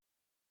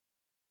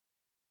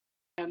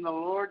And the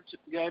Lord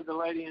gave the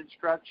lady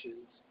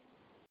instructions.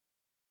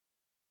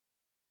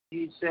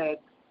 He said,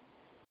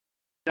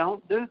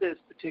 don't do this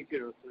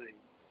particular thing.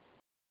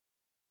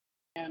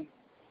 And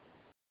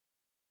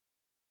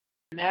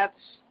that's,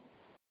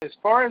 as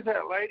far as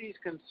that lady's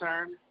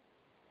concerned,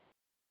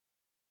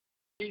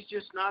 she's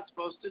just not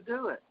supposed to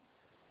do it.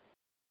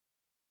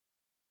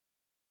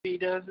 She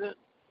doesn't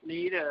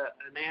need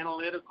an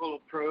analytical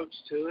approach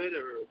to it,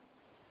 or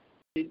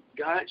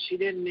she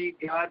didn't need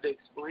God to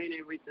explain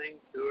everything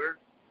to her.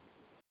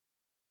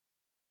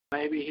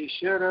 Maybe he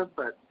should have,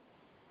 but at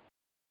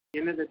the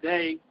end of the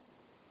day,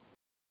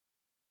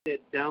 he said,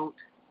 don't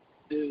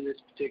do this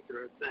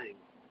particular thing.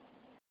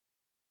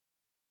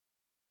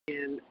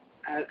 And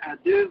I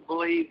do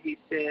believe he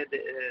said,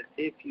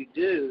 if you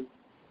do,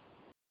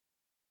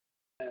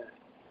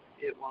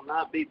 it will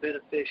not be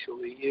beneficial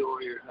to you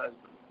or your husband.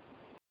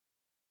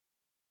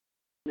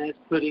 And that's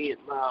putting it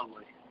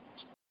mildly.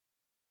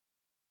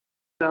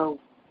 So,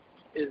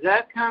 is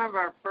that kind of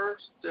our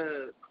first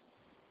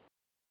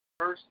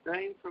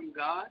thing from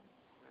God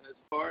as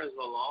far as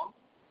the law?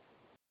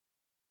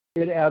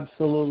 It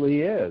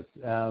absolutely is.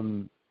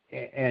 And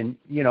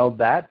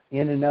that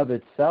in and of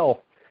itself,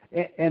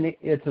 and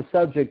it's a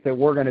subject that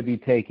we're going to be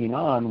taking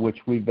on, which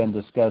we've been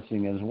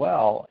discussing as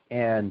well.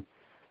 And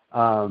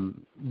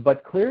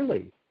but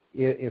clearly,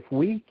 if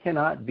we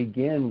cannot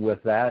begin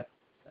with that,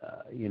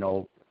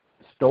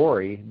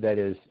 story that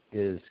is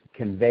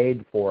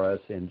conveyed for us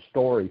in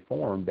story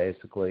form,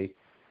 basically,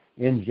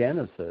 in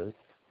Genesis,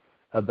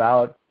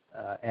 about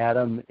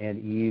Adam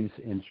and Eve's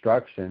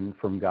instruction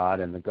from God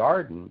in the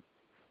garden,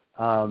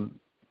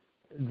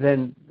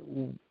 then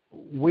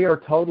we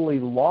are totally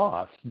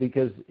lost,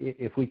 because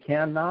if we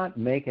cannot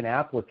make an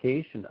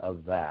application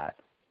of that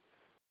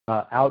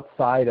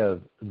outside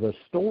of the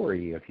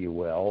story, if you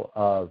will,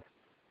 of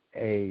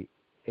the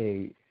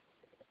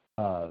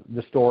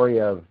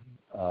story of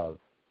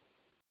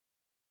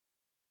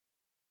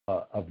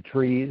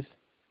trees,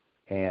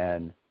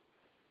 and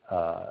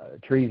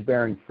trees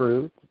bearing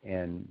fruit,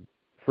 and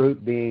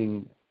fruit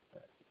being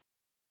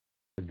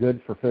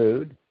good for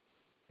food,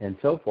 and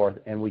so forth,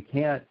 and we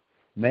can't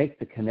make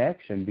the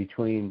connection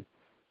between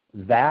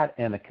that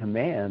and a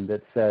command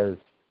that says,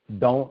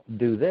 don't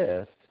do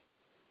this,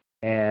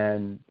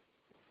 and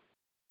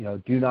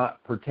do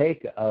not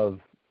partake of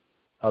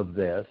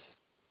this,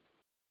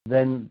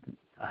 then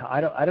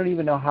I don't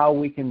even know how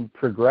we can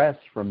progress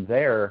from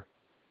there.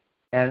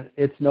 And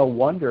it's no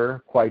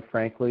wonder, quite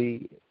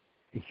frankly,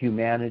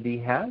 humanity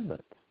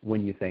hasn't,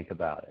 when you think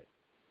about it.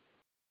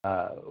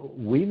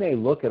 We may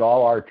look at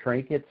all our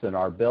trinkets and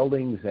our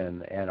buildings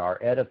and our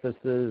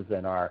edifices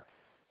and our,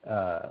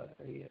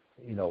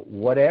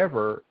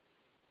 whatever,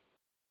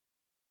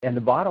 and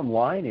the bottom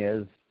line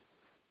is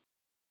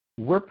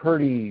we're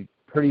pretty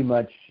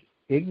much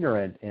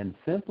ignorant and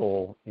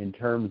simple in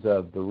terms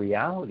of the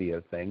reality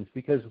of things,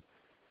 because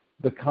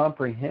the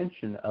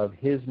comprehension of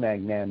his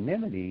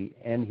magnanimity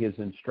and his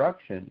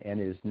instruction and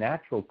his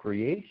natural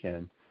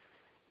creation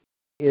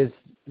is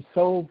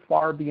so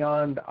far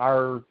beyond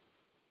our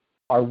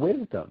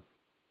wisdom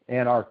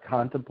and our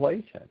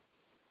contemplation.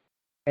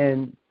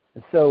 And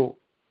so,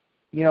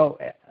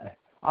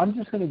 I'm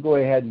just going to go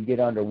ahead and get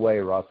underway,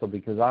 Russell,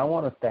 because I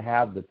want us to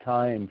have the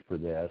time for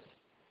this.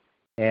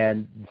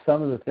 And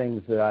some of the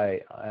things that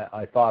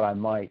I thought I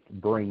might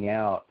bring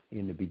out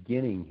in the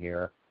beginning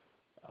here,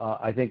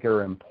 I think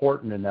are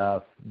important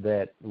enough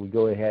that we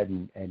go ahead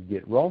and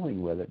get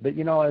rolling with it. But,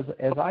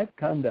 as I've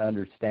come to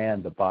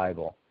understand the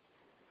Bible,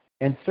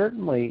 and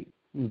certainly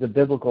the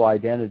biblical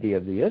identity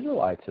of the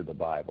Israelites of the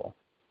Bible,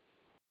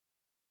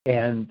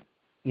 and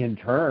in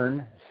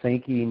turn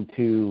seeking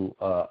to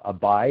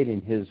abide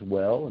in his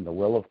will and the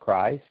will of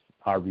Christ,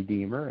 our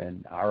Redeemer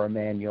and our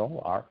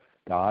Emmanuel, our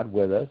God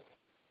with us.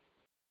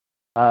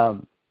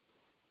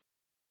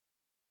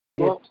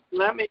 Well,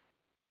 let me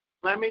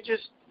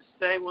just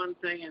say one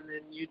thing, and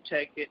then you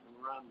take it and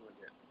run with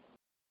it.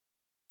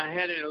 I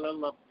had a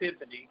little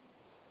epiphany.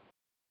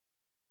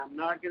 I'm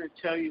not going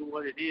to tell you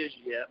what it is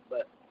yet,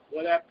 but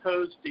what I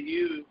posed to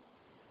you,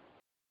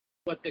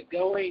 what the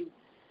going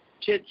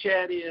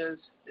chit-chat is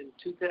in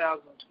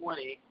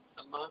 2020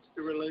 amongst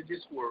the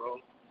religious world,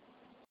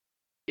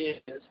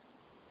 is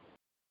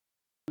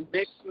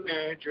mixed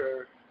marriage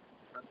or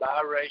a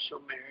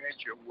biracial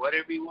marriage or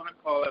whatever you want to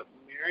call it,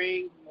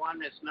 marrying one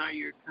that's not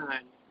your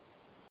kind,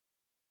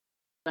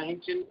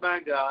 sanctioned by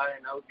God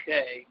and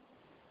okay,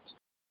 as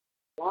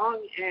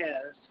long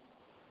as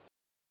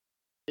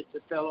it's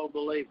a fellow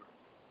believer.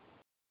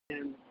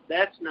 And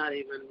that's not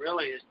even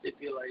really a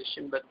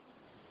stipulation, but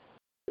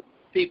the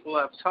people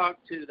I've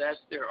talked to, that's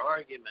their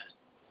argument.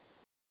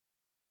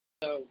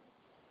 So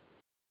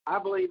I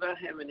believe I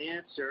have an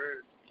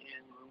answer,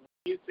 and when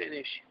you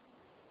finish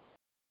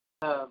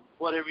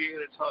whatever you're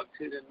going to talk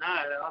to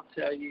tonight, I'll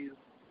tell you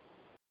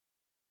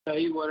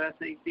what I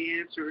think the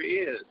answer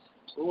is,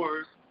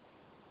 or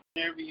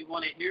whenever you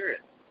want to hear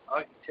it.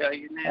 I can tell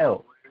you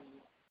now.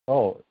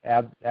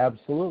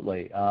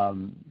 Absolutely.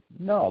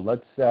 No,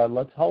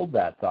 let's hold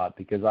that thought,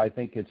 because I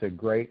think it's a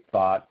great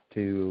thought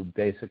to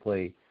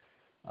basically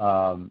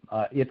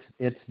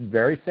It's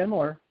very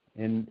similar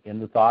in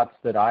the thoughts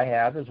that I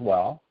have as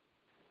well,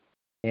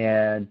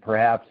 and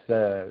perhaps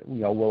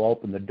we'll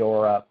open the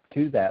door up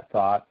to that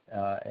thought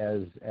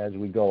as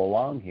we go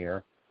along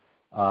here.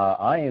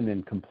 I am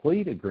in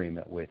complete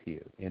agreement with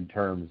you in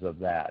terms of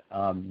that.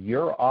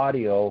 Your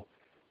audio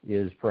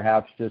is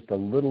perhaps just a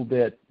little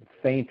bit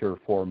fainter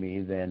for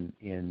me than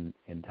in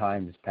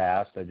times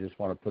past. I just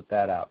want to put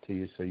that out to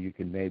you so you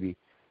can maybe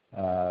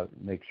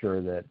make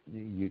sure that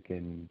you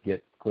can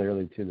get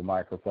clearly to the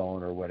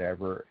microphone or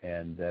whatever,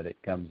 and that it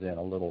comes in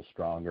a little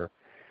stronger.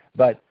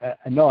 But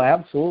no,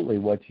 absolutely,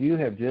 what you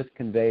have just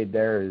conveyed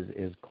there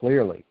is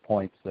clearly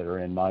points that are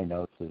in my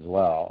notes as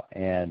well.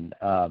 And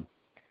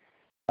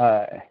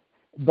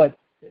but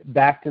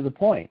back to the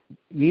point,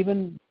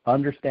 even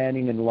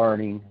understanding and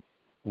learning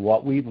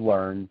what we've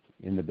learned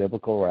in the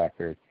biblical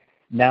record,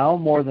 now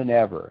more than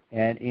ever,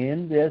 and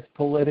in this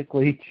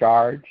politically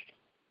charged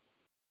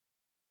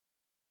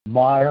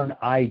modern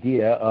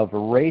idea of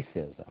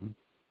racism,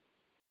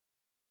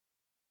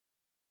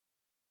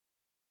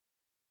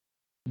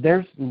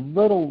 there's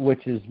little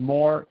which is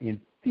more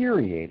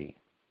infuriating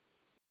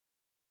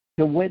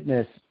to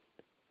witness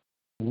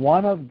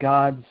one of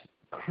God's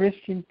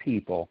Christian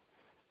people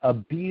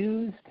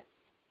abused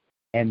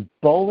and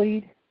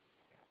bullied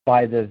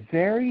by the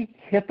very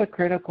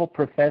hypocritical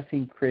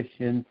professing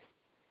Christians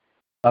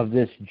of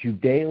this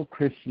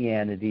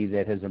Judeo-Christianity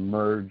that has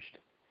emerged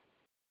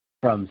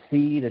from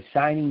sea to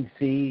shining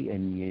sea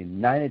in the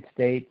United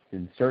States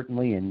and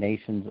certainly in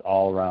nations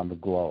all around the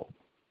globe,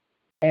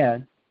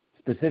 and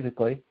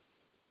specifically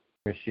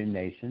Christian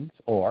nations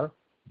or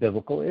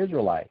biblical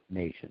Israelite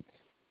nations.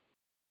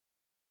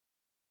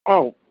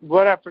 Oh,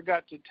 what I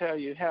forgot to tell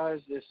you, how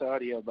is this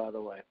audio, by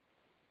the way?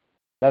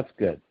 That's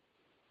good.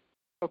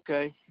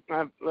 Okay.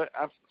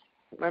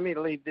 Let me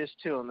leave this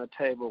too on the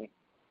table.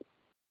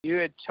 You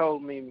had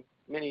told me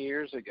many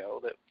years ago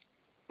that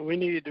we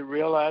needed to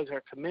realize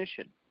our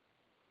commission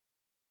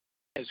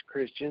as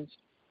Christians.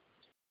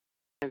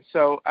 And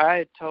so I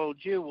had told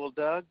you, well,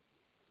 Doug,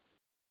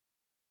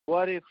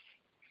 what if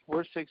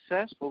we're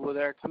successful with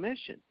our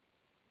commission?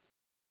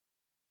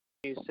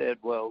 You said,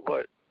 well,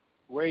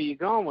 where are you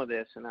going with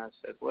this? And I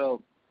said,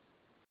 well,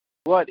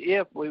 what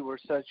if we were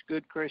such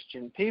good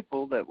Christian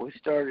people that we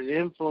started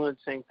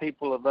influencing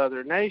people of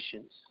other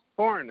nations,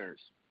 foreigners,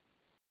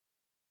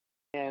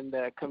 and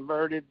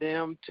converted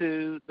them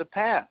to the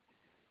path,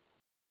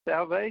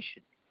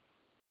 salvation?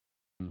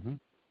 Mm-hmm.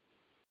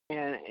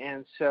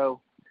 And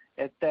so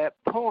at that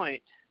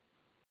point,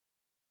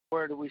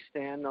 where do we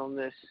stand on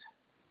this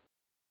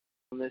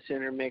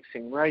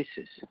intermixing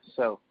races?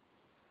 So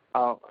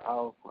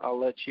I'll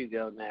let you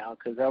go now,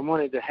 because I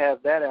wanted to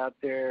have that out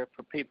there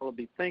for people to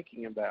be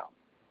thinking about.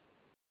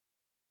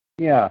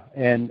 Yeah,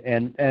 and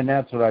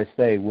that's what I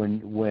say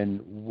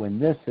when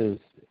this is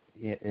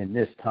in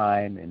this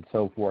time and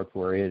so forth,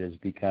 where it has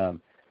become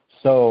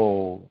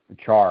so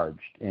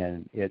charged,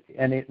 and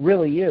it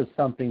really is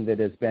something that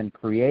has been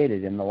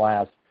created in the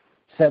last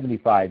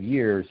 75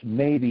 years,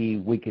 maybe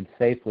we could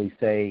safely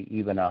say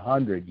even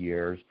 100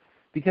 years,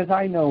 because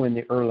I know in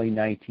the early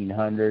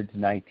 1900s,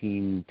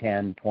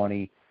 1910,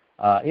 20,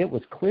 it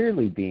was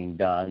clearly being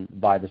done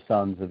by the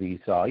sons of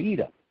Esau,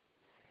 Edom.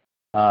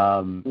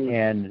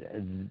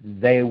 And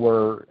they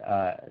were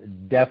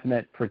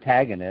definite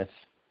protagonists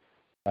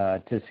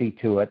to see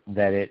to it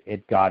that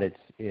it got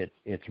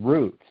its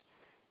roots.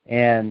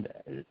 And,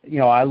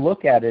 I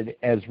look at it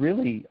as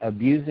really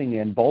abusing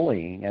and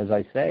bullying, as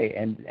I say,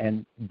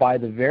 and by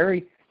the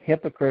very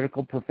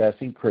hypocritical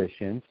professing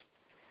Christians,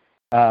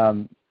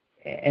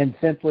 and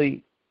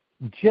simply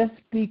just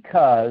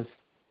because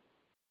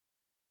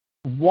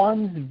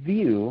one's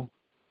view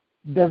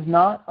does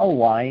not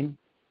align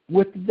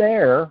with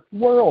their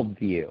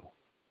worldview.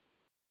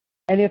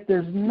 And if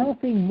there's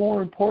nothing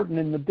more important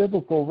in the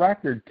biblical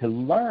record to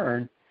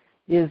learn,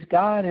 is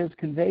God has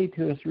conveyed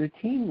to us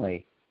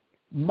routinely,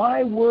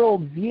 my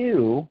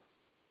worldview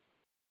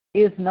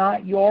is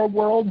not your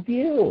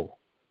worldview.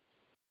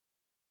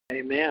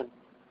 Amen.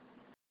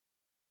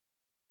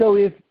 So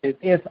if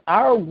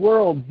our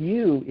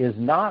worldview is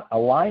not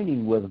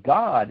aligning with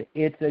God,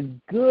 it's a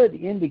good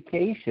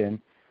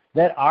indication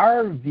that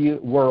our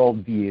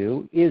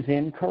worldview is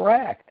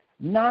incorrect,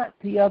 not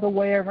the other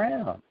way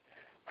around.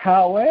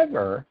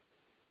 However,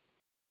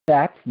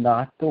 that's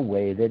not the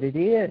way that it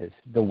is.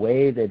 The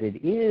way that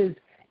it is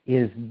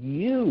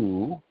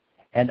you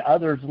and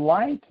others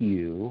like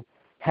you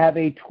have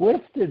a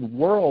twisted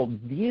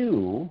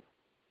worldview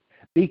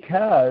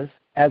because,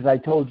 as I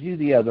told you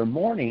the other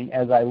morning,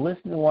 as I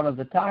listened to one of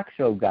the talk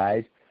show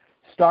guys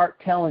start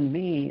telling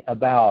me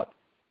about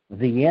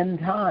the end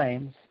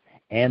times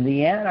and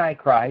the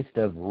Antichrist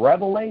of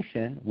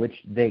Revelation,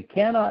 which they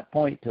cannot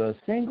point to a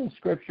single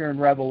scripture in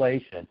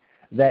Revelation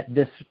that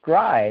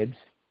describes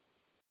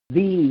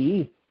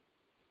the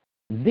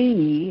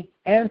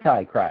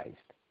Antichrist.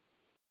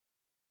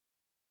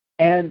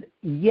 And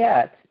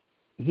yet,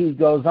 he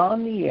goes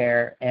on the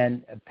air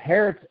and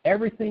parrots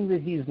everything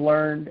that he's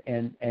learned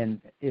and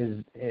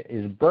is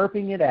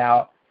burping it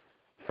out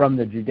from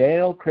the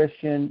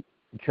Judeo-Christian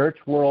church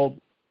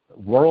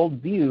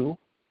worldview,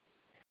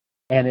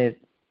 and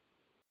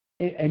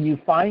you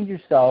find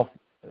yourself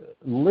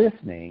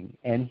listening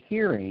and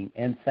hearing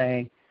and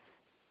saying,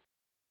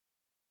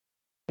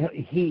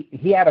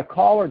 he had a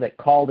caller that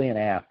called in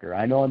after.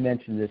 I know I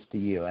mentioned this to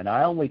you, and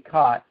I only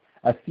caught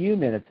a few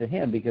minutes of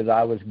him because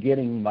I was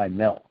getting my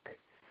milk.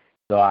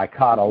 So I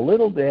caught a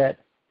little bit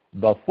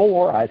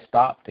before I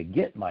stopped to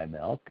get my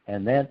milk,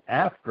 and then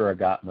after I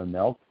got my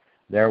milk,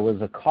 there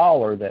was a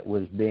caller that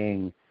was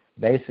being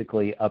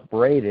basically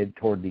upbraided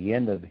toward the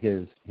end of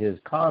his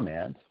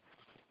comments,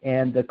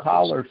 and the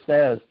caller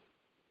says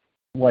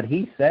what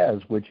he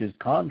says, which is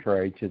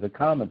contrary to the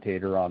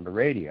commentator on the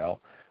radio,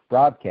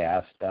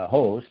 broadcast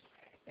host,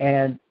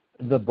 and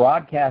the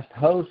broadcast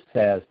host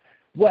says,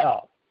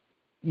 well,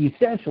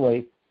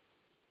 essentially,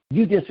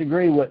 you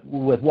disagree with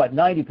what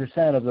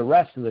 90% of the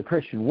rest of the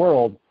Christian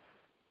world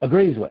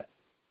agrees with.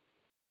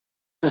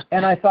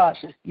 And I thought,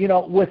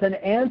 with an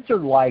answer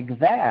like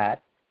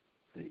that,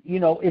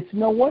 it's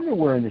no wonder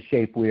we're in the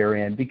shape we are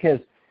in, because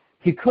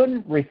he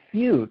couldn't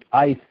refute.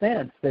 I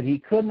sensed that he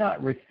could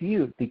not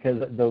refute, because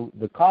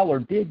the caller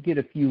did get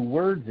a few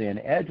words in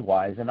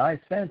edgewise, and I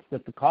sensed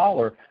that the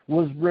caller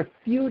was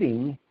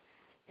refuting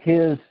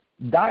his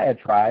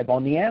diatribe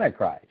on the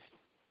Antichrist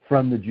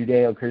from the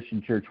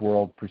Judeo-Christian church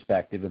world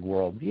perspective and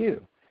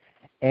worldview.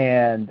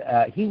 And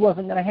he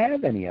wasn't going to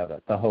have any of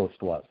it. The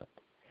host wasn't.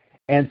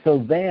 And so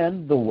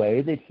then the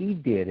way that he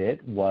did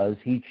it was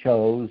he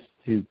chose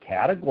to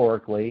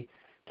categorically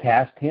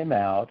cast him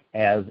out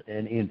as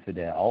an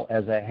infidel,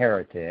 as a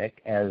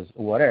heretic, as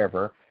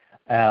whatever,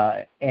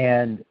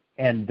 and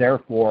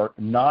therefore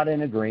not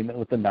in agreement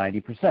with the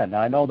 90%.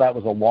 Now, I know that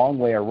was a long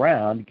way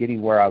around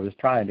getting where I was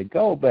trying to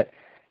go, but,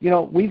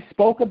 we've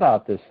spoke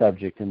about this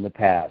subject in the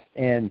past,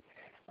 and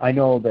I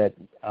know that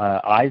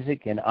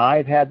Isaac and I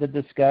have had the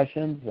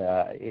discussions.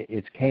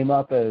 It's came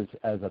up as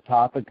a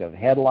topic of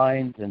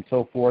headlines and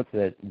so forth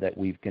that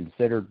we've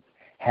considered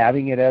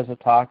having it as a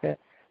topic.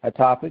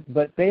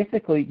 But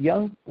basically,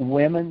 young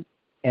women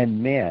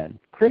and men,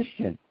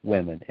 Christian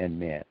women and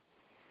men,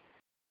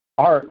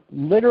 are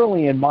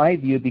literally, in my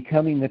view,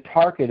 becoming the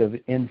target of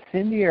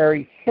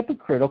incendiary,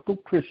 hypocritical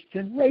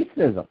Christian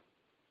racism.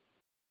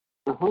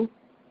 Mm-hmm.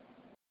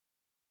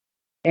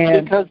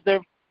 And because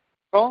they're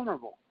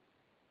vulnerable.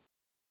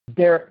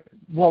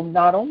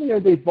 Not only are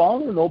they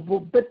vulnerable,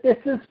 but this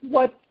is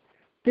what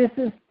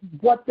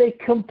they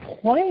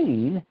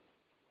complain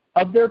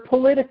of their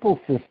political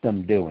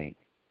system doing.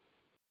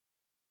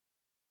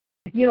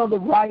 The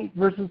right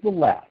versus the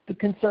left, the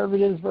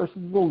conservatives versus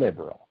the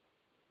liberal,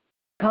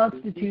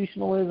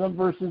 constitutionalism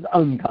versus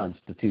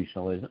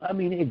unconstitutionalism. I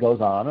mean, it goes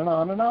on and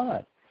on and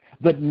on.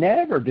 But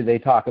never do they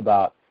talk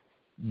about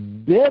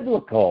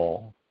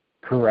biblical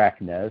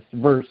correctness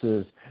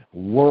versus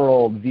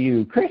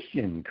worldview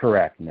Christian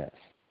correctness,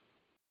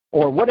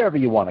 or whatever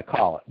you want to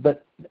call it.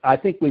 But I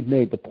think we've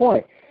made the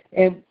point.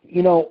 And,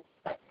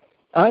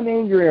 I'm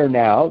angrier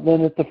now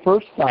than at the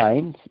first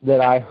signs that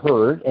I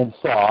heard and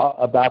saw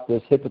about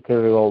this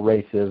hypocritical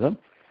racism.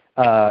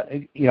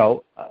 I'm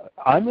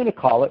going to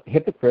call it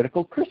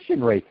hypocritical Christian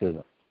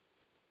racism,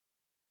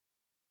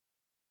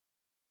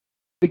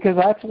 because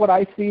that's what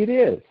I see it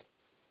is.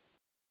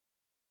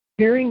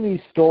 Hearing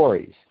these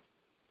stories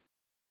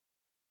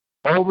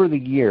over the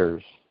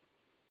years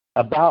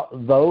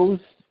about those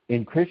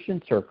in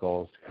Christian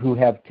circles who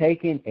have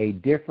taken a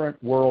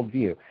different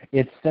worldview.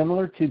 It's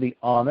similar to the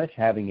Amish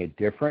having a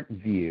different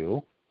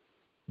view,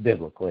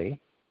 biblically,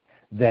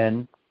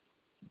 than,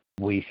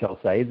 we shall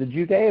say, the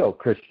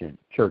Judeo-Christian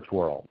church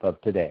world of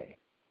today.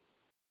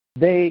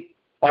 They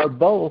are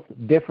both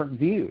different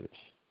views.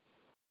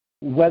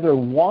 Whether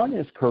one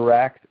is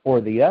correct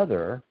or the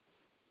other,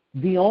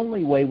 the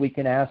only way we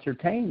can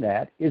ascertain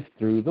that is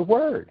through the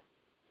Word.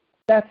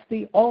 That's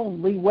the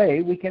only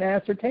way we can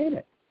ascertain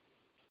it.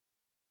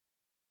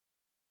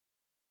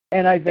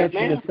 And I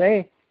venture to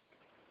say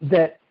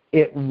that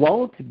it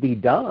won't be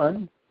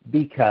done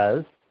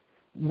because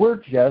we're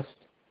just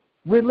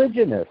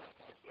religionists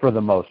for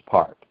the most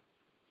part.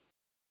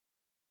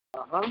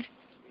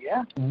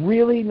 Yeah.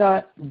 Really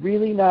not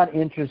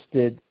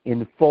interested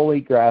in fully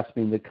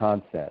grasping the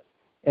concept.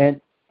 And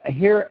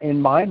here, in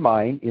my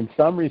mind, in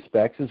some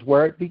respects, is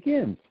where it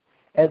begins,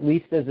 at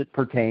least as it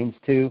pertains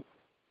to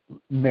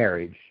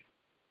marriage.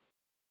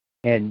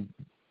 And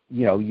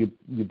you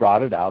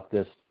brought it out,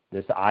 this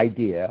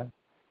idea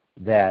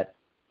that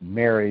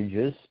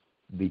marriages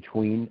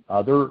between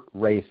other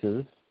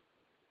races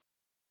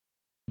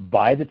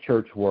by the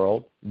church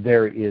world,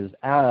 there is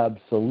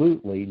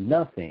absolutely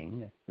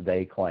nothing,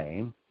 they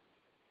claim,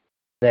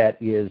 that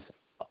is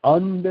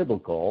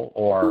unbiblical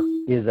or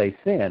is a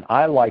sin.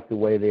 I like the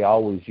way they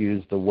always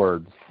use the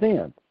word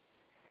sin.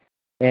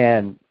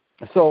 And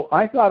so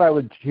I thought I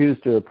would choose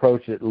to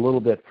approach it a little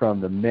bit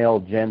from the male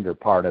gender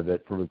part of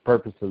it for the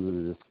purpose of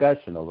the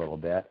discussion a little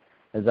bit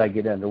as I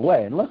get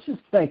underway. And let's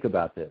just think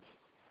about this.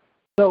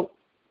 So,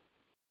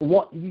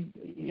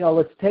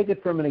 let's take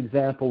it from an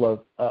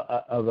example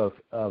of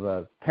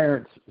a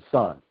parent's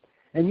son.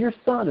 and your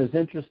son is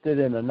interested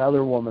in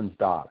another woman's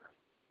daughter,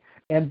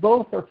 and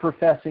both are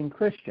professing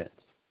Christians,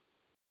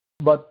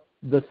 but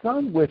the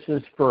son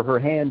wishes for her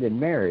hand in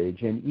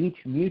marriage, and each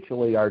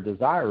mutually are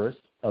desirous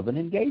of an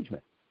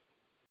engagement.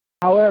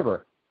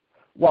 However,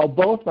 while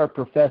both are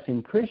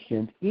professing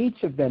Christians, each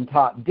have been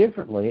taught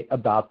differently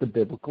about the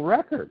biblical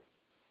record.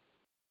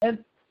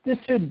 And this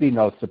should be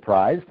no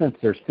surprise, since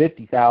there's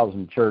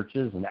 50,000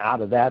 churches, and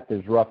out of that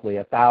there's roughly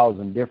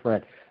 1,000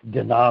 different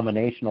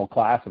denominational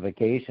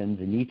classifications,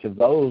 and each of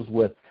those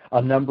with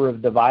a number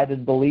of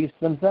divided beliefs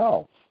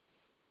themselves.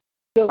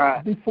 So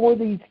Right. before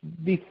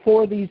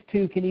these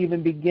two can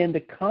even begin to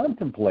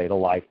contemplate a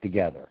life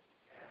together,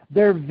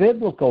 their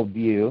biblical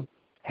view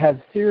has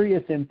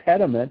serious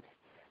impediments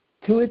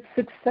to its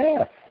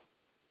success,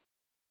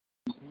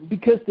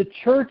 because the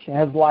church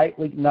has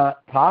likely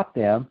not taught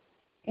them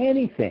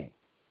anything.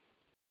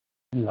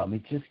 Let me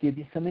just give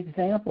you some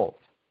examples.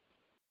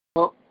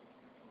 Well,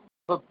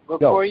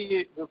 before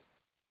you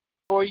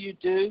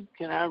do,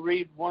 can I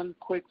read one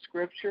quick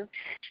scripture?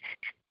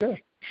 Sure.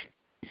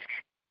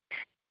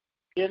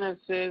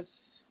 Genesis,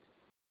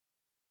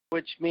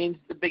 which means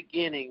the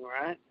beginning,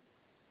 right?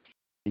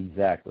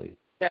 Exactly.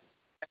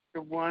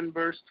 Chapter 1,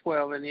 verse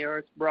 12, and the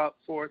earth brought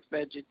forth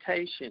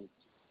vegetation.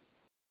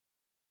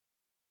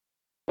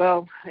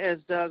 Well, as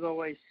Doug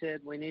always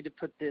said, we need to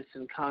put this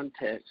in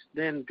context.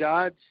 Then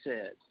God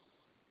said,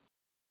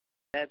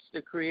 that's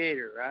the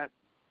Creator, right?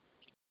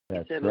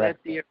 That's He said, correct.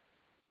 let the earth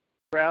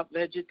sprout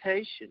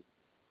vegetation.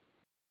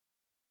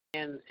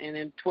 And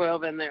in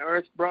 12, and the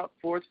earth brought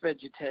forth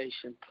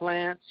vegetation,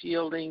 plants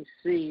yielding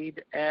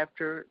seed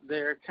after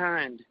their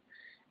kind,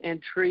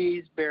 and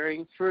trees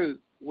bearing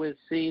fruit with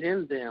seed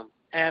in them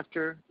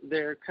after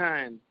their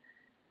kind.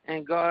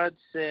 And God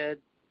said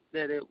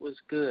that it was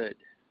good.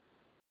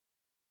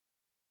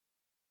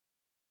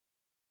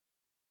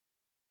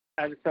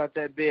 I just thought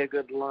that'd be a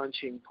good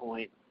launching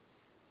point.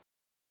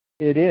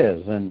 It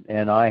is,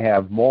 and I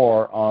have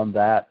more on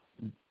that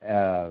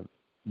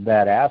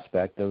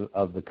aspect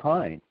of the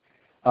kind.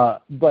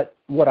 But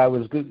what I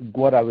was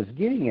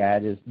getting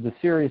at is the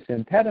serious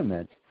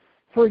impediments.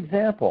 For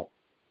example,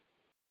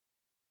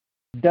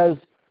 does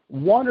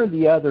one or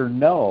the other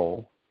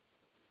know,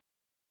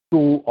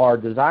 who are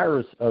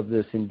desirous of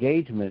this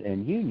engagement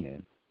and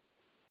union,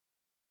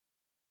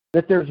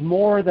 that there's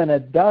more than a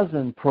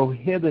dozen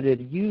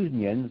prohibited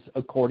unions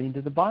according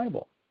to the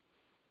Bible?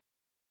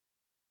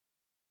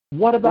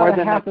 What about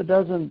a half a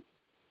dozen?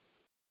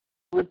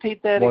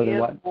 Repeat that more again.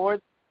 Than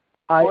what?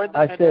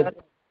 I said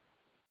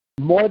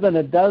more than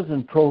a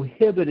dozen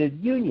prohibited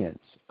unions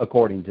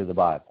according to the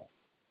Bible.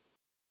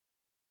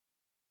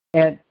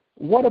 And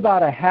what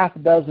about a half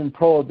dozen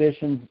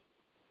prohibitions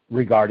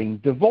regarding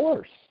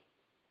divorce?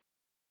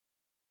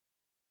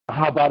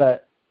 How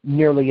about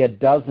nearly a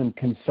dozen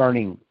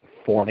concerning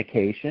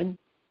fornication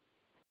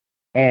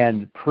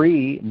and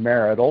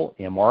premarital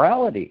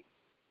immorality?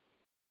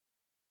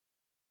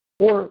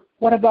 Or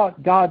what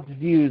about God's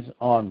views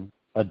on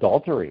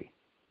adultery,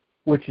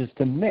 which is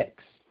to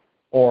mix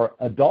or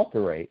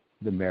adulterate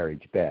the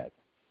marriage bed?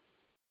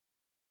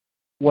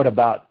 What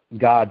about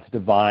God's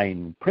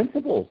divine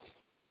principles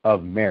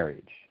of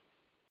marriage?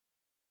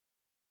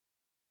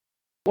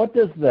 What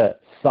does the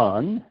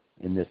son,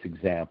 in this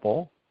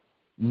example,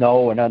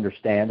 know and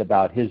understand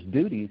about his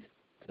duties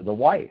to the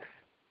wife?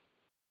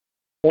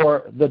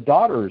 Or the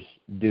daughter's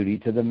duty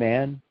to the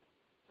man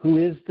who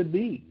is to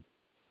be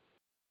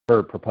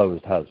her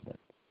proposed husband?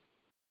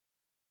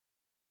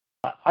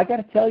 I got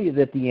to tell you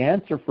that the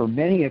answer for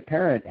many a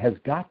parent has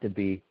got to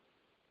be,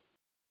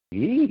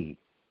 gee,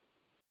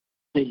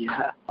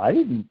 Yeah. I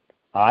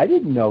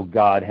didn't know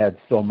God had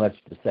so much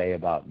to say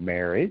about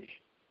marriage.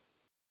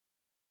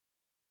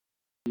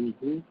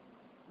 Mm-hmm.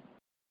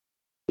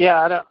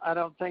 Yeah, I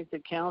don't think the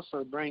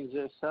counselor brings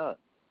this up.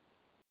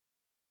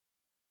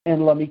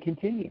 And let me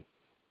continue.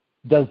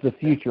 Does the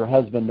future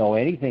husband know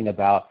anything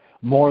about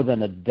more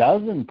than a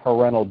dozen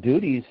parental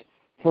duties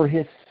for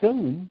his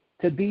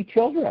soon-to-be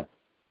children?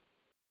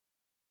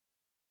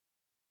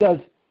 Does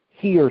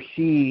he or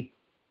she,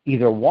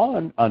 either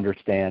one,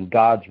 understand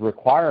God's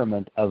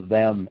requirement of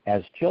them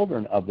as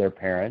children of their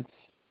parents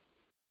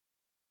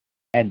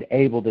and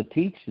able to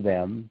teach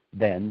them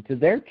then to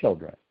their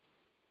children?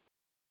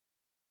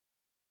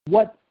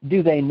 What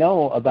do they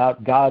know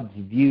about God's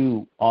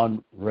view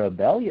on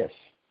rebellious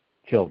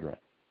children?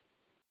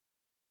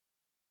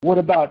 What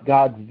about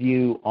God's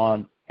view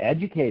on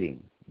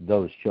educating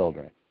those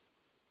children?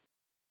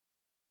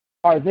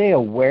 Are they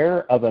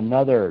aware of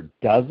another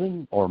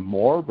dozen or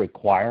more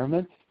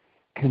requirements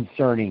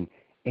concerning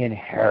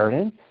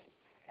inheritance,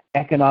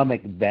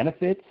 economic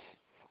benefits,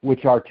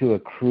 which are to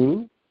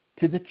accrue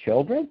to the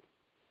children?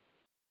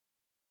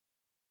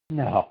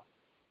 No,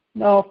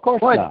 of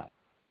course not.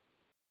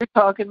 You're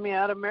talking me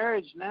out of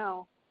marriage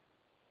now.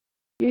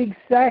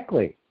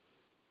 Exactly.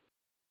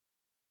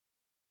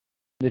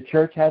 The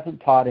church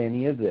hasn't taught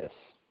any of this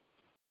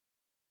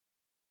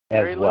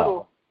Very as well.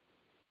 little.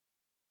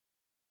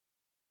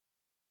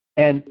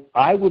 And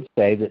I would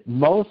say that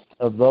most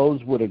of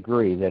those would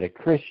agree that a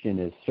Christian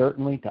is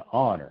certainly to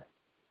honor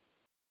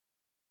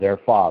their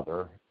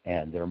father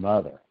and their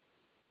mother.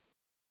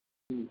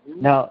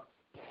 Mm-hmm. Now,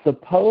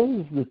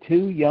 suppose the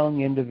two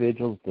young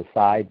individuals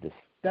decide to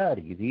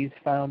study these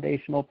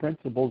foundational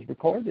principles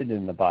recorded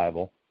in the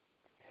Bible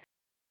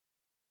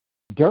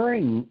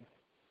during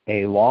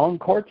a long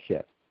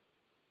courtship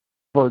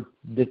for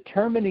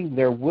determining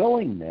their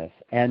willingness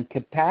and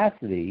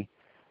capacity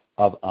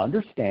of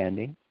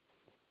understanding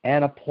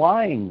and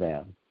applying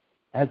them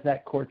as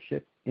that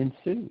courtship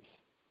ensues.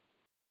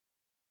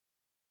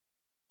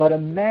 But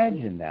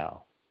imagine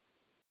now,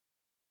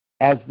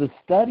 as the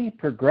study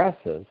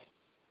progresses,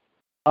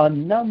 a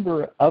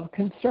number of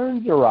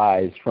concerns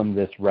arise from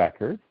this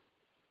record,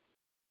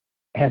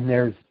 and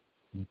there's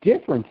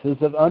differences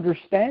of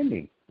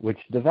understanding which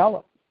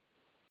develop.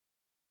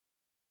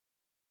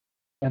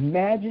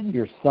 Imagine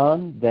your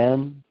son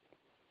then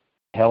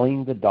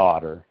telling the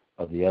daughter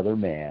of the other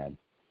man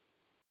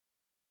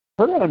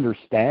her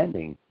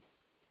understanding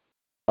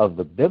of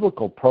the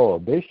biblical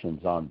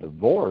prohibitions on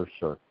divorce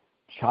or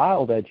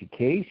child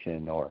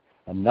education or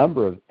a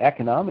number of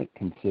economic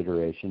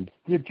considerations.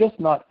 They're just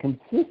not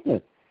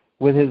consistent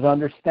with his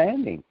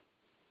understanding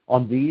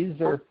on these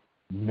or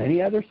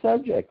many other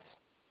subjects.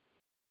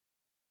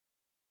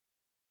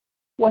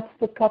 What's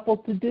the couple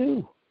to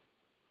do?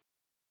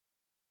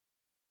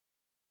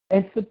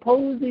 And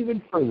suppose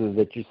even further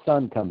that your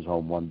son comes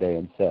home one day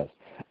and says,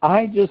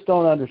 I just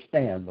don't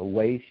understand the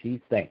way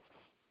she thinks.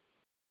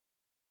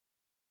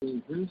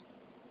 Mm-hmm.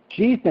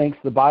 She thinks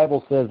the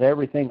Bible says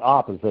everything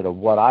opposite of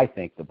what I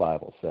think the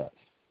Bible says.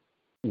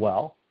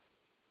 Well,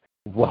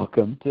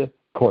 welcome to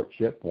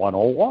Courtship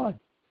 101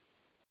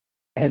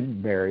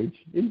 and marriage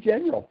in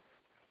general.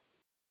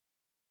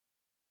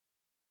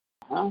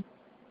 Huh?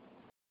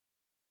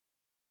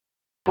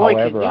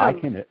 However, I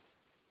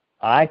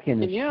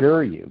can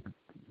assure you.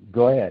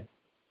 Go ahead.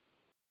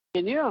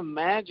 Can you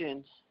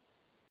imagine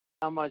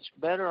how much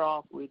better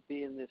off we'd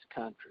be in this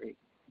country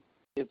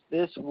if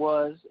this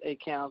was a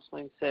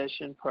counseling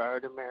session prior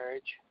to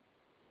marriage,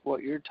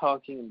 what you're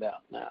talking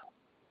about now?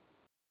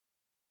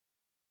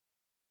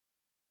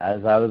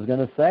 As I was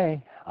going to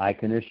say, I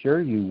can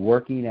assure you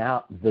working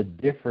out the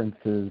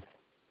differences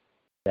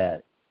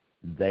that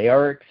they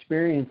are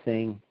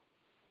experiencing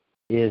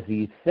is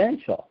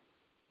essential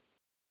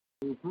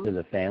Mm-hmm. to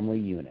the family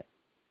unit.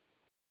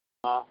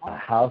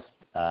 Uh-huh.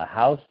 A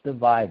house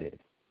divided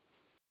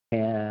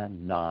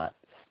cannot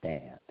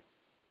stand.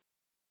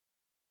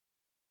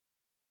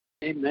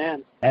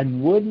 Amen.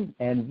 And wouldn't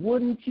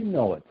you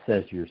know it,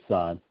 says your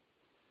son,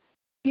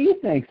 he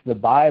thinks the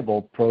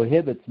Bible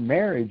prohibits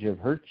marriage of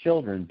her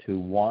children to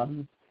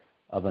one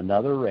of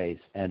another race,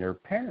 and her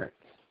parents,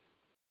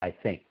 I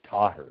think,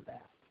 taught her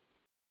that.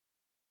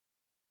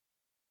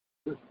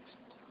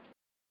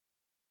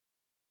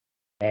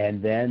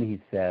 And then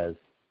he says,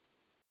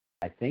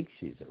 I think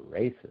she's a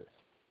racist.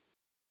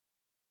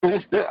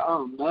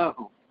 Oh,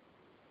 no.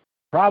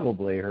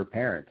 Probably her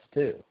parents,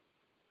 too.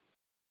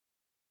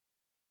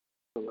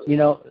 You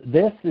know,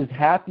 this is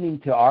happening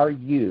to our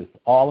youth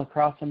all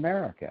across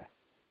America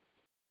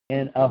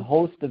and a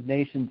host of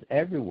nations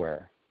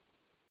everywhere.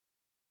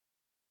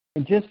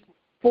 And just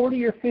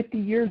 40 or 50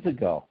 years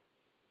ago,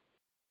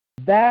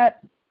 that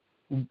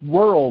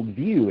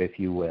worldview, if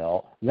you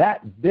will,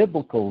 that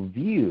biblical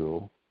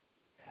view,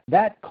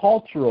 that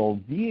cultural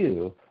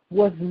view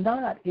was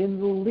not in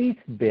the least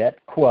bit,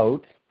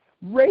 quote,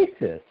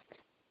 racist,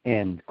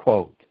 end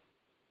quote.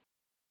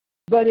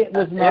 But it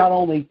was not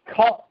only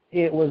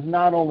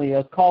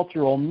a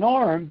cultural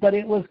norm, but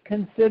it was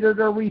considered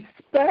a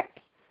respect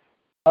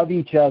of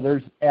each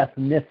other's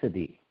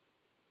ethnicity.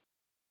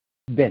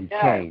 Been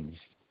changed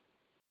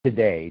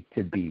today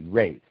to be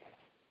race.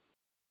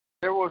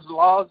 There was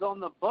laws on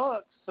the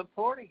books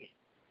supporting it.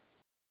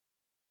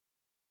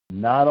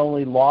 Not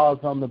only laws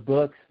on the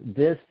books,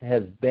 this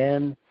has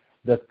been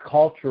the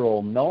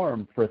cultural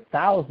norm for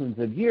thousands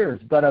of years.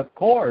 But of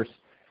course,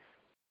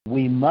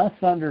 we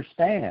must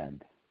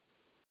understand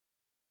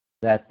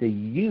that the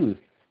youth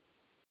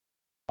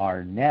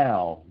are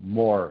now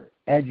more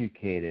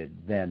educated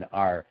than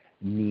our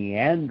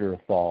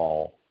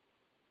Neanderthal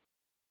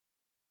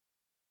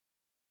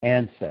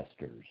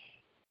ancestors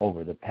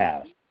over the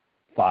past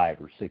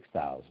 5,000 or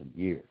 6,000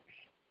 years.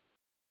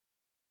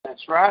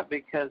 That's right,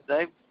 because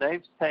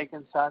they've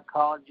taken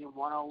psychology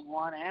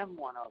 101 and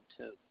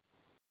 102.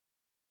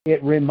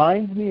 It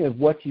reminds me of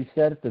what you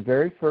said at the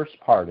very first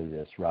part of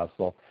this,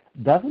 Russell.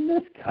 Doesn't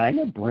this kind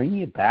of bring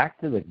you back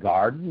to the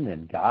garden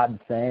and God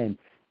saying,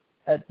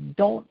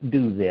 don't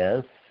do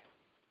this?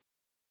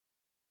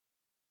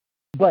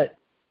 But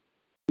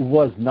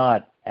was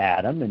not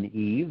Adam and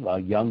Eve a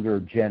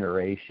younger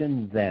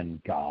generation than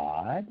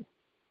God?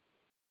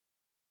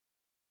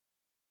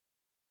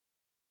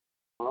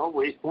 Well,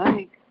 we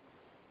think.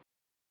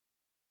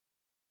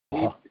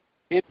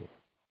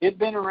 He'd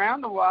been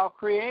around a while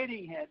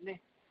creating, hadn't he?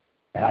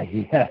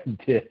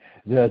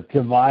 Yeah,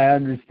 to my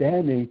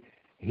understanding,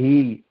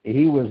 he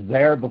was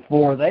there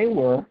before they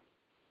were.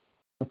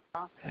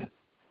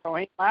 So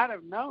he might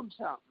have known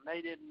something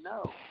they didn't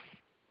know.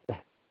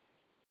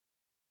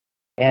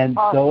 And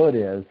so it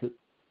is.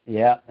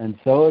 Yeah, and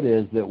so it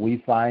is that we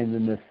find the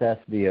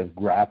necessity of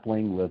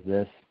grappling with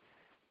this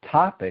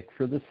topic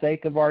for the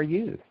sake of our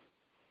youth.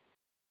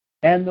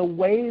 And the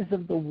ways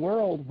of the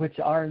world which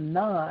are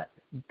not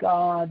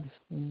God's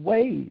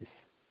ways.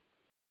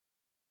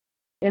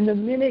 And the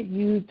minute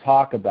you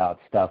talk about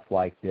stuff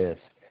like this,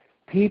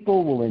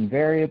 people will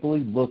invariably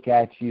look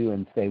at you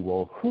and say,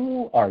 well,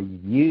 who are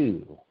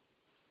you?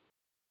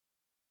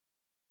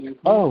 Mm-hmm.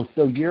 Oh,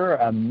 so you're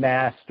a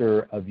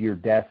master of your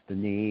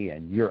destiny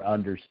and your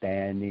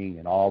understanding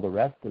and all the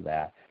rest of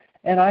that.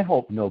 And I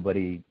hope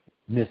nobody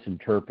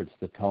misinterprets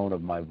the tone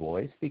of my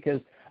voice,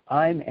 because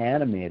I'm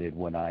animated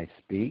when I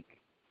speak,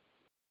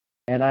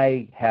 and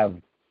I have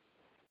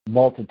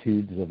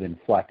multitudes of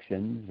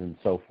inflections and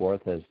so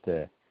forth as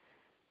to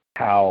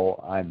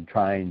how I'm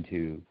trying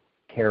to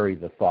carry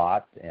the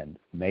thought and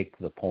make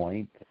the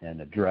point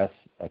and address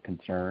a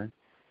concern.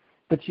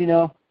 But you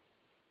know,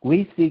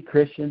 we see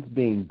Christians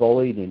being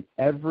bullied in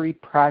every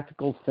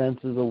practical sense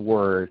of the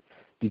word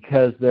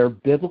because their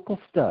biblical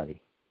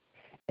study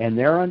and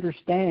their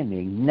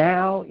understanding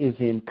now is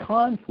in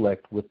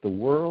conflict with the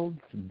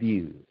world's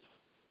views.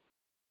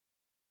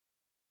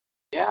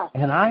 Yeah.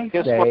 And I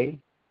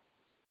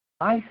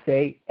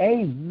say,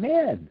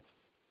 amen.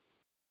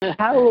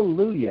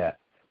 Hallelujah.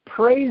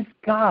 Praise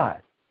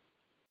God.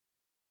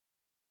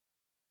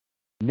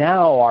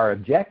 Now our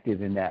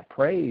objective in that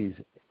praise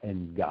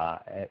and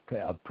God,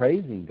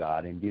 praising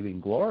God and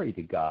giving glory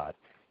to God,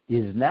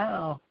 is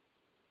now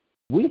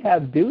we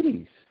have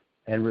duties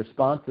and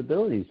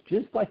responsibilities,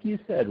 just like you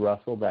said,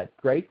 Russell, that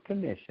Great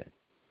Commission.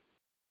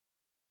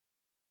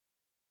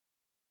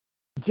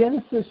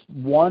 Genesis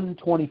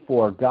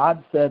 1:24,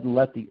 God said,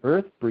 let the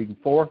earth bring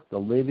forth the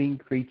living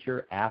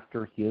creature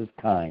after his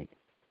kind.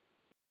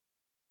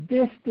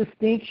 This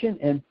distinction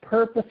and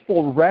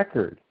purposeful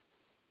record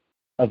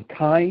of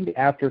kind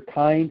after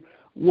kind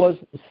was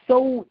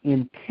so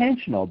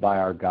intentional by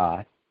our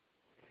God,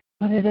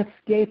 but it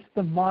escapes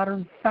the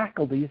modern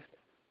faculties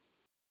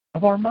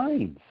of our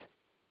minds.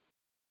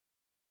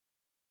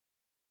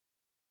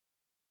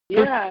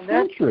 Yeah, for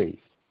centuries.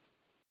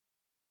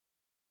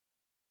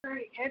 That's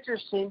very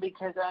interesting,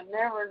 because I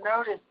never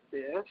noticed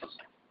this.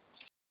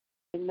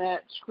 In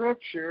that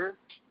scripture,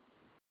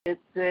 it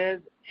says,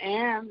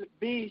 and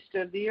beast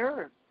of the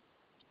earth.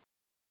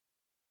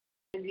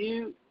 And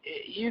you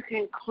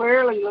can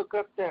clearly look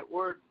up that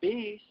word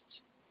beast,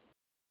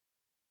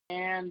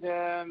 and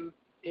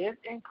it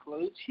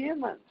includes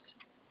humans.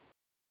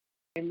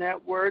 In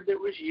that word that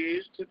was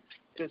used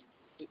to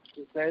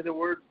say the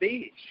word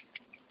beast.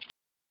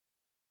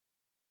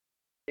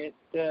 It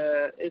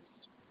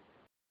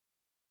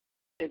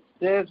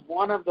says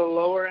one of the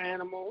lower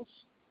animals,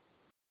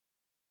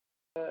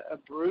 a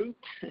brute,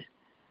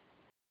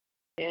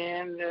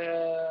 and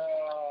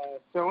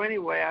so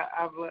anyway,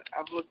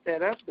 I've looked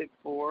that up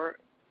before,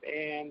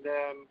 and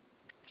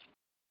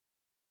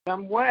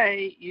some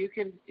way you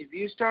can, if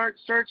you start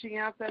searching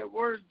out that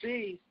word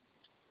beast,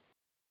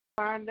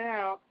 find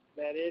out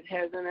that it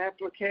has an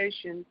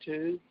application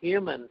to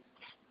humans.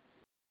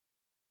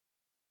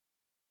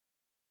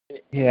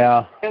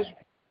 Yeah.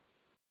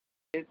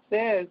 It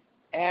says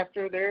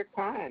after their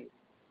kind.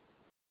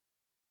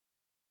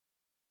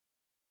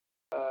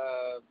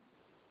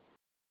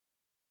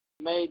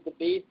 Made the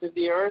beast of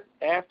the earth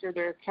after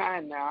their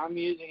kind. Now, I'm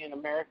using an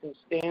American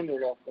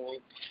Standard, I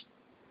think.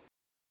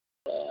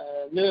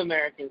 New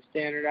American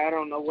Standard. I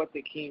don't know what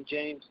the King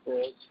James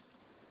says.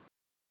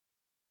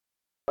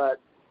 But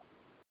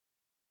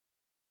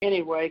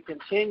anyway,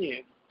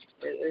 continue.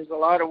 There's a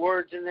lot of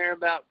words in there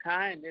about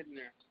kind, isn't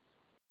there?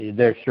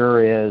 There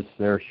sure is.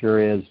 There sure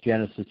is.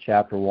 Genesis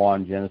chapter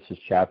 1, Genesis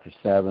chapter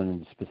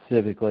 7,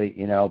 specifically,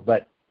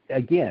 but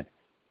again,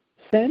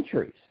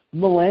 centuries,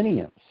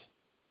 millenniums,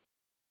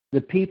 the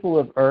people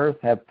of earth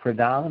have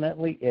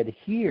predominantly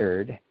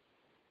adhered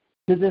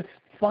to this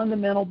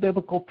fundamental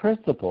biblical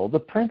principle, the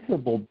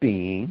principle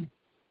being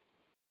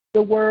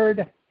the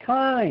word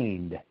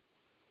kind.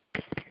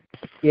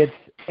 It's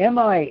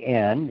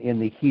M-I-N in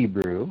the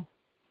Hebrew,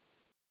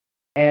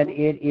 and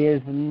it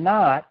is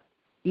not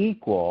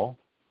equal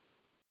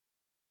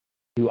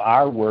to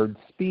our word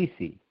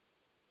species.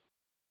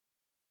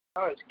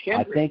 Oh, it's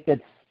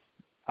kindred.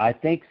 I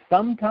think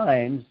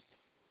sometimes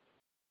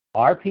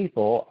our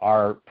people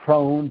are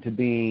prone to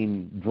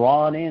being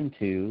drawn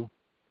into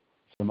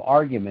some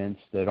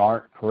arguments that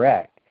aren't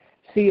correct.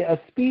 See, a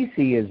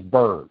species is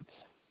birds.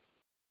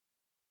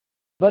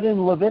 But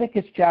in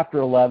Leviticus chapter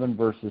 11,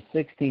 verses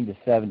 16 to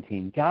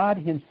 17, God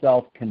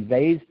himself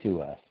conveys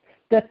to us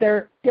that there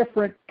are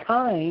different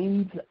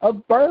kinds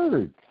of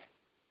birds.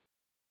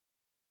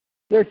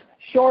 There's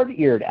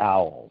short-eared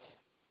owls,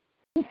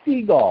 the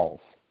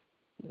seagulls,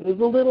 the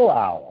little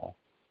owl,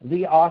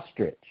 the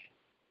ostrich,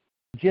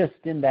 just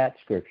in that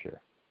scripture.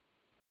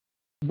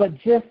 But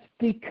just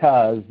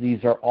because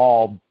these are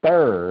all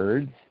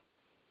birds,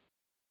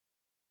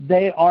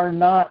 they are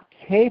not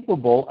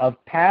capable of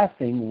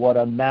passing what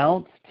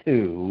amounts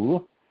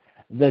to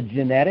the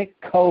genetic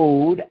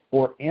code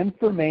or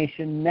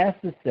information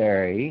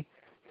necessary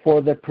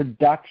for the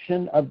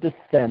production of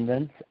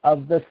descendants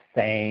of the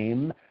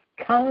same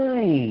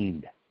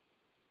kind.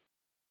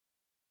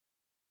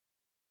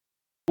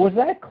 Was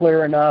that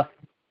clear enough,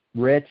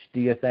 Rich, do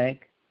you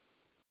think?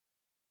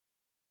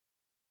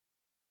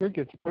 I think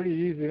it's pretty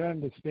easy to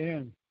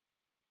understand.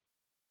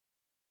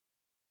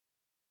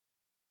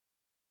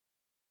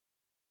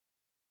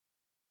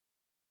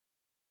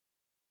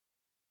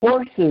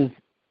 Horses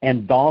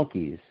and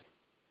donkeys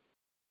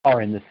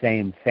are in the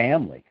same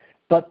family,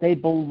 but they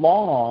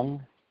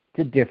belong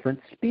to different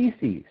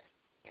species.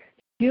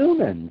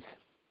 Humans,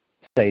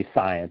 say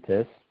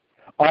scientists,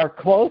 are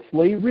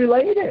closely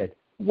related.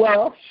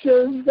 Well,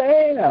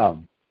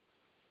 Shazam!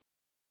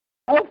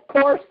 Of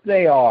course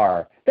they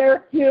are.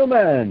 They're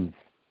humans.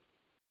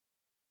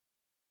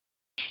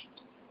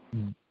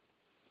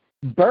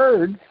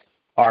 Birds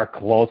are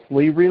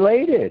closely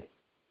related.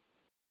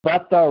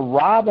 But the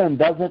robin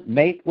doesn't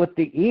mate with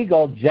the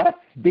eagle just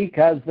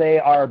because they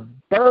are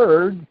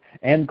birds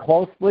and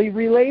closely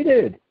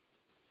related.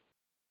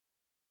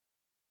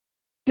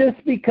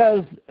 Just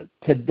because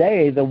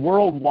today the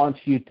world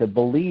wants you to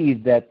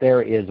believe that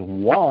there is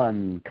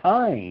one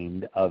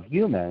kind of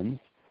humans,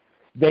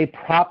 they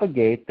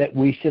propagate that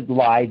we should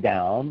lie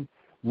down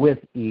with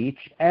each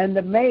and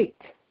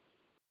mate.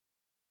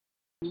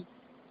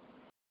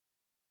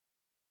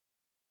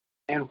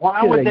 And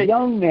why would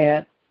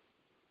they?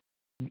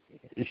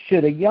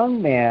 Should a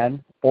young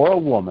man or a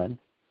woman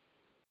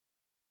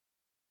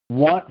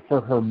want for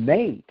her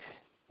mate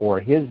or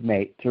his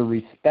mate to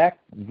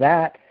respect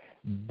that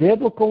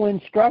biblical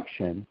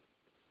instruction,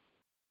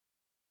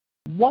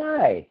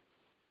 why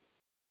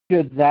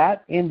should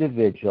that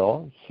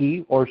individual,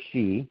 he or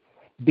she,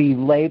 be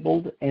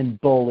labeled and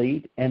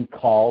bullied and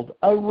called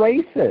a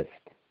racist?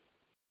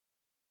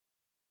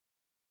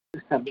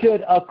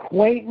 Should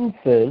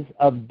acquaintances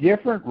of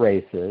different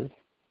races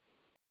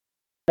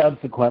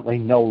subsequently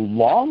no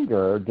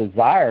longer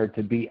desire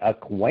to be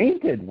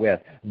acquainted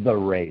with the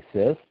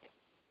racist?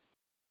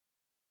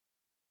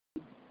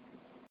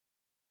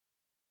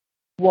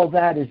 Well,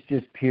 that is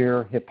just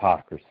pure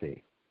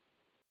hypocrisy.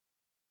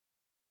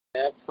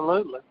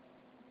 Absolutely.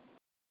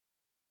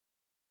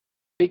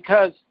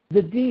 Because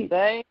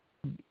they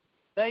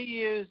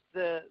use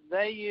the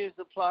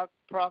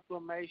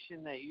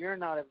proclamation that you're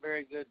not a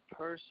very good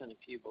person if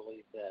you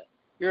believe that.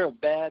 You're a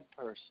bad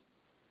person.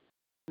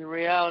 The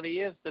reality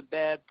is the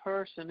bad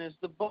person is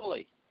the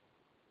bully.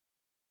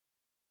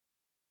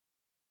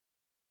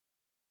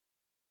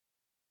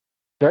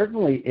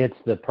 Certainly it's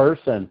the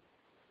person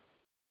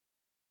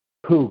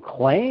who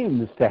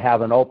claims to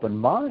have an open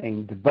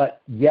mind,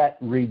 but yet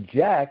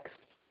rejects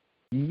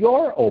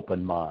your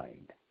open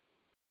mind.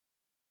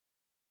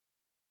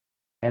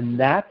 And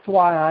that's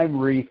why I'm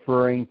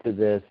referring to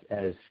this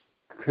as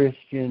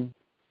Christian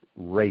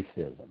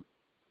racism.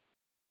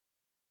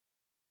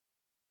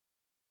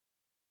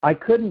 I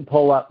couldn't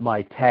pull up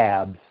my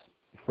tabs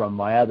from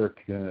my other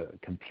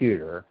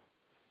computer.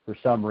 For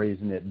some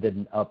reason, it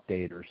didn't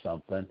update or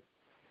something.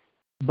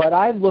 But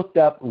I looked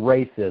up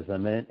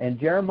racism, and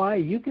Jeremiah,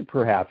 you could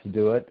perhaps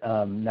do it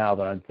now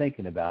that I'm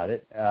thinking about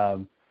it.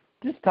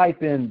 Just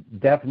type in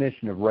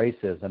definition of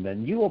racism,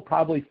 and you will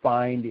probably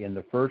find in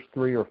the first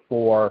 3 or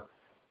 4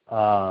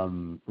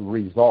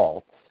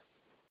 results,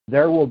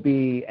 there will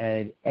be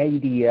an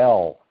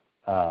ADL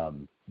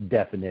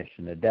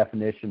definition, a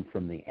definition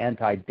from the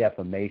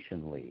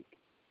Anti-Defamation League.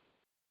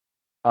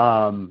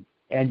 And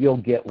you'll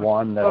get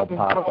one that'll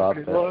pop up.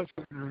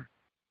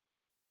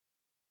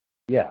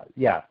 Yeah.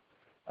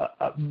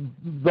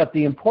 But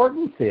the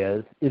importance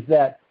is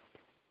that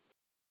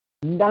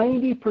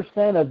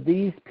 90% of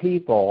these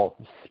people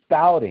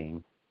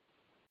spouting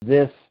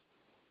this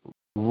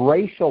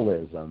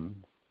racialism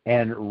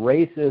and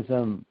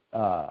racism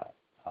and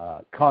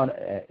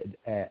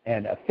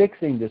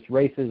affixing this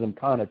racism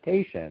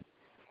connotation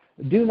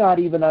do not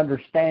even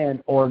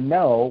understand or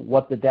know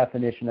what the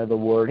definition of the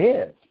word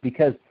is.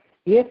 Because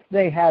if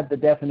they had the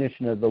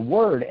definition of the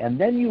word, and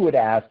then you would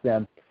ask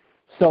them,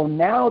 so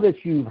now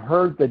that you've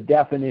heard the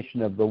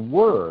definition of the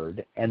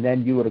word, and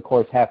then you would, of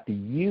course, have to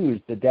use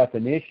the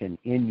definition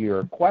in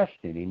your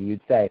questioning,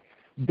 you'd say,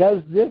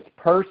 does this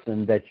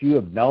person that you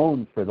have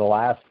known for the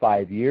last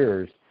 5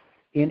 years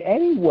in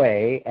any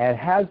way, and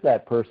has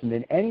that person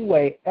in any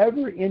way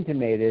ever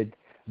intimated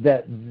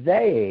that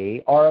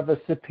they are of a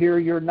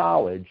superior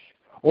knowledge,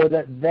 or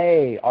that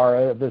they are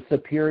of a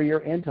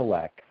superior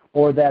intellect,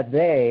 or that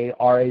they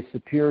are a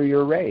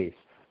superior race,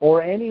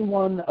 or any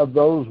one of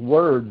those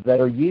words that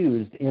are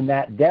used in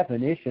that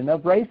definition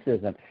of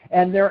racism?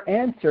 And their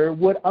answer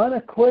would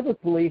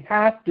unequivocally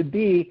have to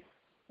be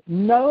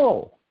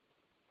no,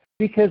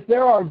 because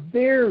there are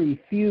very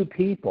few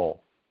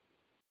people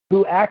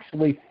who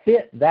actually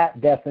fit that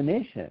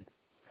definition.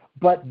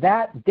 But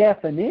that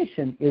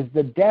definition is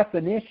the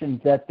definition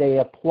that they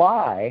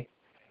apply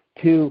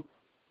to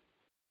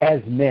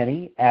as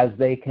many as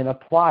they can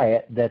apply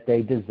it that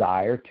they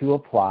desire to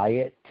apply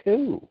it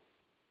to.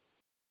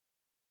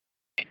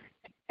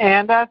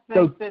 And I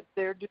think that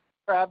they're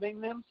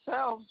describing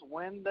themselves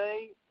when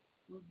they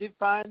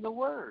define the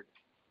word.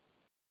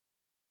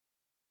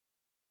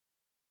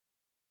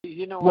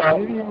 You know what?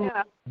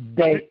 Well,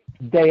 they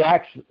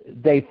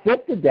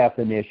fit the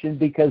definition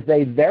because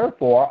they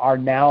therefore are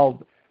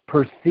now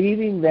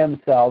perceiving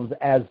themselves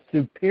as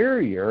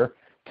superior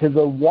to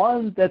the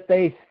one that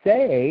they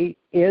say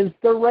is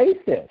the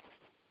racist.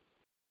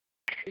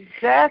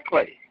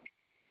 Exactly.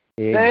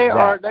 They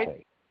are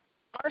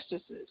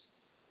narcissists.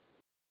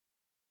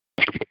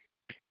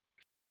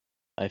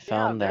 I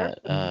found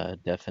that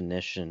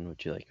definition.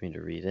 Would you like me to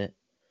read it?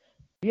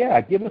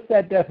 Yeah, give us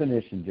that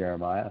definition,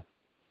 Jeremiah.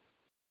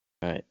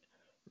 All right.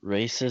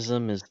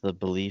 Racism is the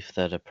belief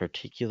that a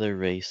particular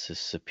race is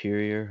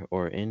superior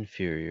or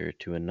inferior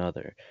to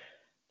another,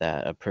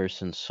 that a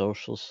person's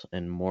social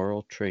and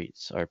moral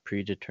traits are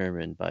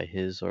predetermined by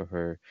his or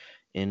her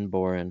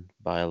inborn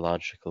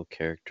biological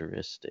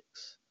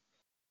characteristics.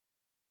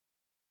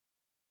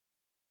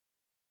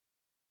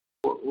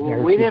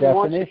 There's We the didn't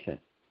definition.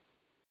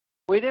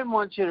 we didn't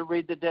want you to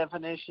read the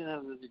definition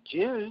of the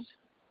Jews.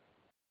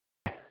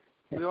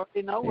 We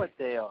already know what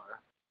they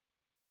are.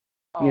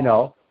 You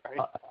know,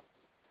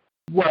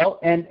 well,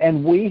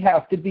 and we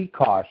have to be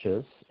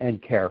cautious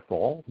and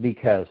careful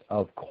because,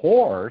 of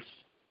course,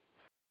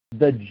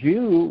 the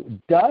Jew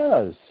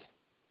does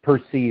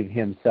perceive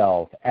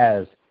himself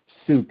as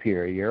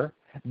superior.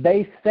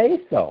 They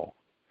say so.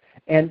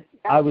 And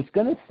I was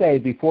going to say,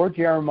 before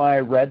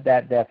Jeremiah read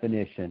that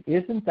definition,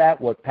 isn't that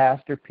what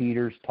Pastor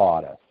Peters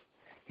taught us?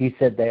 He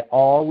said they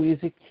always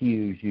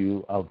accuse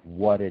you of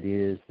what it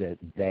is that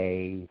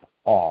they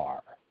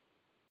are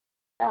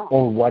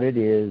or what it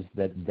is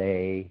that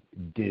they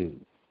do.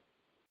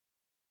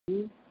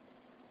 Yeah.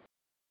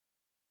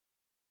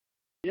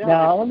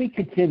 Now, let me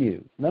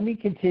continue. Let me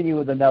continue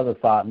with another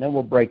thought, and then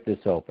we'll break this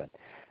open.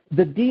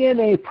 The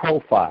DNA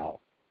profile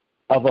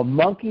of a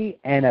monkey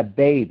and a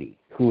baby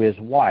who is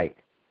white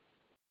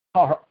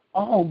are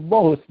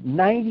almost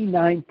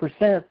 99%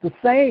 the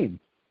same.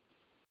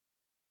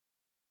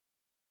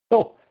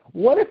 So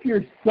what if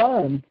your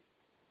son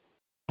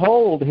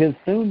told his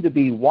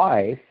soon-to-be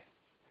wife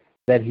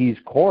that he's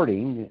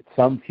courting at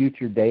some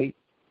future date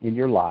in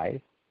your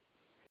life,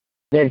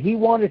 that he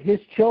wanted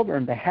his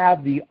children to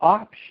have the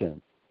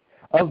option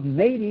of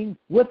mating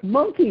with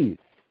monkeys?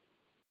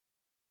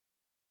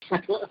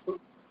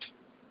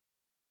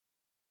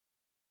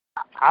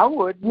 I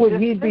would.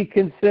 Would he be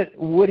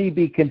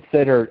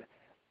considered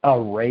a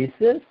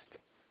racist,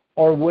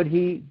 or would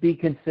he be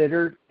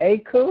considered a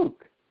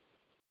kook?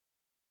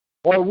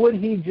 Or would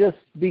he just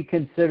be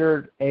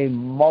considered a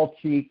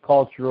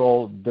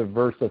multicultural,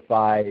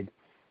 diversified,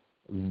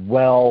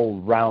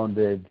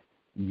 well-rounded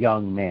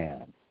young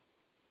man?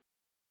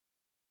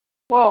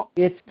 Well,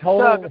 it's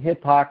total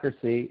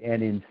hypocrisy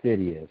and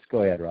insidious.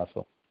 Go ahead,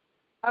 Russell.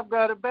 I've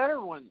got a better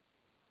one.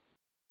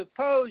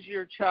 Suppose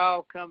your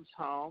child comes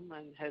home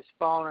and has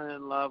fallen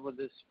in love with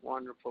this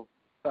wonderful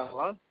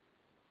fella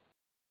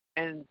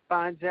and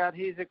finds out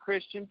he's a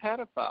Christian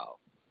pedophile.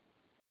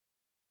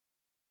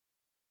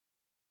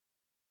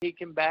 He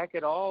can back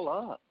it all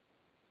up.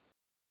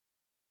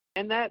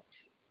 And that's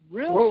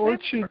real. Well,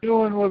 what's she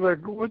doing with a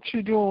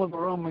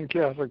Roman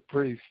Catholic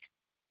priest?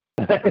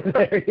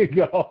 There you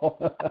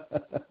go.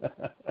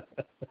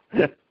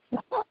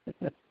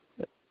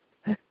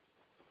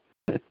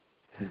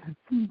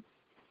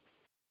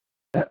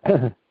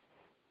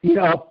 You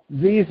know,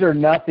 these are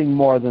nothing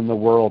more than the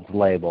world's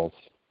labels,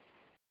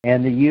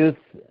 and the youth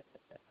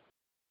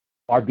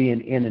are being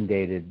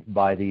inundated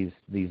by these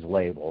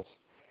labels.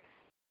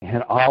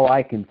 And all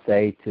I can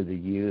say to the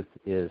youth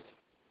is,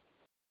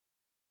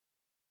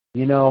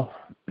 you know,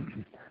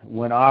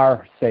 when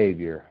our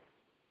Savior,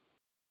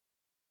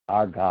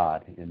 our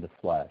God in the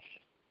flesh,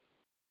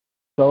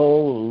 so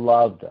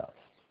loved us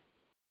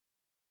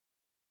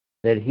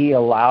that he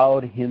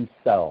allowed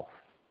himself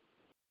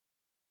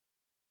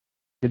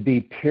to be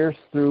pierced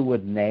through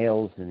with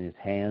nails in his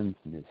hands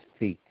and his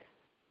feet,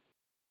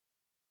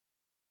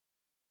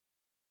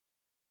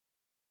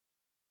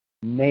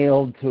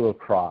 nailed to a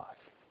cross,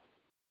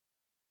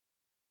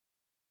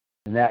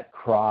 and that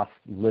cross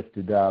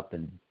lifted up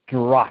and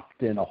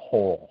dropped in a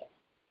hole.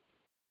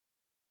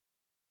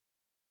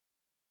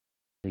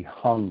 He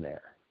hung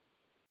there.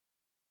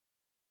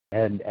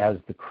 And as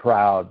the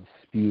crowd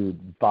spewed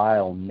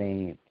vile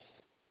names,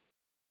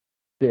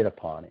 spit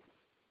upon him.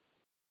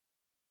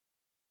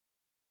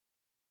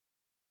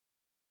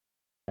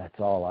 That's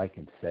all I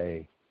can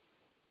say.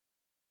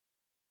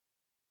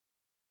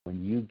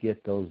 When you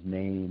get those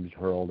names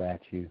hurled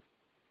at you,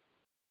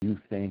 you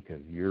think of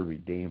your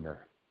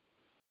Redeemer.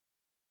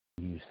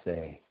 You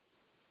say,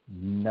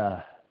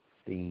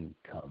 nothing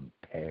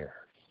compares.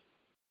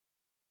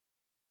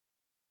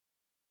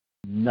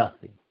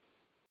 Nothing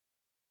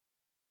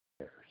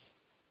compares.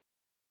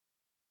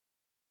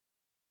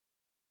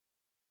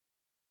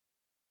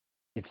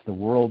 It's the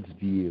world's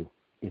view.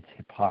 It's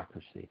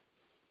hypocrisy.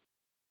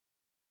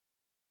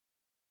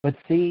 But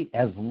see,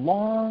 as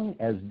long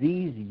as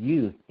these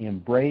youth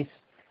embrace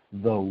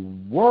the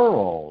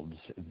world's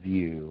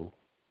view,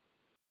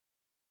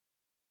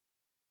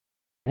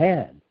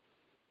 then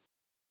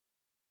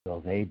will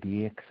they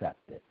be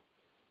accepted.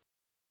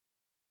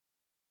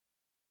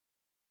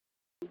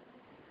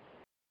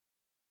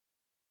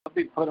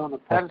 be put on a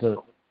But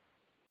pedestal.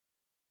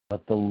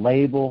 the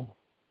label,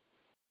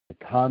 the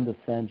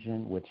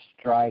condescension which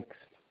strikes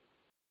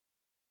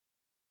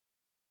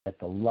at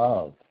the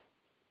love,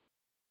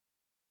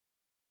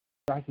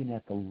 striking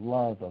at the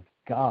love of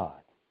God,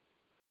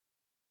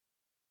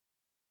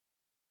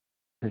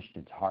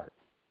 Christian's heart.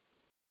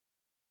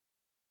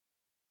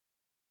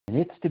 And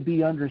it's to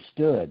be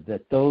understood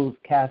that those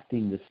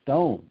casting the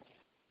stones,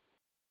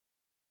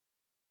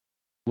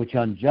 which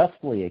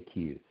unjustly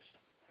accuse,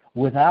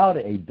 without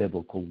a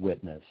biblical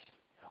witness,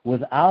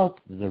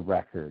 without the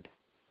record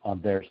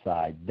on their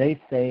side,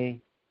 they say,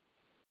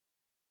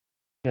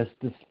 just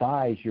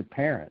despise your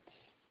parents.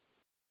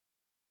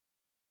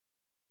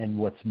 And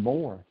what's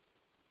more,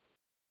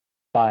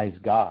 despise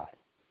God.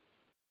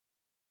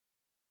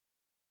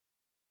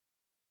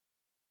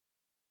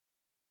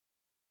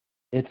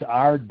 It's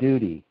our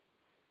duty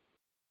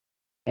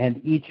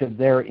and each of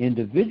their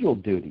individual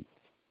duties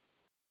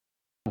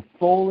to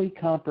fully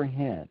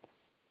comprehend,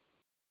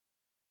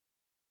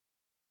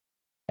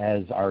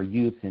 as our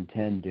youth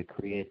intend to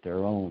create their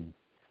own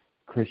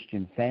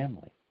Christian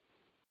family,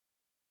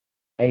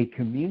 a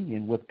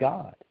communion with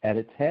God at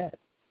its head.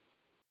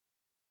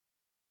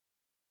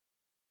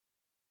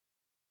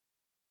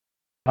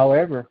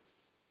 However,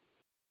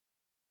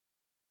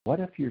 what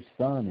if your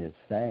son is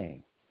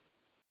saying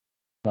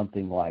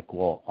something like,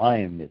 well, I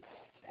am its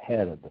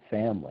head of the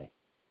family?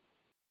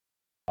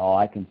 All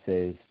I can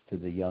say is to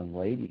the young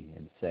lady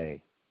and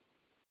say,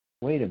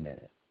 wait a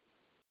minute.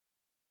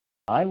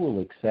 I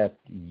will accept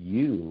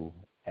you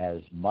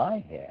as my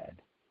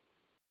head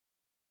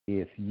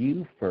if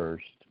you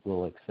first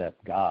will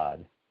accept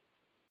God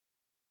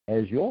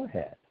as your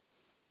head.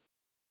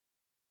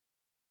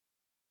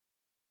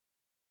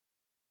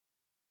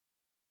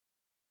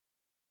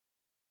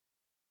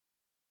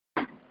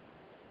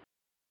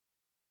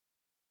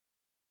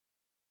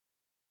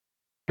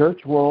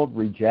 Church world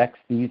rejects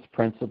these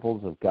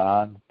principles of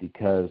God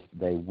because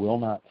they will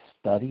not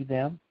study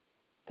them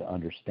to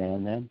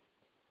understand them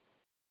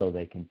so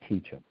they can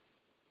teach them.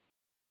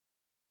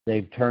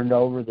 They've turned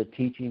over the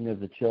teaching of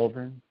the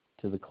children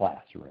to the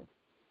classroom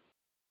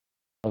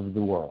of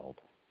the world.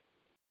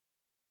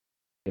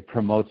 It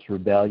promotes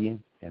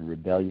rebellion and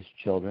rebellious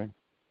children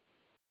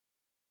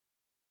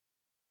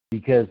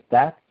because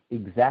that's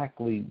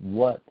exactly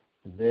what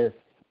this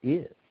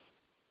is.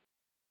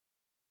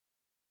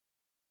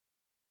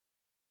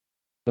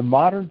 The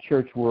modern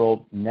church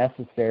world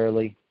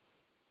necessarily,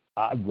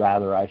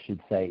 I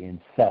should say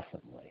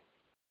incessantly,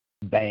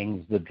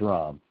 bangs the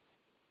drum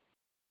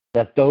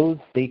that those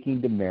seeking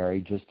to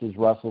marry, just as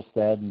Russell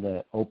said in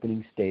the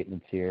opening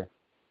statements here,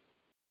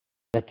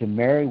 that to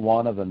marry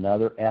one of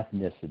another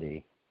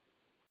ethnicity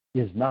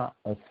is not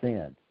a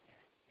sin.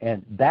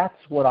 And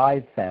that's what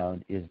I've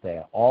found is they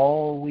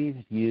always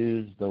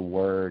use the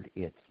word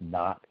it's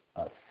not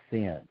a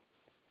sin.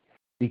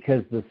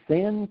 Because the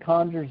sin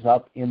conjures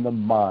up in the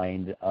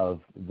mind of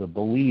the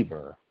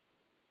believer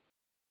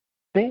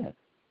sin.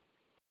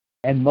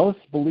 And most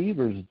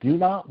believers do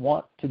not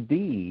want to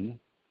be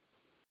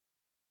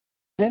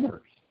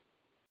sinners.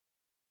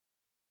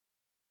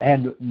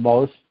 And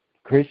most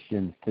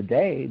Christians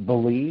today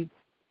believe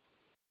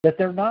that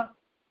they're not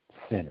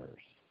sinners.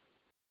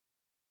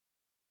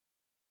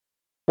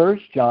 1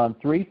 John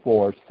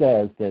 3:4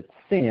 says that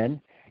sin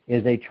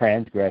is a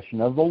transgression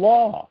of the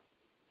law.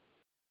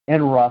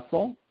 And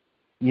Russell,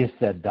 you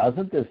said,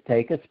 doesn't this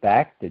take us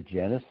back to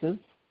Genesis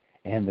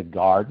and the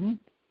garden?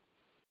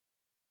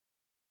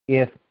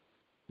 If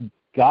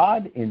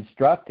God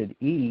instructed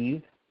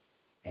Eve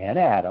and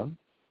Adam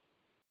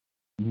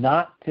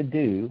not to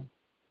do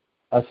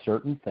a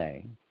certain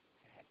thing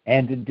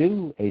and to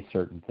do a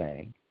certain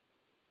thing,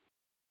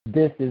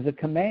 this is a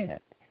command.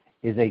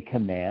 Is a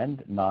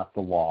command not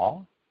the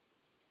law?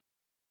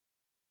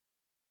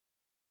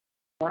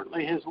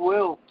 Certainly his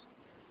will.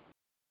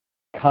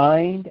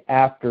 Kind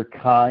after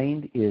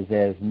kind is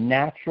as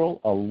natural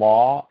a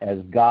law as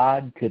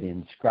God could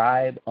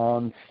inscribe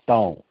on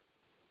stone.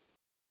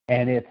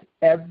 And it's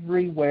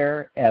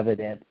everywhere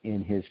evident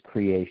in his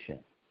creation.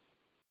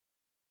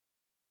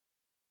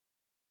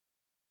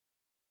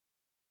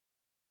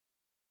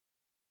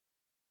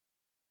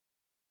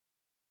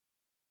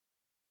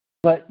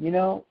 But,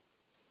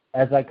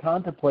 as I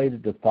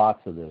contemplated the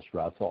thoughts of this,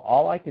 Russell,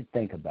 all I could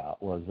think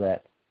about was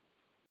that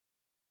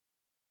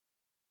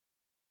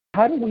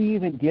how do we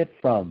even get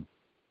from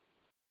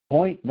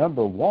point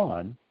number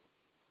 1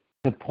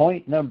 to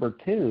point number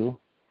 2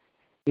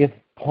 if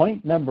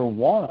point number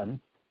 1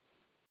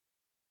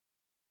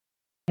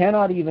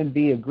 cannot even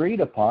be agreed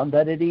upon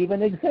that it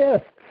even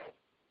exists,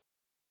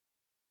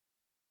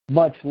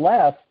 much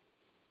less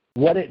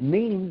what it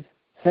means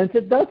since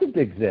it doesn't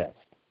exist?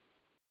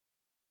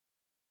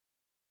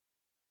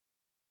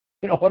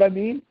 You know what I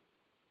mean?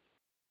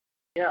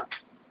 Yeah.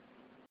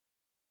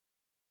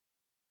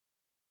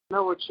 I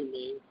know what you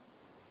mean.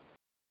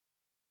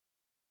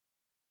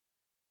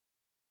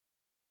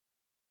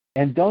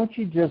 And don't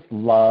you just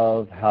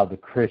love how the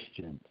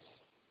Christians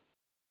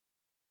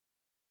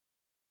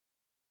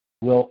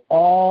will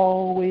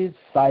always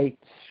cite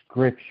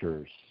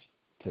scriptures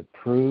to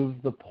prove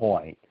the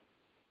point.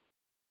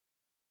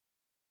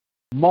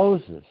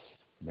 Moses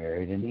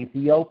married an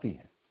Ethiopian.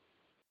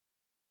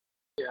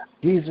 Yeah.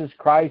 Jesus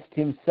Christ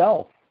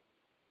himself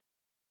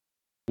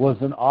was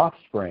an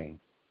offspring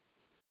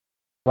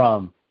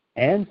from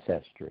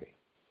ancestry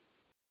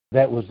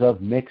that was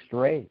of mixed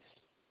race.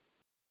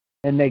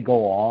 And they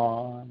go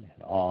on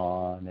and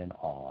on and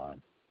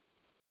on.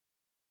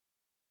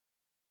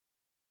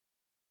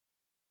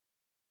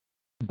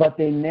 But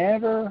they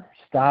never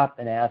stop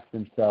and ask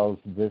themselves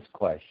this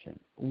question.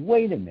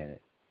 Wait a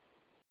minute.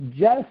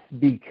 Just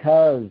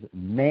because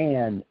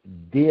man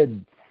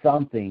did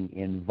something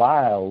in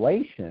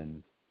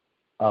violation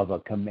of a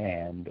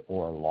command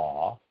or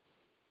law,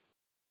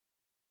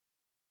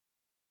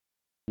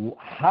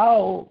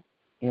 how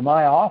am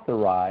I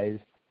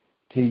authorized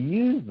to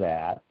use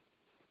that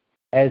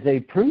as a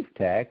proof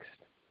text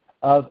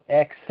of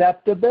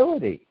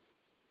acceptability?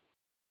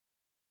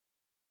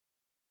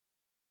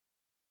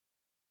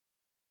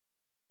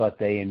 But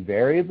they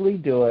invariably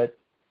do it,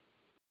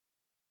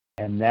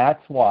 and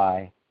that's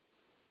why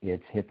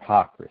it's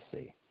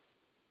hypocrisy.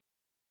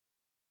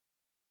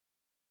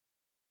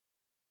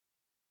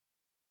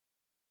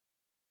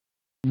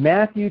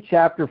 Matthew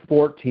chapter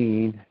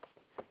 14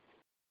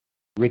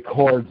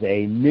 records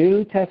a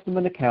New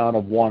Testament account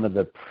of one of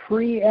the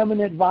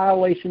preeminent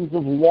violations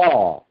of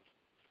law.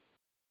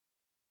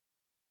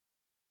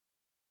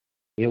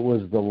 It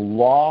was the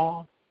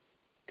law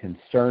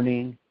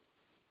concerning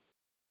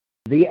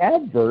the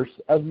adverse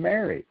of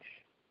marriage,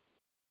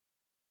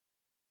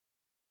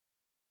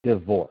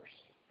 divorce.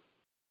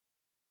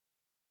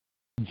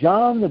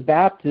 John the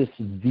Baptist's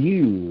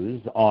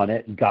views on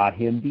it got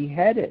him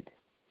beheaded.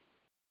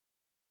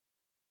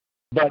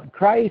 But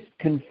Christ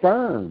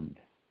confirmed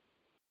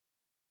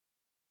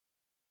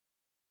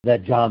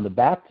that John the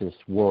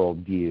Baptist's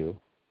worldview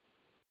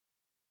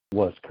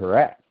was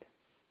correct.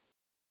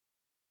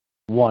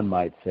 One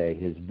might say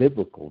his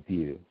biblical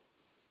view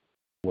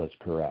was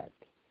correct.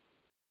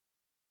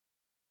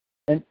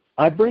 And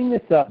I bring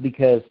this up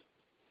because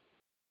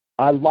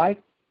I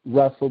like,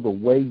 Russell, the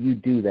way you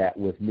do that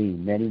with me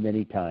many,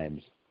 many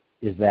times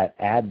is that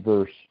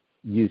adverse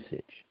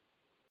usage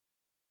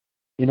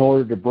in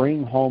order to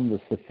bring home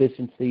the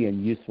sufficiency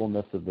and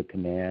usefulness of the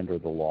command or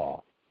the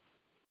law.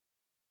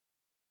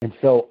 And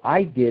so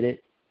I did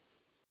it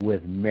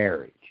with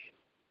marriage.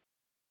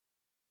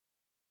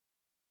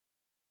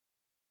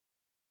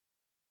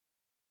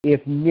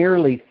 If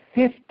nearly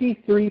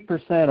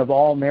 53% of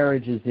all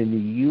marriages in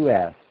the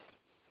U.S.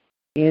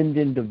 end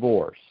in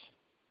divorce,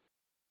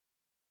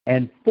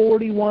 and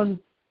 41%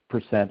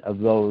 of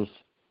those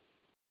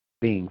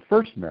being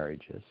first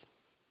marriages,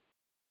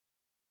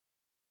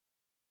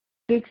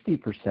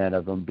 60%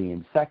 of them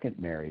being second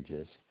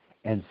marriages,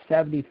 and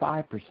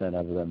 75%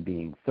 of them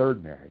being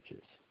third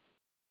marriages.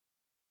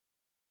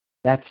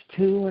 That's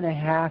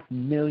 2.5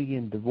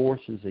 million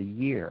divorces a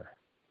year.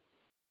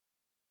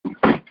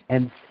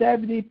 And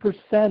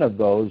 70% of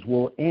those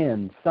will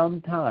end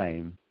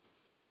sometime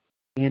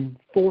in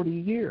 40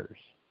 years.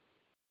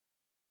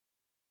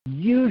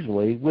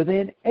 Usually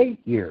within 8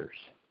 years.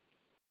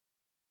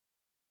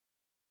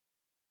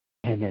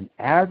 And an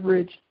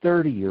average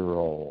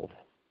 30-year-old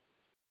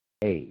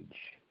age.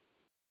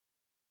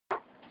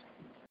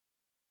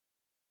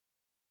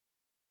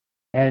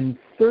 And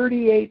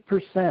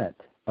 38%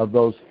 of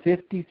those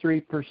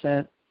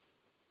 53%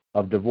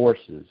 of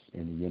divorces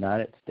in the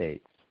United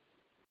States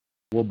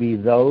will be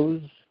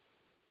those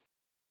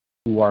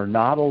who are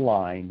not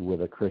aligned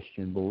with a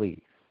Christian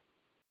belief.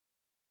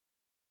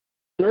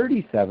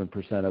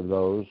 37% of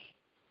those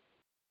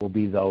will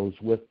be those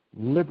with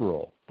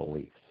liberal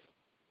beliefs.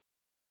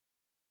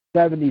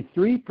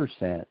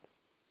 73%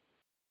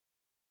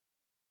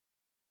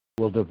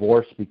 will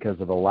divorce because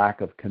of a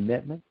lack of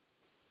commitment.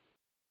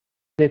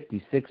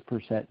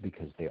 56%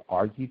 because they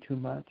argue too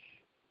much.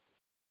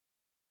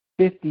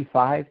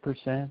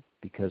 55%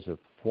 because of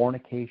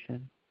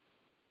fornication,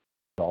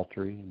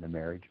 adultery in the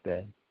marriage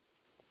bed.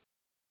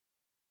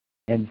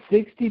 And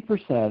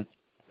 60%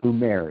 who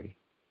marry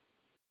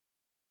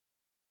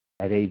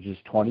at ages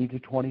 20 to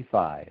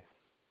 25,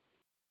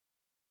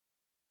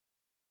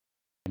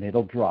 and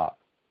it'll drop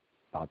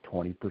about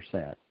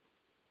 20%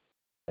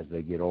 as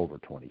they get over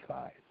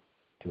 25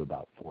 to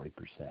about 40%.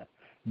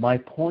 My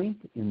point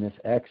in this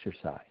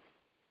exercise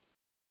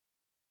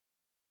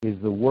is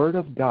the Word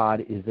of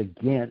God is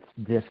against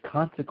this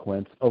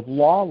consequence of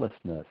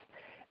lawlessness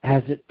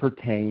as it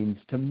pertains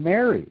to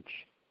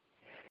marriage.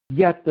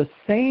 Yet the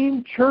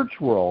same church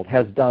world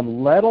has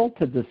done little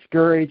to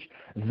discourage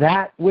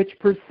that which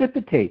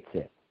precipitates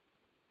it.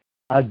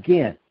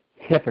 Again,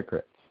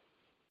 hypocrites.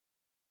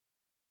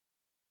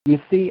 You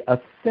see, a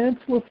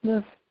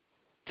senselessness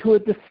to a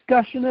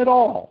discussion at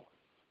all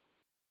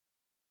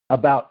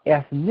about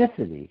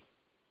ethnicity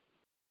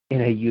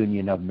in a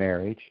union of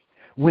marriage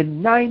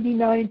when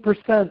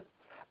 99%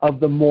 of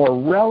the more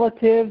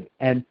relative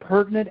and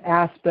pertinent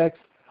aspects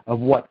of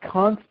what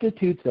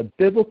constitutes a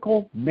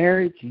biblical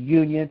marriage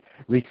union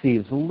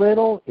receives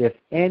little, if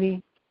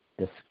any,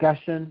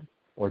 discussion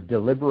or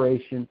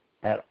deliberation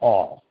at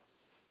all.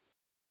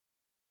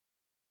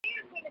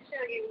 I'm going to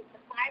show you the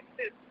 5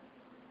 steps.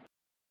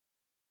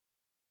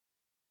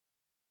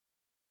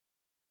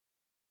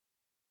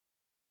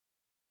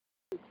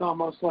 It's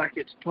almost like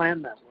it's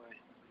planned that way.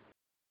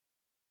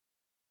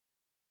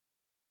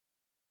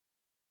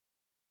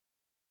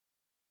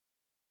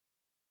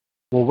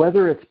 Well,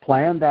 whether it's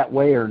planned that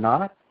way or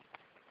not,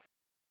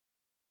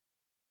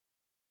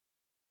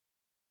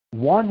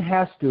 one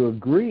has to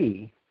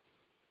agree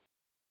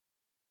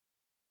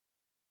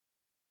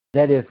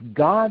that if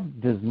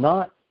God does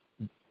not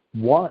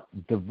want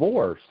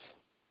divorce,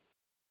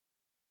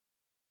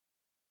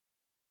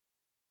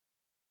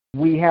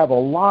 we have a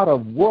lot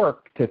of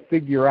work to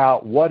figure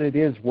out what it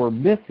is we're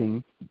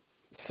missing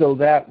so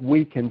that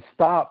we can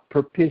stop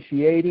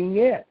propitiating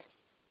it.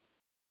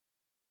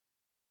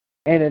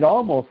 And it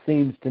almost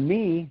seems to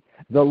me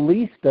the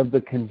least of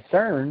the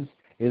concerns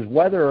is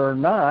whether or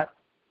not,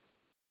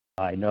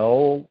 I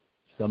know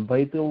some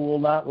people will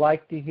not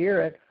like to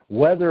hear it,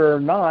 whether or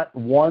not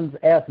one's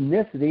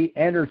ethnicity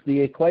enters the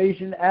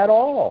equation at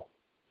all.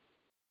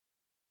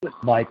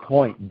 My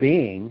point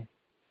being,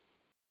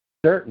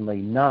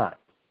 certainly not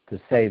to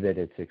say that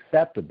it's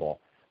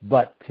acceptable,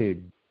 but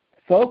to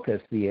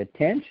focus the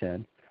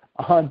attention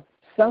on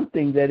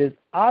something that is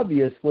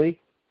obviously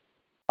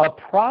a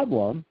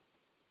problem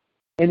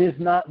and is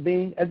not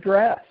being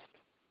addressed.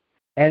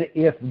 And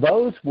if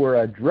those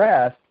were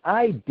addressed,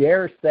 I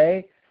dare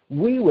say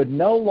we would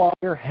no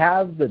longer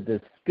have the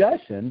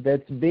discussion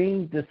that's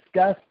being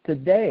discussed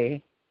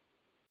today,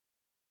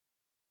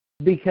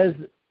 because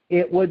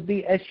it would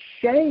be a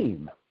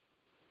shame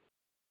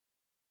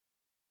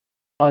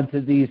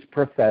unto these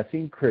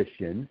professing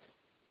Christians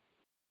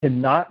to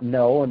not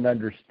know and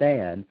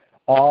understand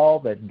all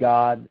that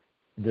God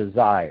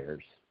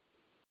desires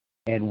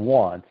and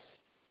wants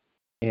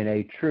in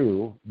a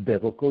true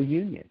biblical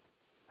union,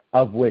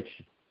 of which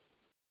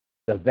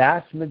the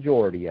vast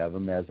majority of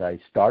them, as I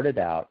started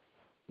out,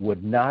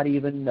 would not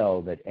even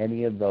know that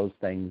any of those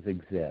things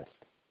exist.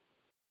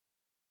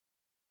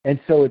 And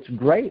so it's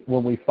great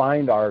when we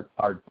find our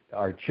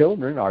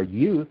children, our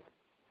youth,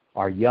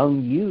 our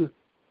young youth,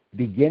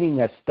 beginning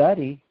a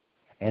study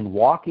and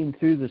walking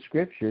through the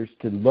Scriptures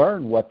to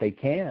learn what they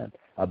can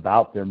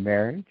about their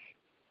marriage,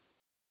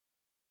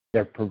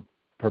 their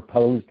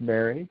proposed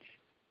marriage,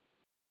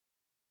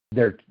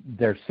 their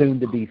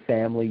soon-to-be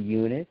family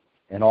unit,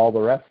 and all the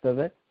rest of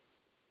it.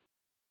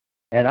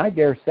 And I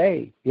dare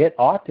say it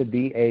ought to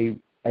be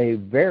a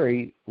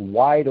very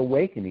wide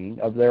awakening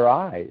of their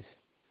eyes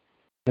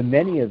to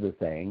many of the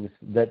things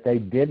that they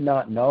did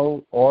not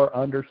know or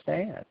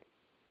understand.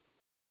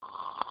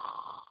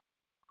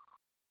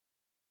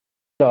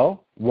 So,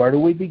 where do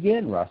we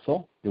begin,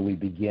 Russell? Do we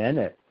begin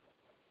at,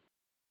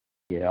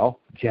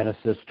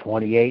 Genesis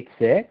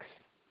 28:6?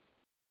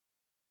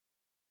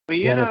 Well,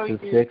 Genesis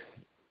 6.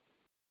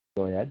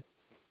 Go ahead.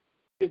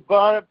 You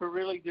brought up a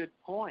really good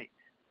point.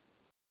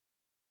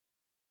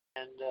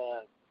 And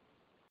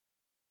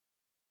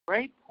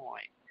great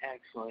point,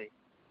 actually,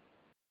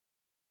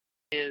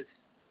 is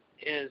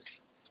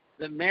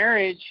the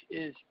marriage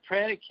is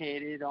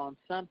predicated on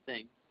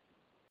something.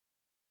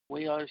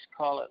 We always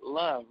call it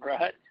love,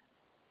 right?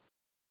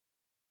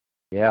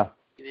 Yeah.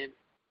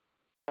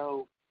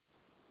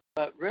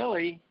 But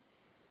really,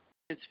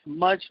 it's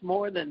much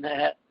more than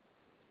that.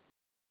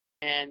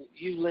 And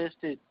you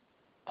listed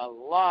a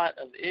lot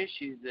of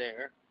issues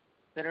there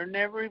that are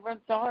never even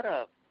thought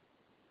of.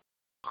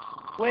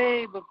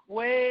 Way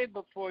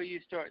before you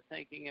start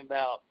thinking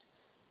about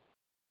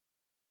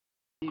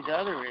these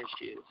other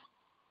issues.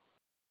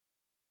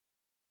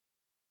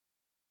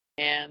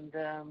 And,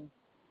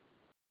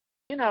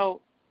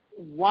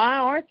 why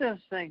aren't those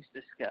things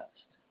discussed?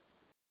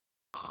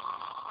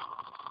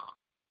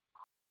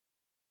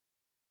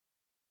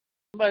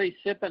 Somebody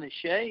sipping a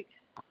shake?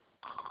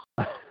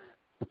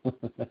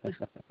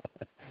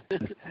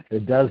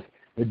 It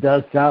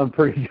does sound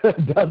pretty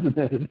good, doesn't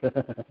it?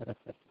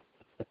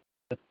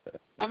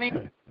 I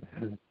mean,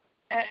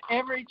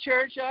 every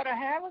church ought to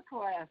have a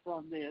class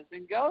on this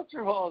and go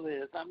through all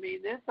this. I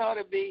mean, this ought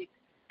to be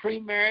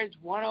pre-marriage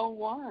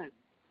 101.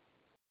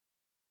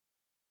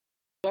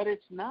 But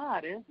it's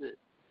not, is it?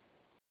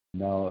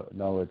 No,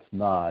 it's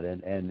not.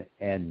 And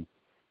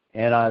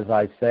as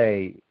I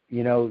say,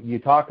 you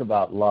talk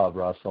about love,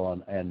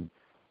 Russell, and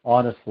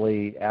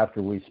honestly,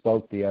 after we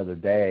spoke the other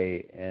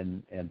day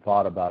and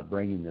thought about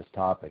bringing this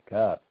topic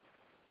up,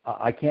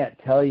 I can't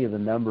tell you the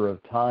number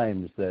of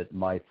times that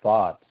my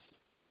thoughts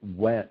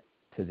went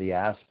to the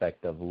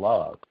aspect of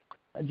love.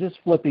 Just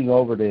flipping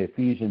over to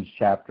Ephesians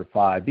chapter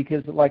 5,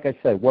 because like I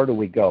said, where do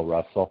we go,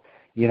 Russell?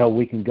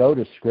 We can go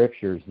to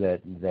scriptures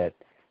that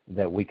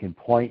we can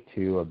point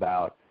to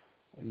about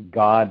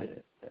God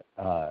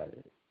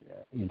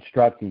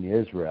instructing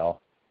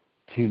Israel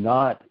to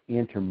not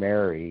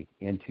intermarry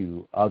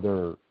into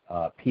other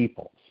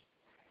peoples.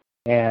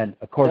 And,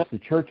 of course, the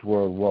church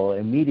world will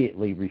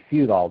immediately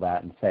refute all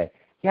that and say,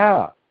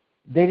 yeah,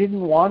 they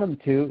didn't want him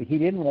to. He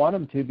didn't want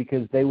them to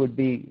because they would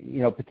be,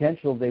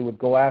 potential they would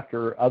go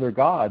after other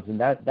gods. And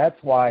that's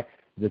why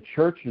the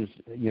church's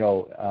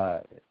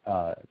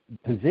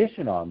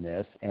position on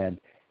this and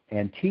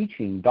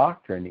teaching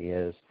doctrine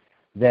is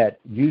that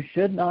you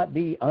should not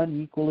be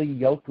unequally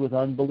yoked with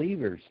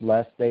unbelievers,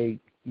 lest they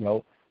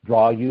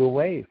draw you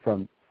away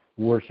from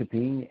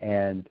worshiping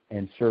and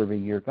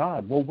serving your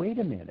God. Well, wait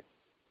a minute.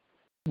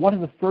 One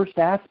of the first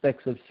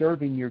aspects of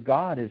serving your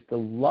God is to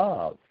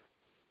love.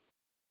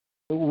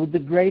 The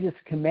greatest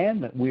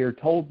commandment, we are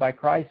told by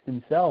Christ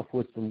himself,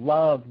 was to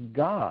love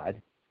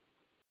God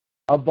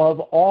above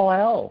all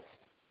else.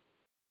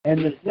 And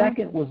the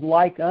second was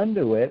like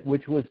unto it,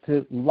 which was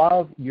to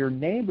love your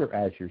neighbor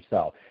as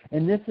yourself.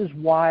 And this is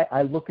why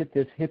I look at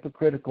this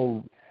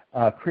hypocritical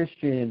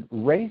Christian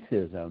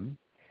racism,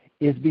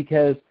 is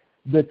because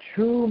the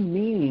true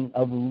meaning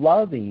of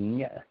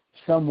loving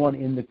someone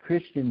in the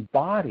Christian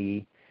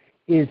body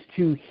is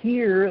to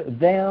hear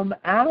them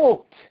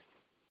out.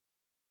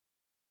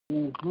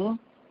 Mm-hmm.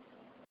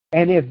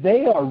 And if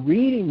they are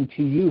reading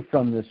to you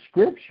from the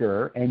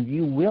Scripture and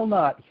you will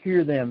not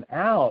hear them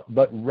out,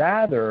 but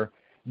rather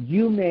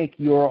you make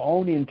your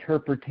own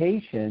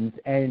interpretations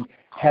and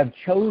have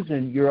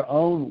chosen your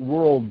own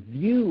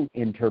worldview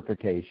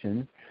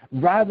interpretations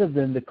rather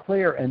than the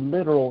clear and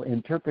literal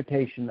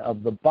interpretation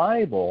of the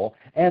Bible,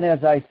 and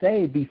as I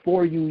say,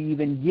 before you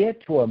even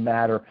get to a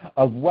matter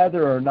of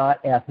whether or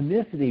not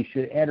ethnicity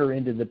should enter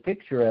into the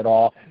picture at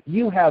all,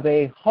 you have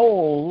a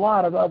whole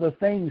lot of other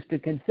things to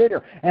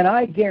consider. And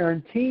I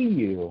guarantee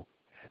you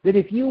that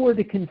if you were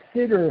to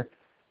consider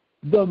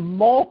the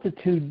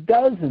multitude,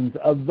 dozens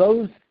of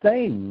those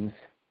things,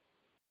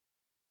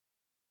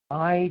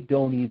 I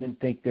don't even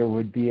think there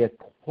would be a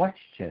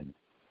question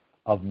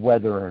of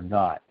whether or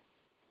not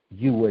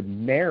you would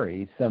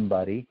marry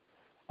somebody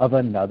of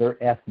another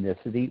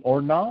ethnicity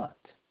or not.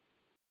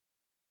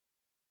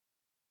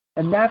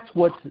 And that's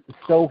what's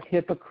so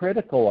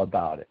hypocritical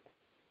about it.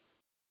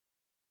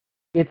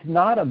 It's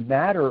not a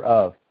matter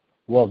of,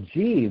 well,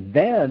 gee,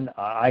 then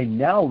I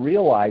now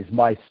realize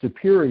my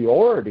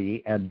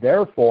superiority, and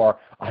therefore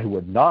I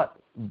would not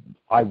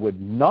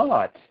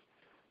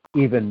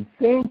even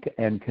think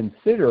and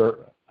consider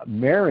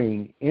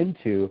marrying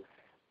into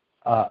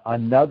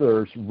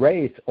another's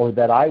race, or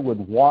that I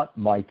would want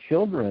my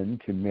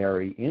children to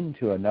marry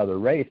into another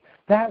race.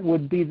 That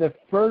would be the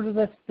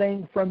furthest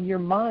thing from your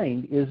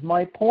mind, is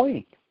my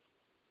point.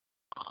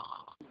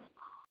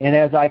 And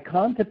as I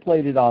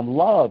contemplated on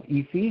love,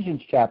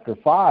 Ephesians chapter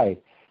 5,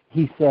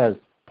 he says,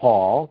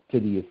 Paul, to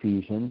the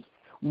Ephesians,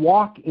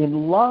 walk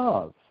in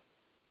love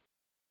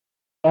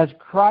as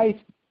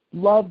Christ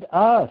loved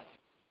us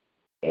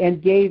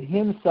and gave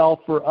himself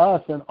for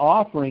us an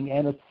offering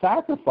and a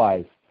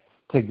sacrifice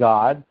to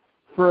God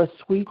for a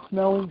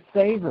sweet-smelling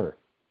savor.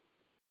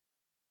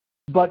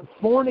 But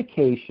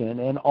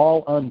fornication and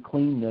all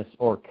uncleanness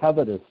or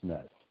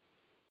covetousness,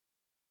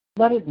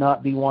 let it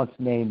not be once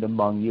named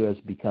among you as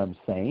becomes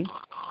saints,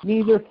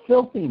 neither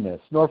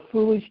filthiness, nor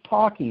foolish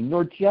talking,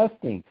 nor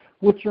jesting,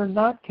 which are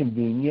not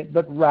convenient,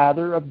 but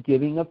rather of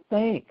giving of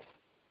thanks.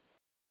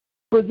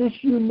 For this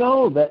you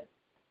know, that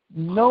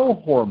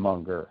no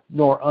whoremonger,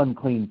 nor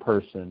unclean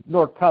person,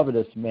 nor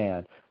covetous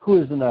man,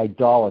 who is an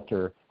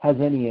idolater, has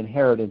any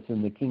inheritance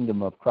in the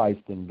kingdom of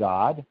Christ and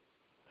God.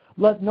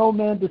 Let no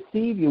man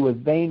deceive you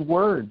with vain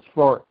words,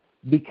 for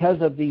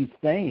because of these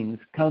things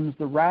comes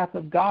the wrath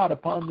of God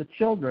upon the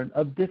children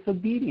of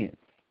disobedience.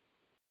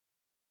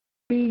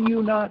 Be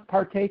you not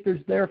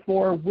partakers,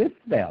 therefore, with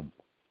them.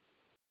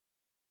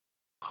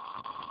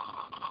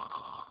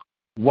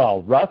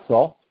 Well,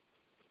 Russell,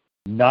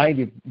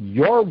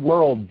 your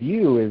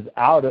worldview is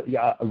out of,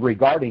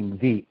 regarding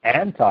the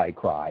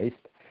Antichrist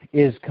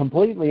is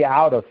completely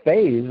out of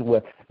phase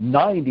with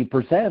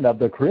 90% of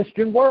the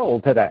Christian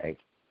world today.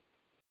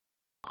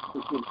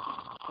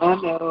 I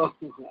know.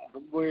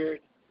 I'm weird.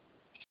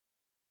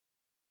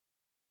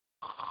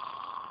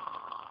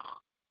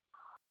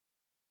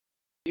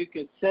 You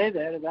could say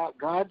that about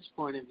God's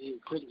point of view,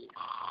 couldn't you?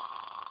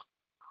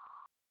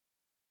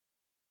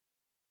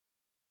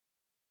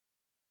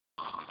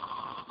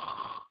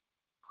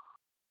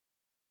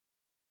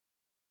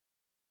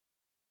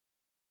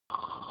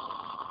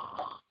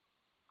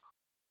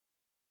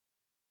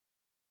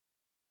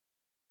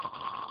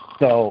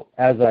 So,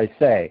 as I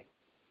say,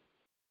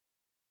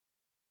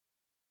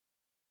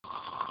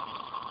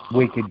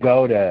 we could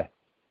go to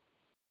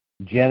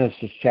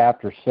Genesis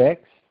chapter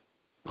 6.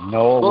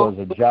 Noah was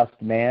a just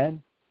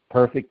man,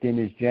 perfect in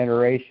his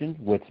generation,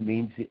 which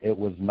means it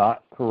was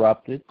not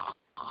corrupted.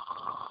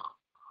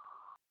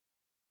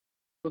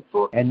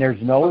 And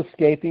there's no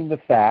escaping the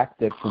fact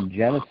that from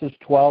Genesis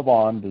 12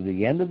 on to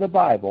the end of the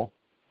Bible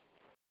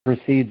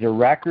proceeds a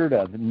record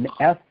of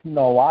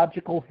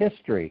ethnological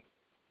history,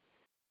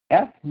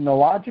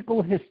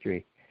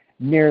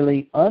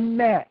 nearly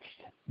unmatched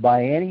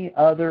by any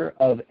other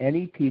of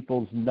any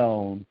peoples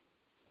known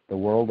the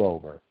world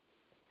over.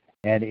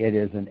 And it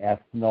is an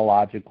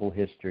ethnological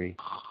history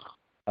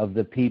of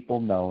the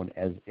people known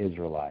as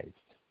Israelites,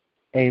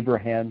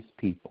 Abraham's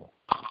people.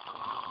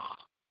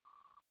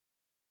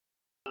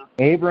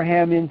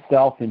 Abraham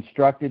himself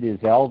instructed his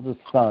eldest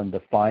son to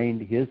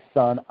find his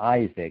son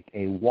Isaac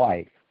a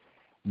wife,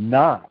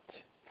 not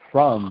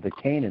from the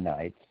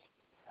Canaanites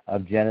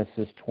of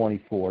Genesis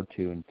 24,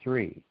 2 and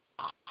 3.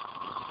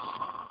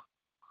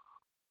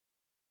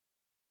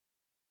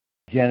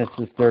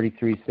 Genesis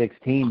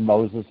 33:16,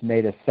 Moses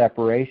made a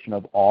separation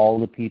of all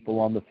the people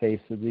on the face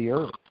of the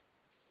earth.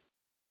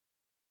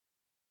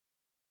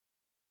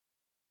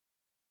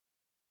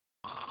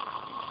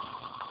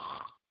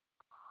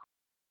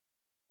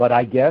 But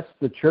I guess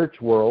the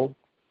church world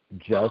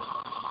just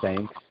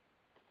thinks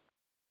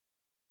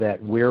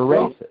that we're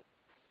racist.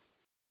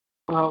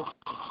 Well,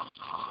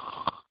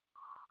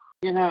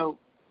 you know,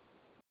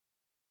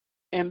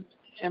 in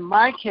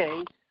my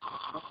case,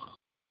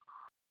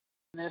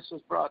 and this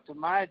was brought to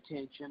my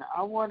attention,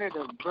 I wanted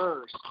a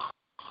verse.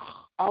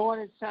 I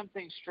wanted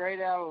something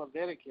straight out of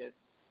Leviticus.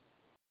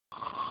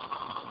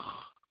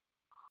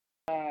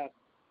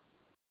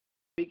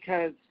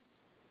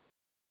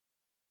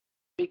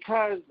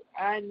 Because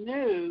I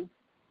knew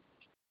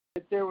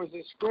that there was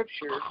a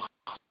scripture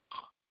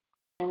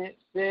and it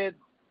said,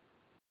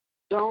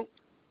 don't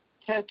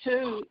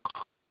tattoo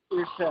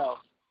yourself.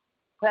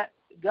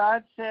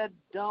 God said,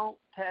 don't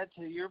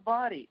tattoo your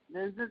body.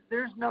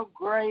 There's no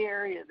gray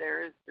area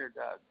there, is there,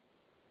 Doug?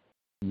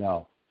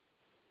 No.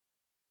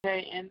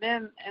 Okay, and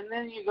then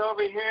you go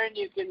over here and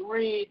you can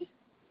read,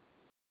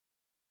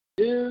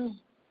 it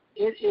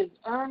is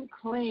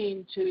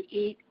unclean to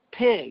eat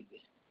pig.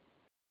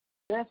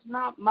 That's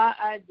not my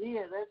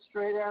idea. That's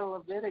straight out of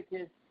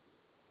Leviticus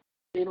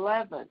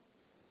 11.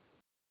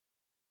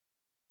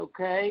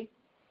 Okay?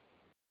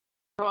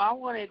 So I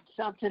wanted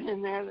something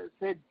in there that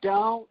said,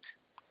 don't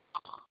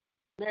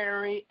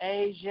marry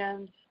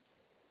Asians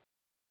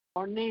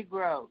or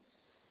Negroes.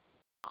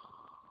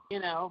 You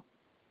know,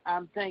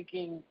 I'm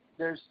thinking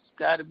there's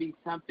got to be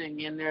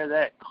something in there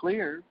that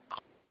clear.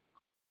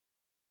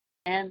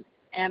 And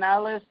I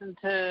listened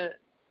to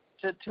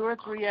 2 or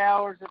 3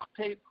 hours of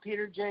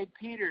Peter J.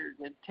 Peters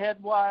and Ted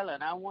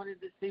Weiland. I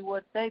wanted to see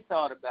what they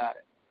thought about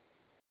it.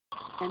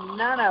 And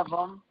none of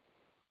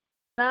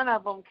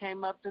them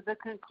came up to the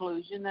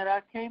conclusion that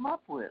I came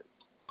up with.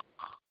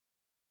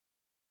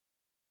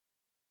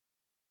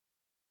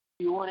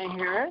 You want to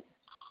hear it?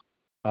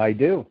 I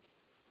do.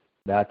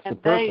 That's the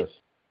purpose.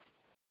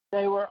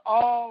 They were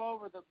all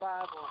over the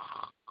Bible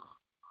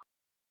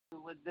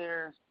with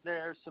their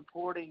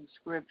supporting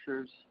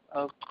scriptures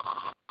of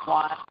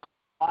why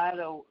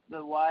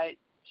the white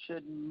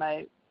shouldn't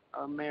marry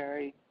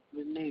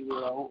the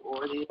Negro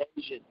or the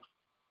Asian.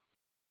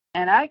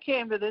 And I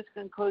came to this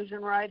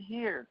conclusion right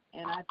here,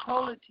 and I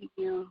told it to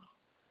you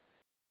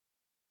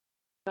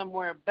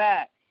somewhere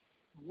back.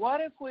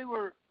 What if we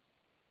were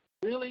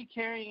really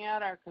carrying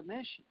out our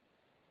commission?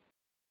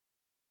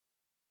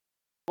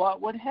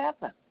 What would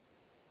happen?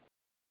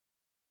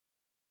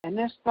 And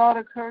this thought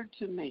occurred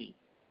to me.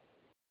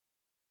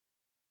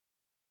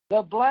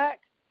 The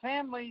black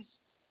families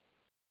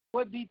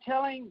would be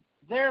telling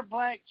their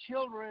black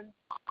children,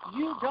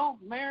 you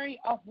don't marry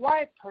a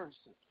white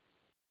person,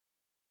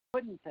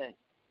 wouldn't they?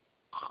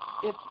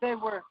 If they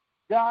were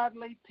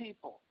godly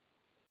people,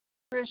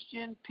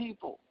 Christian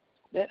people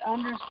that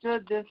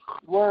understood this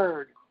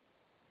word,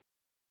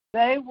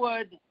 they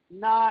would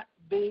not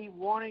be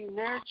wanting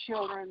their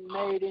children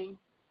mating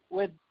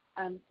with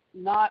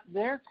not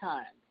their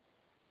kind,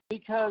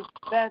 because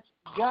that's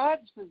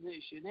God's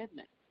position, isn't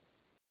it?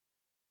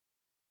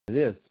 It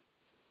is.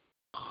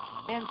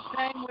 And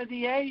same with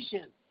the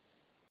Asians.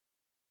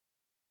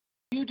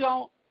 You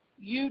don't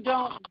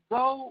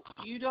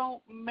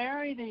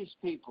marry these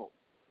people.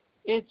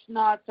 It's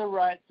not the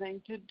right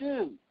thing to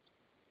do.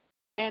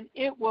 And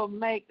it will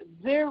make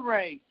their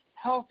race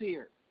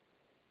healthier.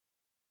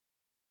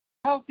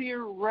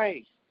 Healthier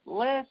race,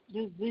 less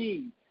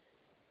disease,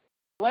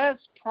 less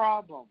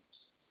problems.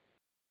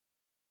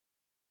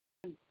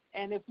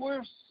 And if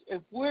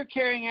we're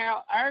carrying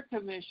out our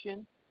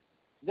commission,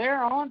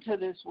 they're onto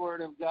this Word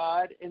of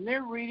God, and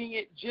they're reading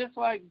it just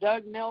like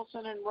Doug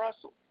Nelson and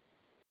Russell.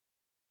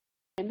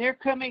 And they're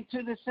coming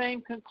to the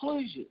same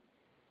conclusion.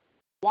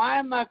 Why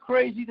am I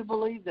crazy to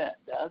believe that,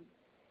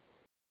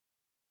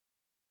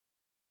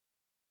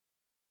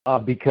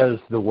 Doug? Because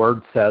the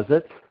Word says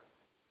it.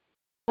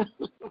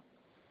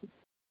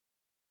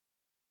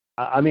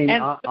 I mean,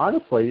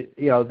 honestly,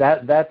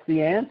 that's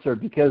the answer.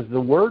 Because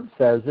the Word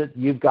says it,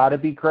 you've got to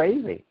be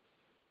crazy.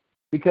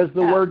 Because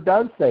the Word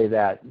does say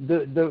that.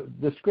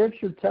 The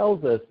Scripture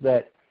tells us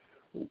that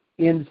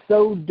in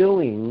so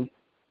doing,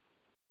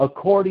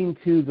 according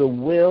to the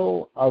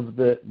will of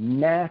the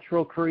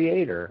natural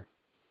Creator,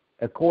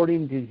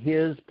 according to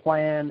His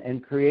plan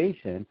and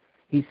creation,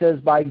 He says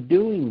by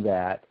doing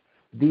that,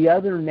 the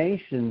other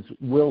nations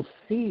will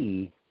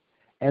see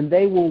and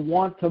they will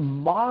want to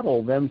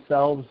model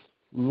themselves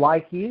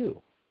like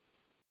you.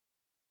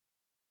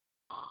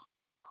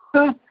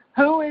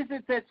 Who is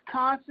it that's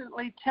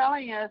constantly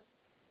telling us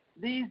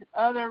these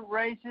other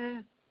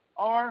races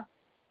are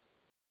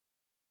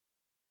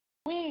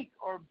weak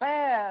or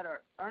bad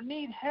or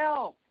need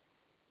help?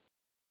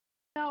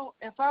 No,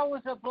 if I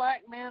was a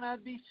black man,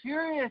 I'd be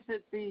furious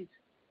at these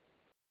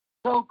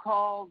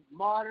so-called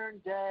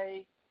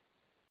modern-day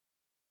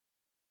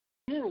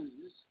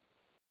Jews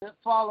that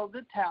follow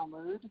the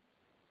Talmud.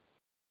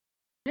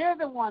 They're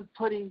the one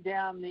putting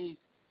down these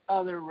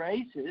other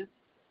races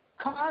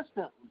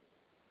constantly,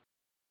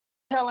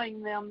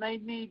 telling them they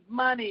need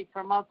money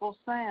from Uncle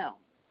Sam.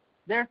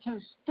 They're too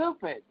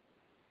stupid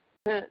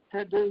to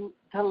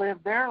live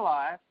their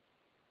life.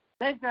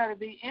 They've got to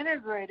be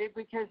integrated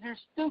because they're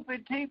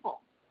stupid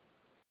people.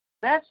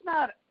 That's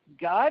not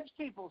God's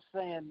people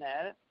saying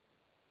that.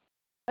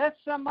 That's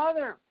some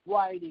other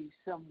whitey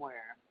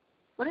somewhere.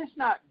 But it's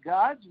not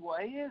God's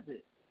way, is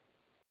it?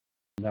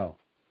 No.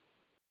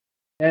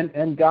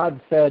 And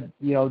God said,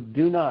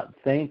 do not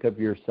think of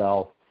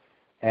yourself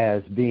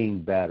as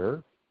being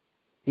better.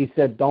 He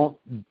said,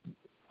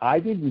 I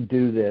didn't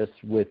do this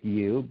with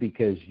you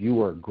because you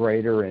were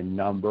greater in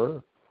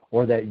number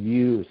or that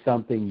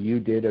something you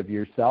did of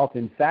yourself.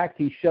 In fact,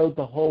 he showed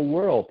the whole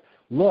world,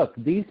 look,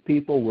 these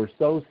people were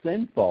so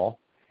sinful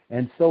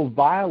and so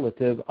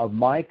violative of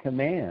my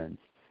commands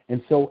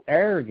and so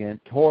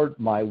arrogant toward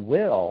my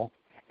will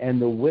and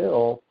the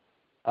will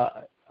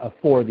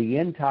for the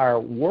entire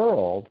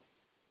world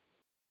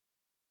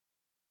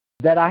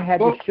that I had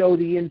to show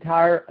the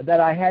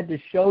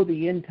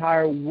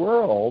entire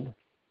world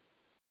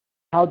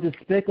how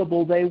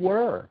despicable they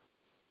were.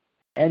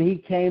 And he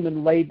came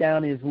and laid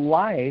down his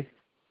life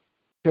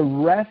to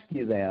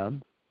rescue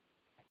them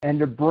and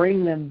to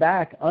bring them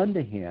back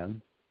unto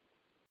him,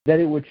 that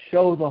it would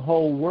show the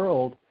whole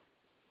world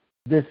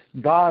this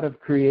God of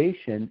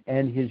creation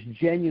and his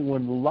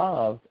genuine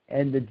love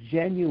and the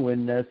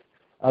genuineness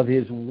of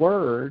his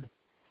word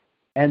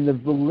and the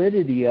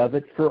validity of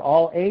it for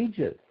all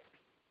ages.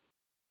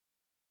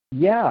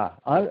 Yeah,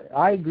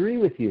 I agree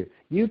with you.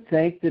 You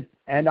think that,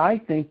 and I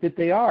think that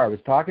they are. I was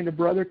talking to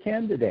Brother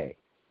Ken today,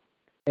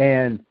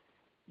 and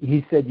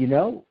he said,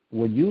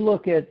 when you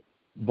look at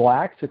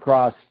blacks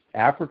across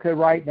Africa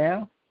right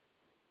now,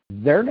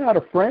 they're not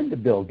a friend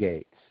of Bill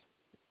Gates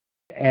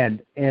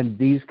and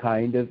these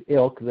kind of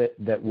ilk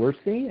that we're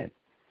seeing.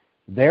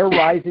 They're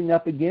rising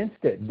up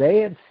against it. They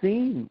have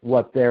seen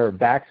what their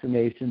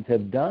vaccinations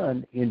have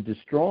done in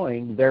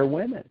destroying their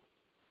women.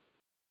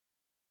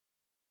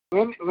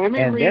 Let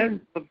me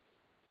read.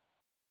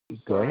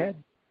 Go ahead.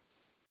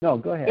 No,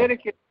 go ahead.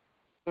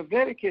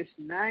 Leviticus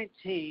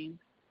 19,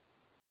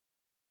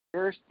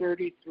 verse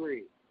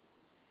 33.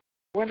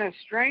 When a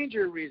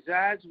stranger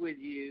resides with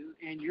you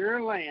in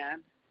your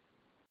land,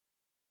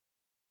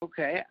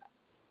 okay,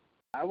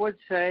 I would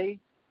say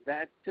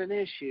that's an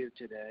issue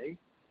today.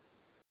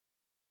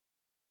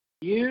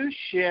 You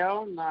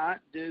shall not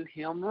do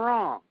him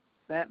wrong.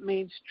 That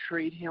means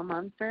treat him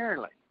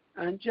unfairly,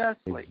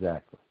 unjustly.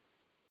 Exactly.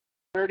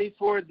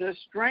 34, the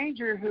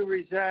stranger who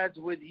resides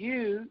with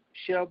you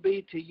shall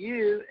be to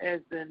you as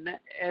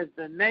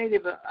the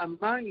native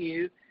among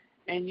you,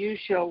 and you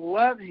shall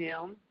love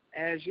him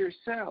as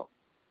yourself.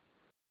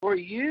 For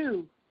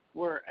you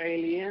were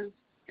aliens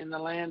in the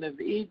land of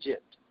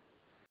Egypt.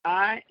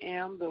 I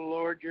am the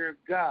Lord your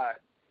God.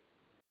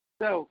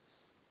 So,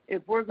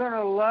 if we're going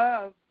to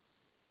love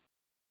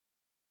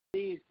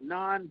these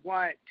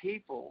non-white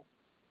people,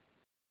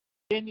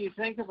 can you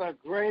think of a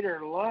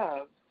greater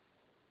love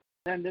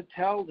than to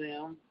tell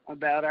them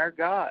about our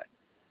God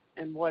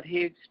and what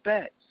he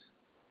expects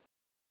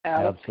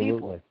out of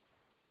people?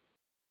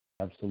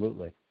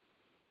 Absolutely.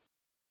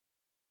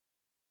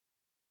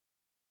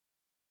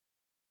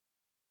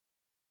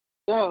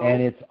 So,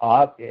 and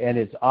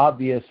it's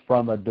obvious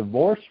from a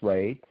divorce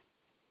rate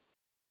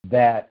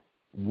that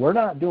we're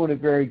not doing a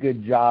very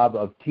good job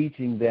of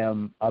teaching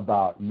them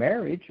about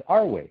marriage,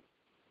 are we?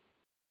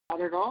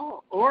 Not at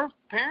all. Or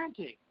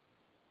parenting.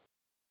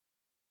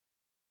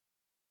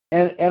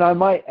 And I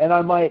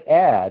might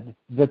add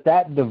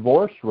that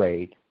divorce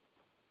rate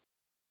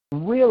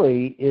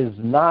really is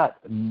not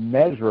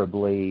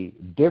measurably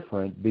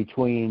different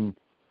between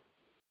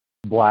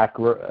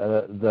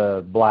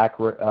the black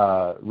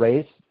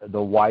race,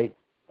 the white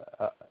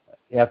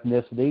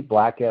ethnicity,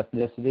 black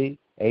ethnicity,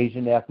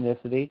 Asian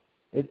ethnicity.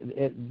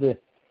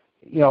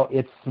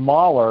 It's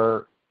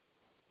smaller,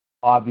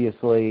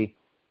 obviously,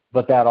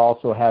 but that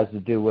also has to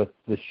do with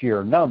the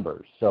sheer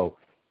numbers. So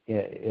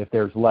if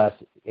there's less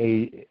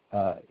Asian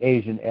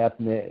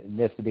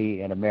ethnicity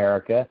in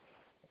America,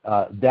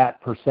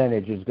 that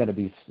percentage is going to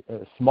be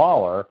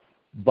smaller,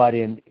 but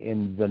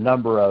in the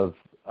number of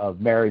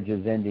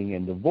marriages ending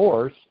in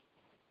divorce,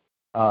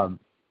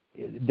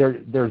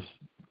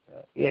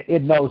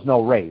 it knows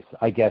no race,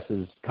 I guess,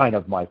 is kind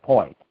of my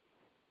point.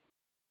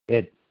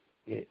 It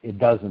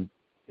doesn't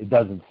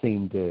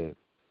seem to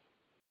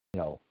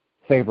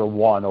favor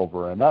one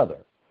over another.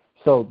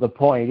 So the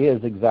point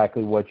is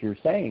exactly what you're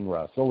saying,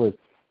 Russell, is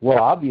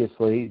we're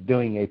obviously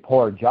doing a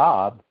poor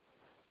job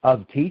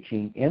of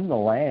teaching in the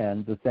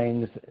land the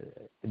things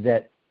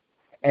that,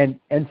 and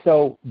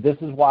so this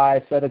is why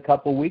I said a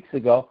couple weeks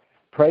ago,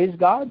 praise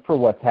God for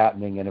what's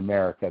happening in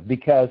America,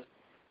 because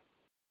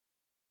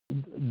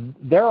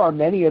there are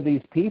many of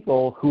these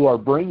people who are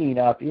bringing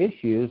up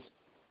issues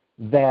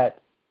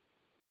that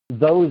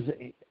those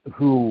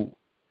who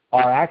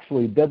are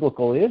actually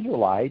biblical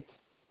Israelites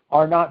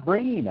are not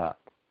bringing up.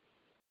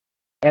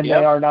 And Yep.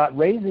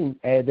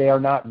 they are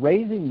not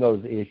raising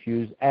those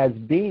issues as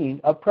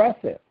being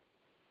oppressive.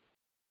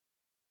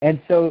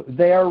 And so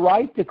they are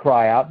right to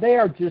cry out. They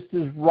are just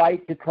as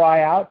right to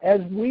cry out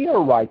as we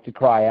are right to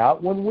cry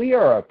out when we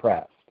are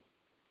oppressed.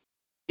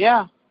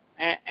 Yeah,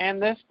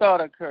 and this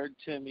thought occurred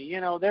to me.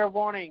 You know, they're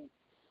wanting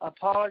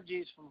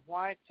apologies from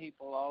white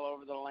people all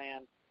over the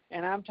land,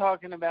 and I'm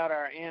talking about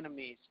our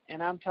enemies,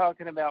 and I'm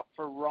talking about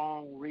for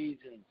wrong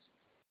reasons.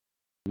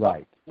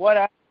 Right. What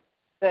I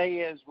say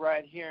is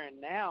right here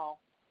and now,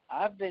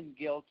 I've been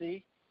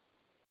guilty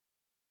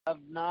of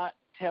not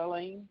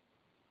telling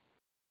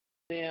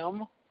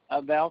them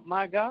about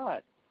my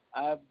God.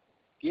 I'm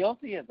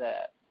guilty of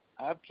that.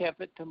 I've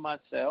kept it to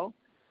myself.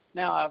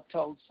 Now I've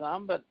told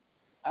some, but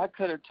I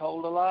could have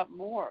told a lot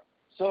more.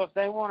 So if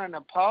they want an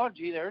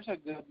apology, there's a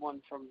good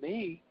one from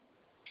me.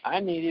 I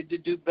needed to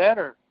do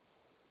better.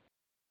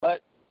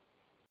 But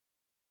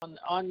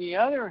on the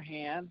other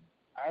hand,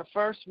 our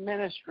first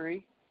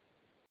ministry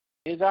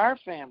is our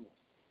family,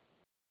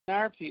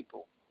 our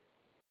people.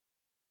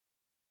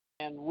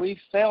 And we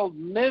failed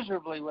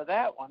miserably with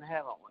that one,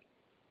 haven't we?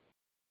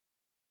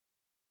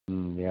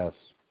 Yes.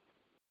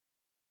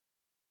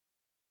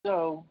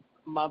 So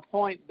my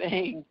point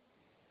being,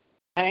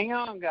 hang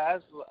on,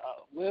 guys.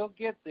 We'll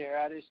get there.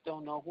 I just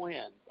don't know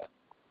when.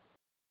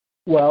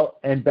 Well,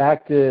 and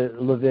back to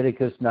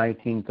Leviticus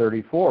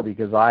 19:34,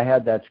 because I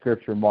had that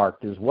scripture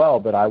marked as well,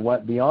 but I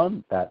went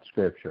beyond that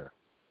scripture.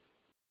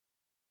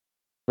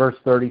 Verse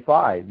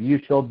 35, you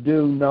shall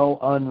do no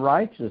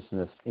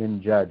unrighteousness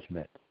in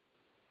judgment.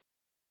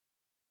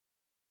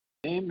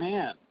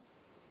 Amen.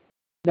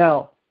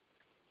 Now,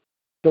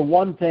 the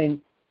one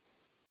thing...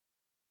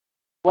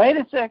 Wait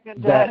a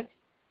second, Doug.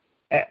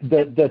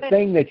 The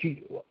thing that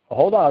you...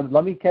 Hold on,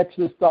 let me catch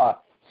this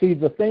thought. See,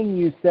 the thing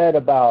you said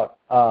about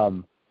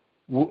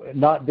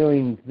not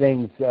doing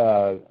things...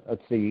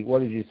 let's see, what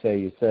did you say?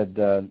 You said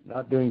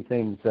not doing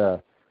things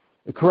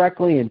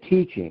correctly in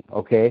teaching,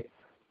 okay?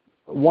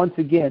 Once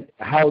again,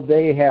 how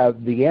they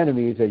have the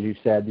enemies, as you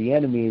said, the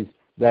enemies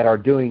that are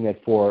doing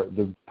it for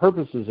the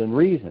purposes and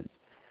reasons.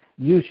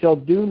 You shall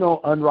do no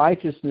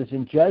unrighteousness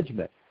in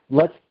judgment.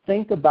 Let's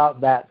think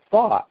about that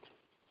thought.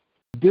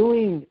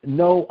 Doing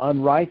no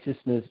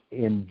unrighteousness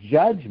in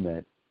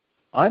judgment,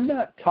 I'm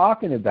not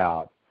talking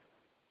about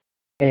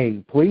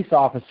a police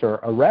officer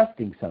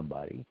arresting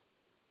somebody.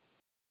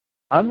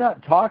 I'm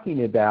not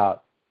talking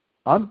about,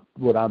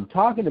 what I'm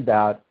talking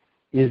about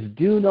is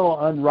do no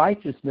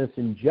unrighteousness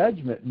in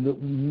judgment,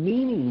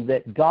 meaning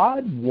that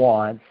God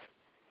wants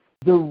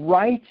the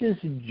righteous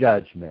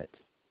judgment.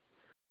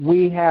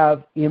 We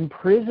have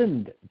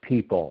imprisoned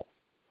people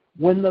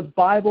when the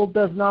Bible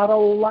does not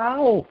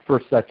allow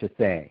for such a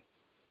thing.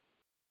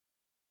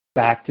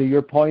 Back to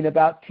your point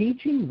about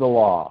teaching the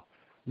law.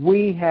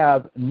 We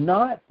have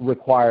not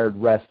required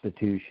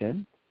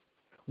restitution.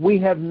 We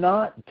have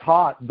not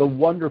taught the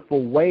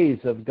wonderful ways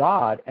of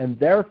God, and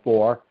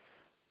therefore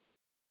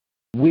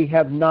we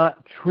have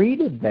not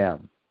treated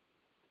them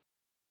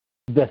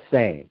the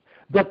same.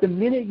 But the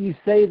minute you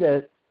say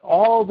that,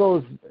 all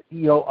those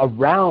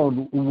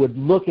around would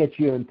look at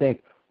you and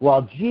think,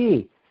 well,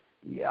 gee,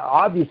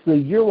 obviously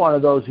you're one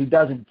of those who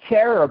doesn't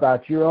care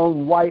about your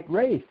own white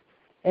race.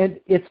 And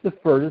it's the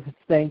furthest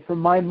thing from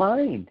my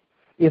mind.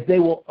 If they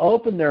will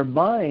open their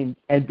mind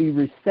and be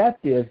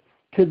receptive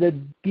to the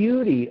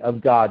beauty of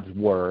God's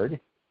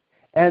Word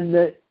and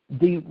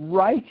the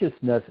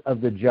righteousness of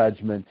the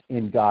judgments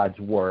in God's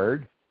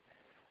Word,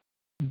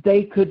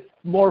 they could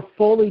more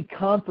fully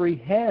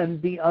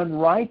comprehend the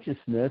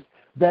unrighteousness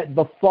that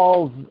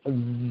befalls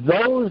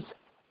those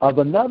of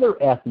another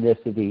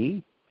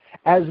ethnicity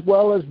as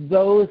well as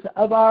those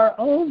of our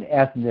own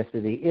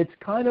ethnicity. It's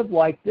kind of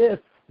like this.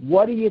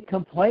 What are you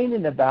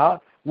complaining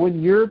about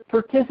when you're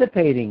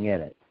participating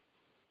in it?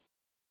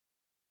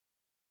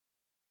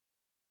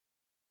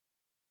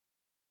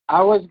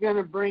 I was going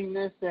to bring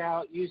this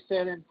out. You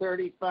said in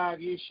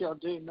 35, you shall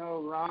do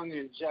no wrong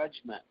in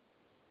judgment.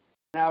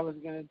 And I was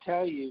going to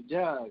tell you,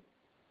 Doug,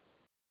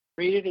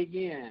 read it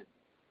again.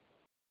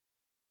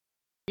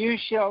 You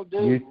shall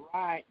do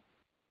right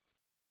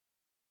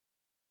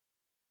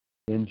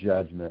in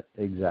judgment,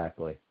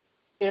 exactly.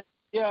 If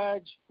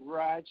judge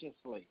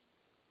righteously.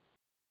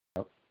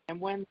 Yep. And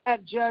when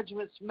that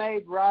judgment's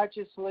made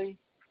righteously,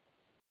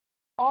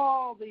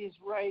 all these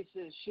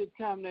races should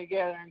come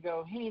together and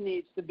go, he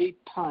needs to be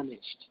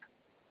punished.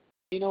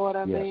 You know what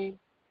I mean?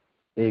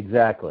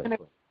 Exactly.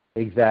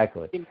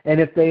 Exactly. And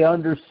if they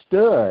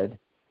understood,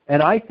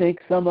 and I think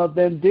some of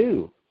them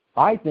do,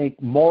 I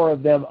think more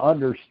of them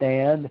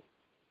understand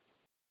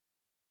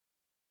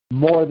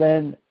more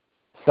than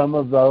some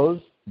of those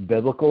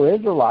biblical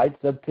Israelites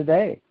of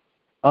today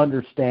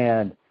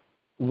understand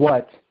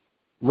what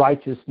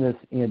righteousness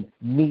in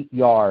meat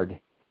yard,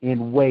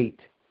 in weight,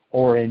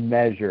 or in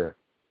measure.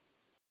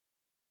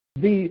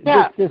 This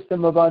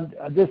system of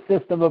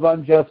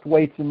unjust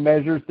weights and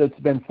measures that's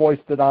been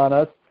foisted on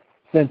us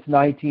since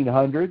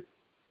 1900,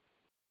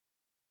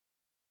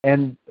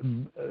 and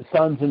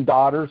sons and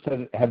daughters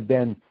have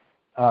been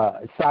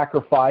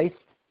sacrificed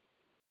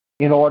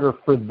in order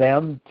for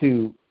them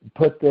to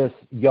put this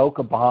yoke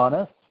upon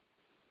us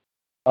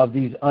of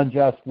these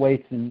unjust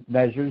weights and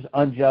measures,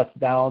 unjust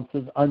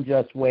balances,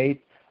 unjust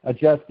weights, a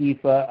just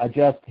ephah, a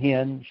just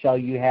hin shall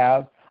you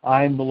have.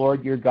 I am the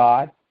Lord your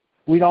God.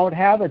 We don't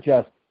have a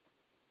just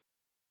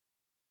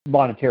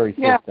monetary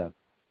system.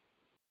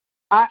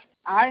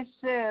 I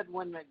said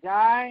when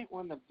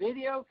the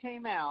video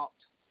came out,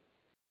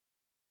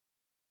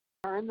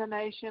 turned the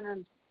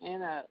nation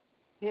in a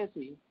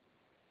hissy,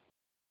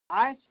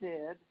 I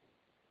said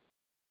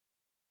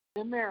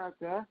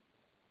America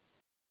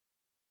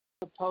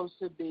is supposed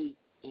to be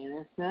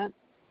innocent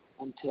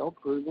until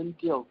proven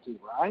guilty,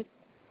 right?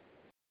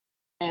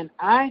 And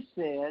I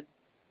said,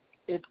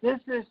 if this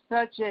is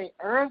such a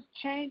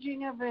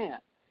earth-changing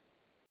event,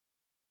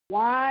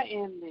 why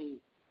in the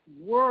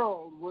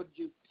world would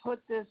you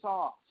put this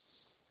off?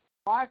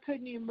 Why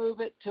couldn't you move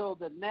it till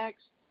the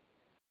next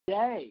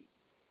day?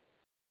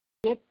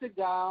 Get the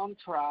guy on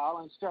trial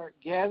and start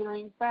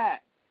gathering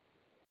facts.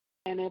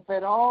 And if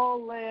it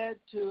all led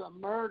to a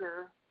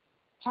murder,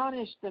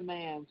 punish the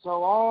man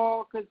so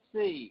all could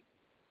see.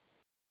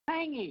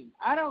 Hang him.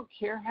 I don't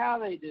care how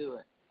they do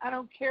it. I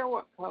don't care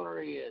what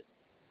color he is.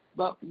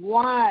 But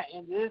why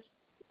in this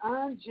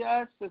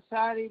unjust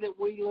society that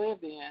we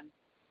live in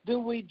do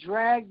we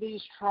drag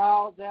these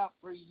trials out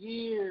for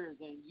years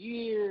and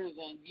years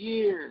and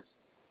years?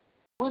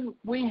 When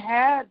we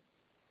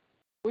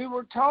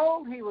were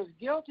told he was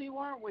guilty,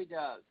 weren't we,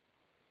 Doug?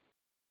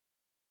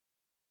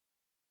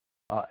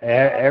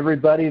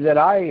 Everybody that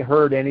I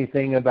heard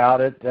anything about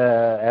it,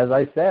 as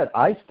I said,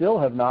 I still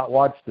have not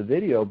watched the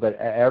video, but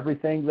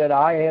everything that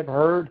I have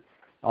heard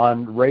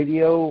on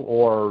radio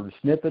or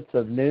snippets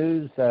of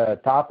news,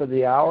 top of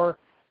the hour,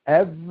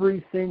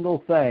 every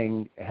single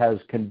thing has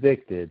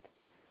convicted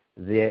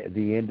the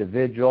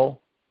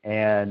individual.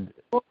 And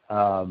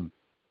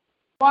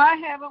why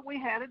haven't we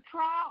had a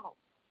trial?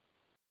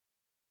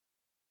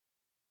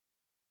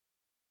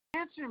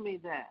 Answer me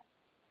that.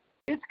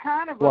 It's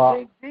kind of a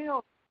big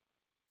deal.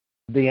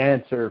 The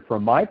answer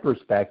from my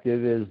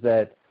perspective is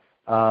that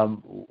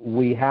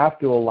we have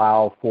to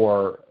allow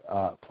for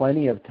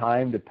plenty of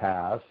time to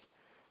pass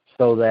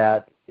so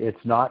that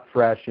it's not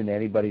fresh in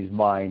anybody's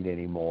mind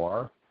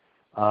anymore,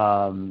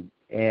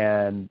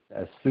 and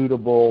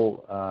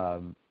suitable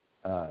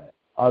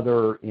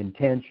other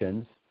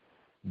intentions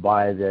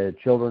by the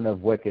children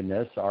of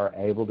wickedness are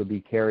able to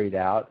be carried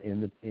out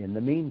in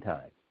the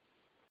meantime.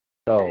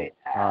 So,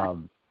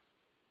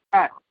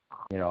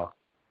 you know,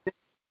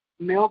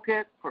 milk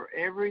it for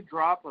every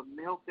drop of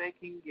milk they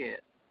can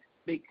get,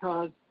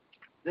 because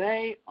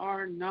they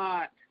are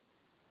not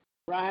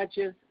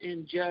righteous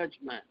in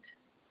judgment.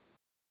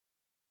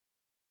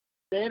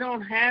 They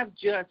don't have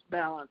just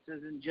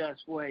balances and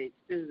just weights,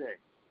 do they?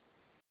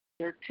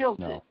 They're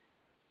tilted. No.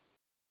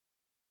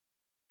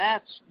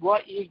 That's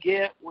what you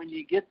get when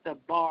you get the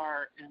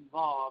bar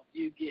involved.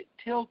 You get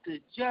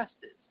tilted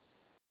justice.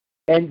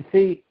 And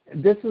see,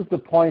 this is the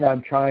point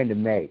I'm trying to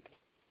make.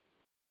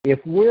 If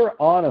we're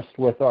honest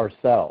with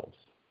ourselves,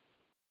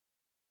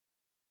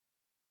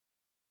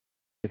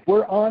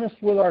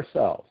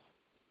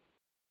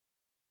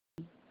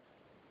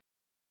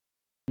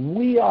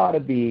 we ought to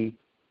be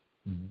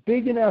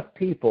big enough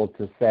people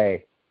to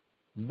say,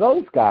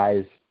 those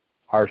guys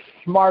are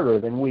smarter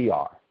than we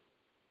are.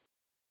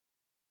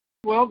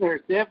 Well, they're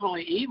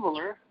definitely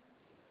eviler.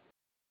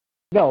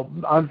 No,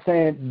 I'm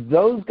saying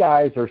those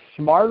guys are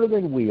smarter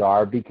than we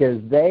are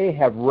because they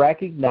have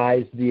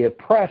recognized the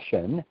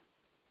oppression,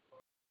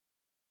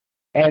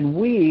 and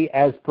we,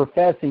 as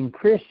professing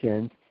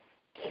Christians,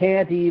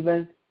 can't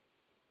even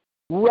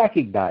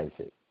recognize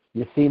it.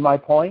 You see my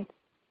point?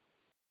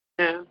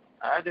 Yeah,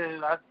 I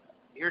do.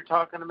 You're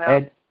talking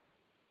about...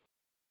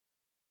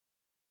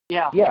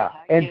 Yeah,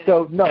 and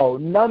so no,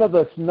 none of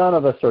us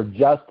are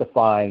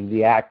justifying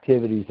the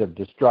activities of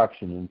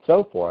destruction and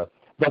so forth,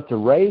 but to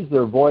raise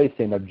their voice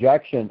in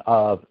objection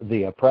of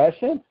the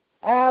oppression,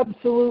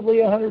 absolutely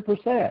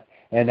 100%,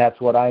 and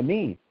that's what I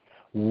mean.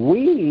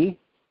 We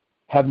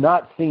have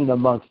not seen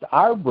amongst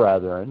our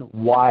brethren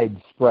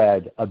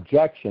widespread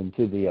objection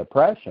to the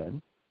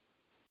oppression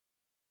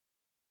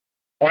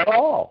at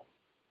all.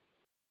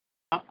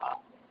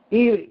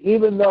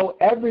 Even though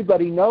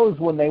everybody knows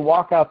when they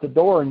walk out the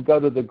door and go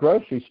to the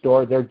grocery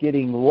store, they're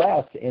getting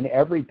less in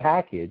every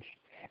package,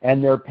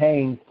 and they're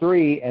paying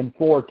 3 and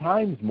 4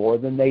 times more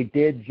than they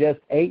did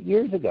just 8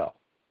 years ago.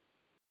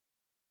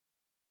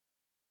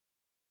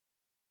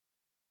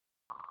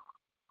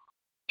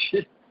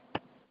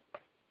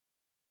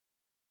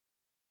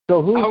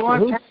 So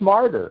who's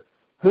smarter?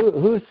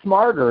 Who's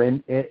smarter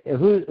and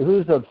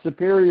who's of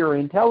superior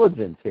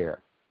intelligence here?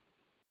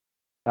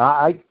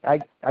 I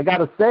got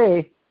to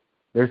say,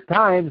 there's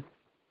times,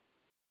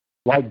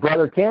 like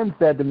Brother Ken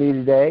said to me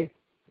today,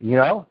 you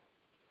know,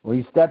 when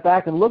you step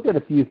back and look at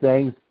a few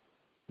things,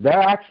 they're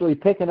actually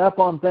picking up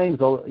on things,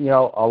 you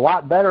know, a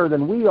lot better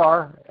than we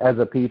are as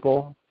a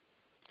people.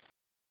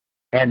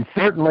 and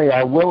certainly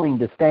are willing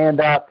to stand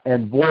up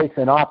and voice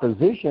an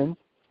opposition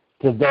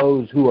to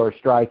those who are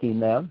striking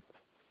them,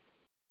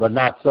 but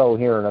not so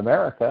here in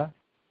America,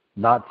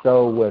 not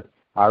so with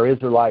our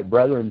Israelite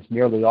brethren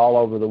nearly all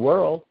over the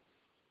world.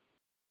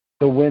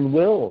 So when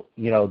will,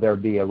 there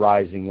be a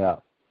rising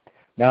up?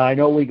 Now, I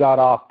know we got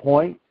off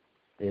point.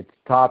 It's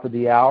top of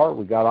the hour.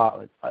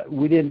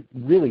 We didn't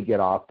really get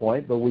off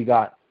point, but we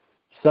got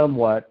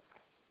somewhat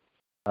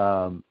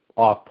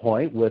off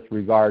point with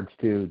regards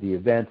to the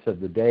events of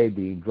the day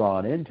being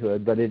drawn into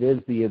it, but it is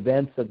the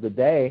events of the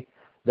day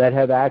that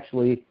have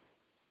actually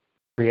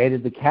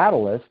created the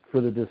catalyst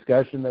for the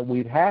discussion that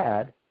we've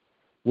had,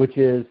 which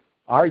is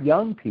our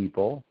young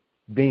people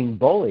being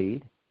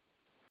bullied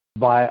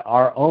by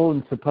our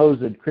own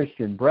supposed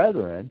Christian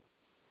brethren.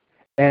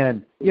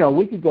 And,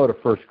 we could go to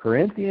 1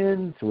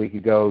 Corinthians, we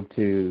could go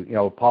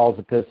to, Paul's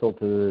epistle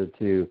to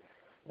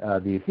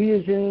the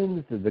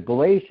Ephesians, the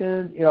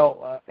Galatians,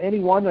 any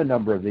one of a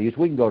number of these.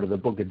 We can go to the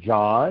book of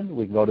John,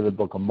 we can go to the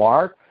book of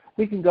Mark,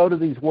 we can go to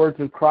these words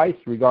of Christ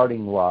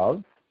regarding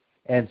love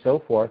and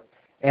so forth.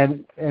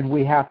 And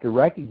we have to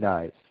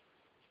recognize,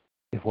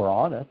 if we're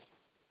honest,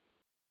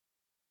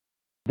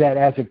 that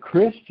as a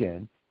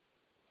Christian,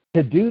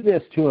 to do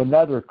this to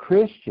another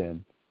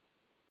Christian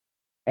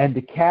and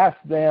to cast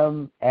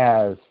them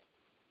as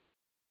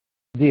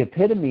the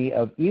epitome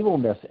of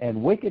evilness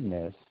and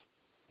wickedness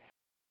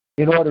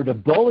in order to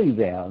bully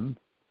them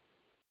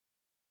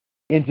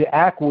into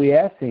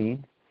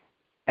acquiescing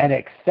and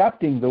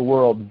accepting the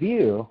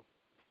worldview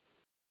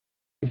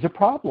is a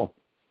problem.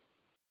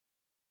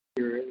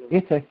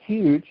 It's a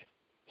huge,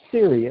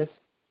 serious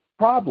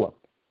problem.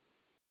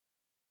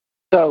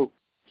 So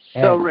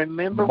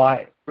remember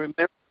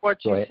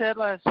what you said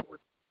last week.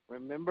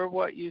 Remember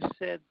what you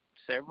said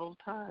several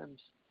times,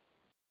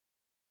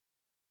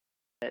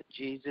 that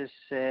Jesus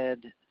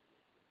said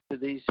to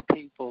these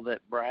people that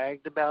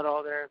bragged about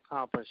all their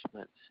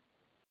accomplishments,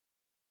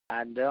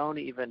 I don't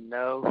even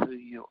know who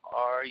you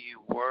are,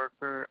 you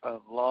worker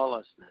of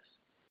lawlessness.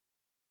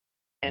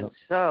 And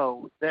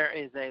so there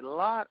is a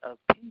lot of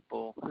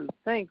people who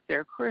think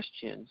they're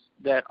Christians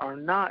that are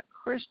not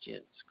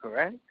Christians,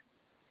 correct?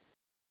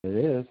 It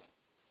is.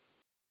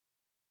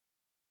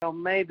 So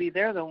maybe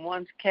they're the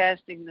ones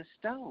casting the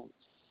stones,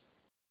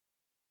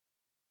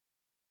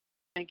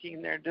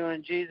 thinking they're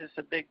doing Jesus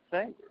a big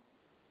favor.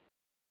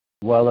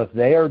 Well, if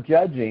they are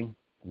judging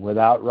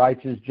without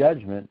righteous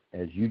judgment,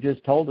 as you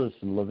just told us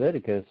in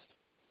Leviticus,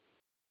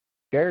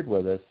 shared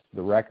with us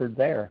the record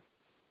there,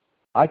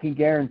 I can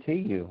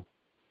guarantee you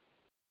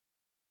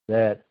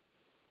that,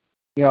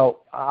 I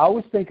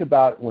always think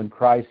about when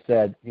Christ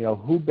said,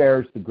 who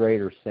bears the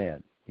greater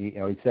sin? He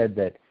said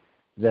that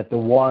the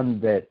one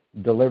that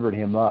delivered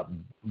him up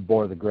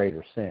bore the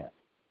greater sin.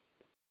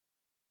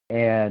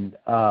 And,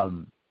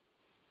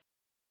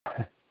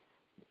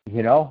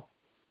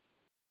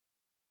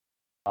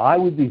 I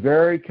would be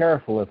very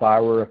careful if I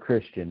were a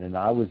Christian and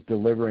I was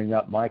delivering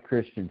up my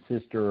Christian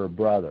sister or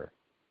brother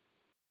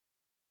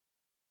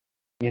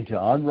into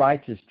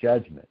unrighteous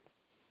judgment.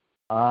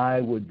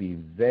 I would be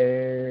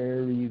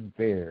very,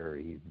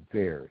 very,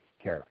 very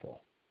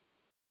careful.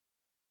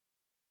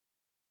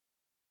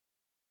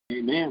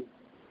 Amen.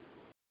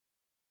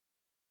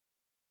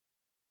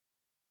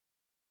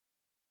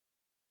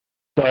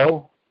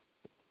 So,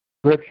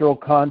 scriptural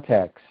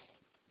context,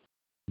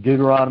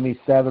 Deuteronomy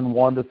 7,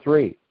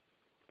 1-3.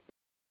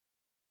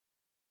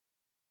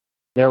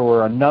 There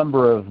were a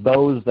number of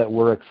those that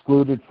were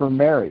excluded from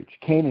marriage: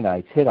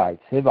 Canaanites,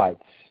 Hittites,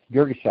 Hivites,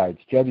 Girgashites,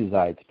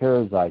 Jebusites,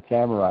 Perizzites,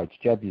 Amorites,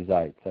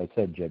 Jebusites. I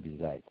said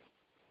Jebusites.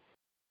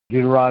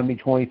 Deuteronomy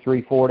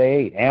 23,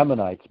 4-8.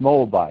 Ammonites,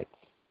 Moabites,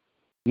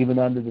 even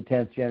unto the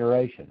 10th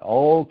generation.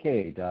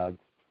 Okay, Doug.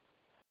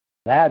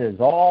 That is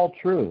all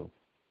true.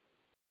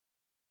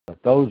 But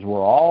those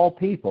were all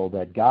people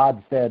that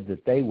God said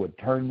that they would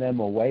turn them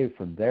away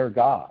from their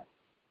God.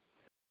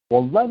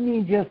 Well, let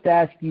me just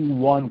ask you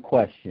one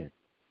question,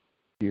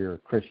 dear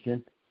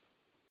Christian.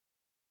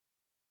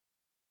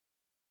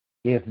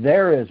 If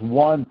there is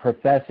one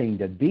professing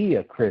to be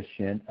a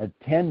Christian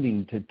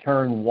attending to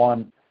turn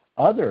one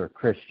other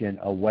Christian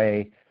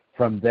away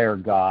from their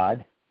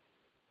God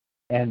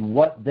and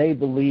what they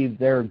believe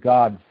their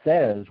God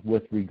says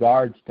with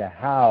regards to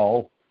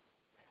how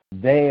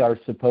they are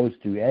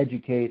supposed to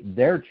educate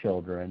their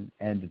children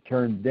and to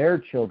turn their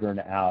children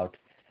out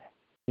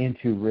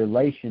into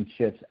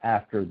relationships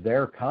after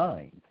their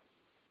kind,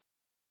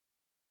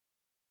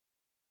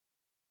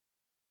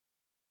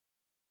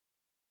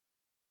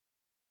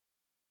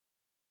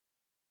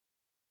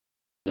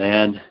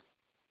 then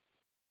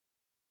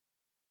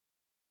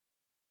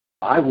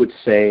I would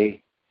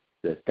say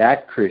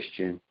that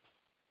Christian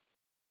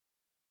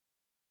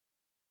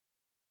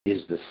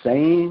is the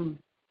same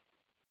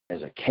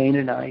as a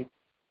Canaanite,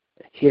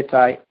 a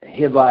Hittite, a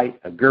Hivite,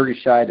 a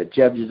Girgashite, a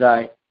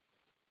Jebusite,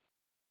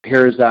 a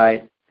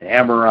Perizzite, an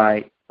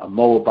Amorite, a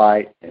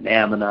Moabite, an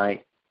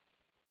Ammonite.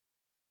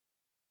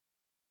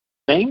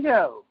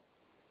 Bingo.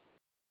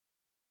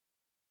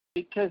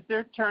 Because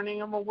they're turning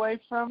them away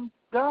from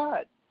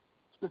God.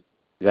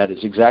 That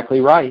is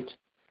exactly right.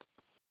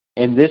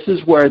 And this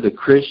is where the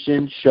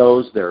Christian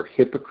shows their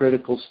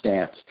hypocritical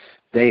stance.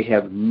 They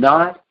have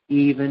not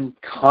even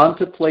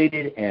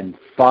contemplated and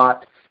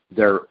thought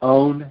their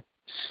own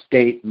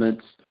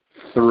statements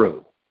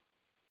through.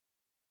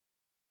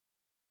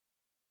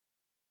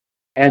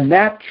 And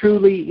that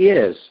truly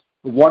is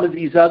one of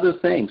these other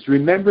things.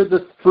 Remember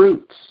the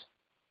fruits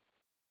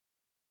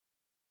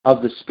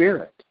of the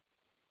Spirit.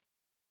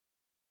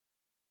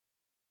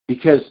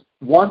 Because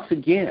once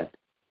again,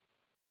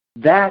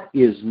 that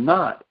is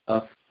not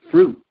a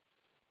fruit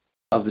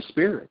of the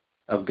Spirit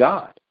of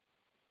God.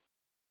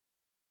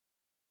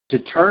 To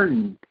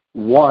turn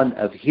one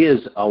of His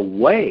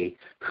away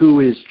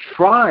who is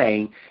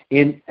trying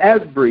in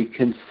every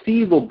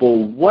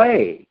conceivable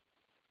way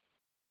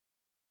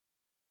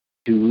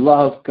to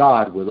love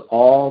God with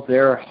all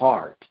their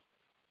heart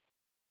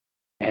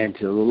and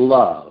to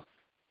love,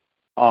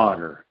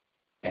 honor,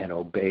 and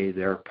obey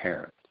their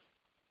parents.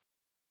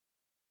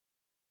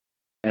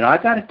 And I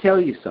got to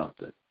tell you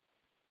something.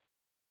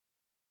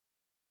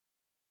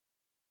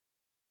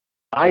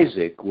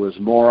 Isaac was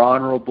more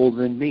honorable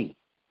than me.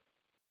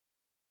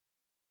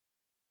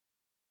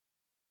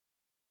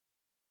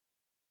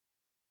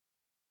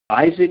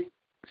 Isaac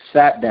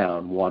sat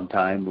down one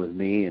time with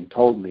me and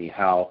told me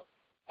how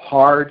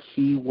hard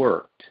he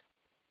worked.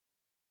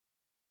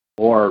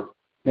 Or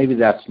maybe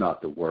that's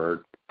not the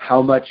word.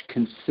 How much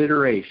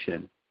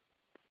consideration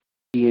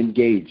he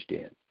engaged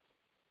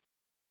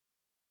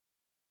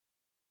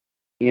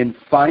in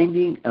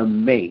finding a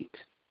mate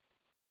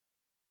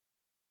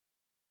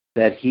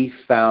that he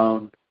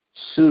found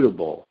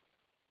suitable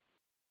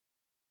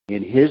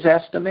in his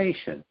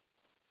estimation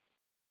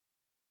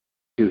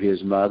to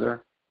his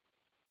mother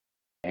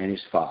and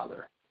his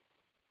father.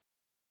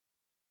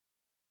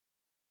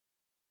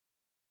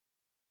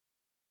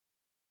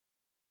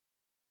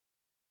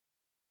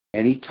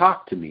 And he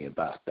talked to me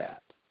about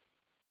that.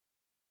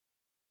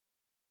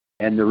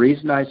 And the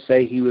reason I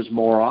say he was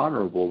more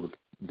honorable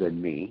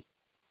than me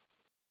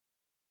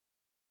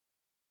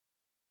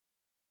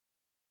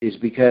is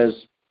because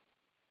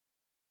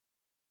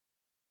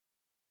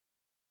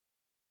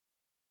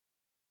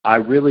I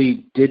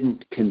really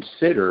didn't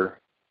consider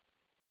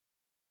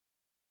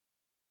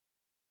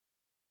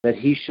that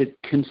he should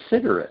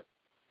consider it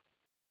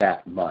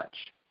that much.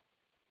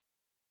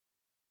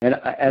 And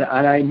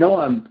I know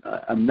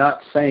I'm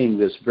not saying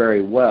this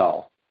very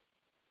well.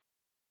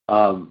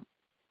 Not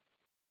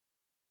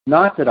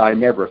that I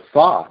never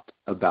thought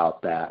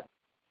about that.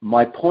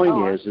 My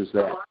point is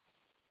that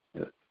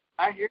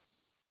I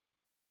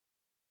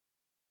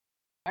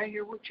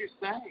hear what you're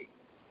saying.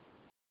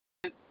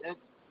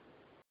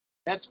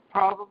 That's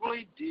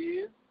probably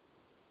due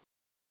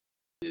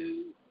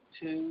to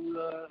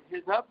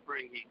his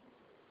upbringing,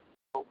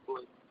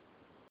 hopefully.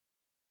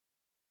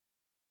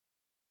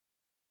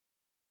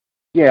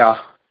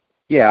 Yeah,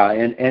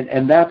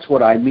 and that's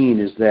what I mean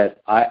is that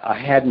I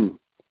hadn't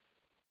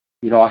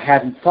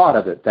thought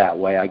of it that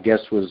way. I guess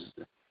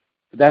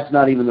that's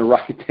not even the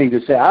right thing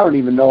to say. I don't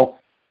even know.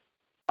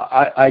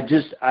 I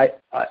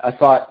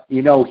thought,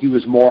 he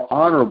was more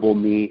honorable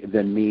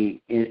than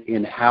me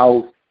in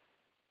how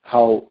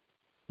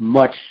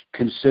much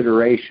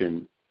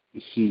consideration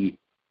he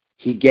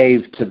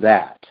gave to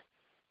that.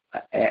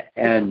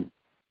 And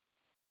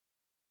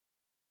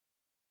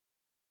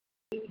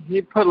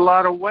he put a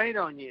lot of weight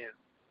on you.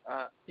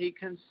 He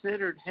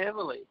considered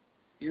heavily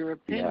your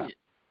opinion.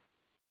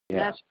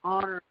 Yeah.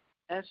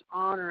 That's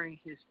honoring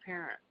his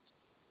parents.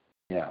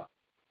 Yeah.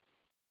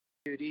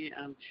 Duty,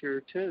 I'm sure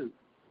too.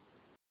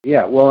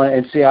 Yeah, well,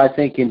 and see, I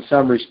think in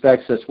some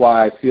respects that's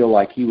why I feel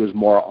like he was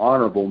more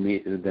honorable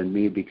than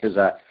me, because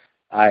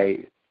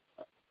I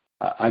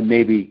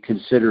maybe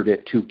considered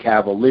it too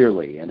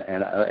cavalierly, and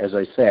as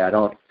I say, I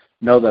don't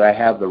know that I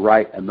have the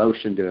right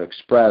emotion to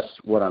express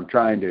what I'm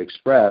trying to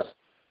express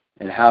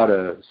and how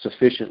to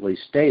sufficiently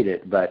state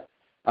it. But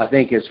I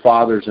think as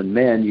fathers and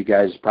men, you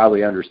guys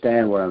probably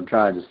understand what I'm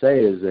trying to say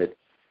is that,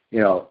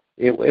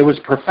 it was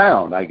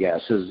profound, I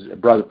guess, as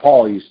Brother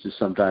Paul used to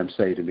sometimes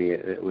say to me.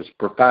 It was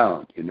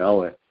profound,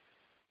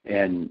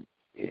 and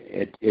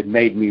it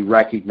made me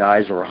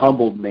recognize, or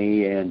humbled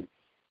me in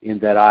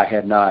that I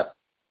had not,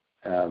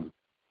 that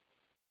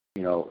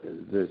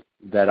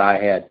I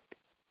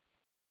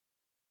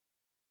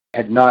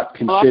had not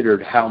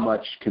considered how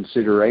much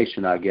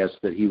consideration, I guess,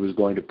 that he was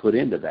going to put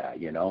into that,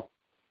 and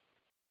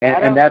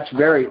that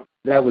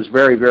was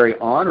very, very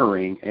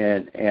honoring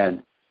and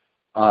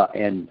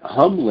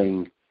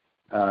humbling,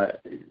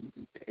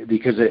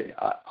 because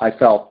I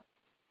felt,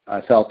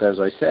 as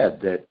I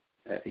said, that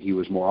he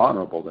was more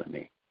honorable than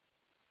me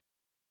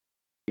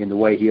in the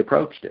way he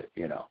approached it,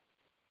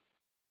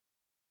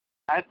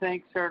 I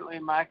think certainly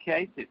in my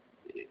case, it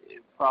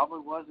probably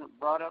wasn't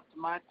brought up to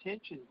my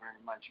attention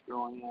very much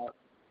growing up.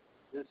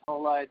 This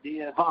whole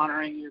idea of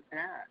honoring your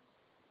parents,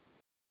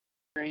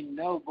 very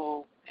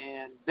noble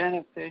and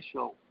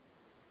beneficial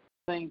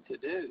thing to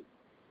do.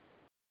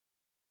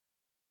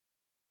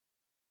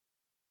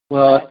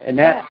 Well, and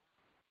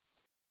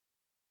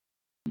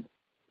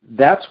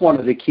that's one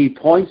of the key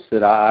points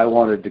that I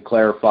wanted to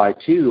clarify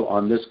too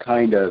on this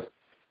kind of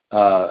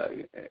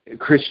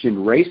Christian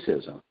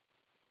racism,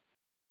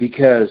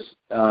 because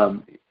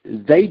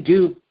they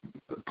do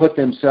put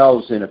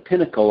themselves in a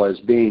pinnacle as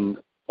being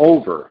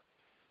over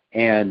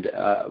and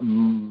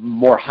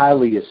more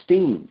highly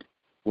esteemed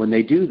when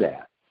they do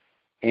that.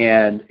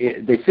 And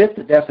they fit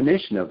the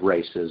definition of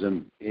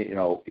racism,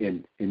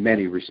 in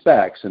many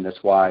respects, and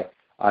that's why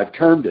I've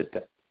termed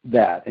it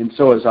that. And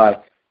so as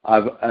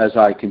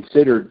I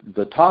considered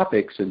the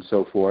topics and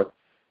so forth,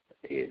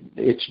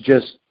 it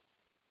just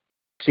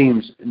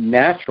seems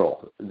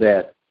natural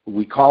that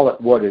we call it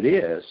what it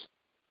is,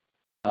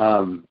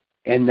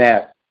 and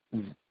that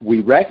we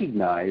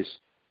recognize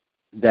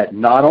that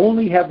not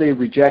only have they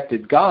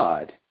rejected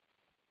God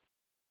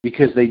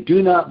because they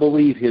do not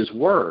believe His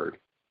word,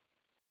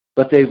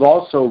 but they've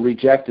also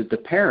rejected the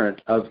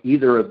parent of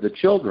either of the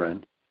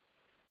children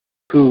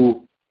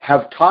who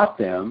have taught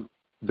them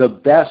the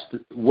best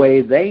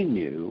way they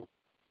knew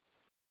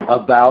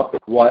about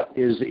what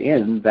is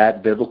in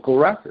that biblical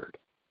record.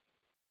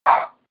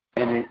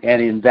 And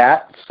in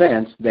that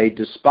sense, they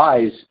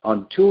despise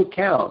on two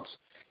accounts.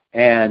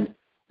 And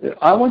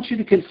I want you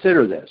to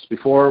consider this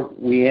before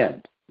we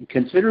end.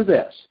 Consider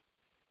this.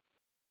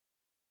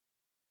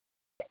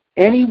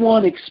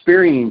 Anyone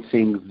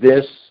experiencing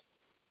this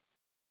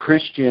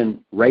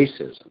Christian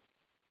racism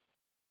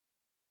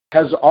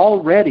has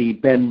already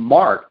been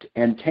marked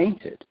and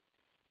tainted,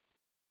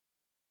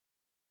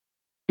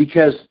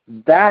 because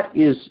that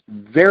is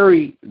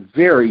very,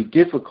 very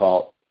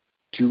difficult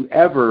to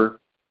ever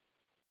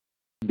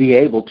be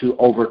able to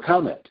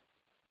overcome it.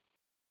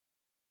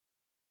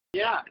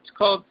 Yeah, it's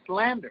called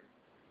slander.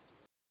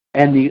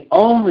 And the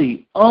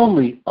only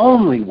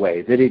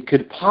way that it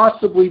could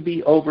possibly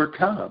be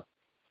overcome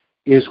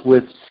is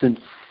with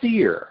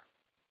sincere,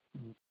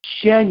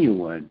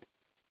 genuine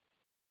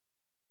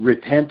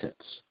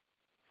repentance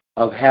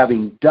of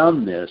having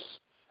done this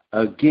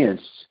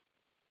against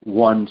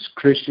one's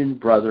Christian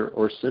brother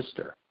or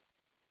sister.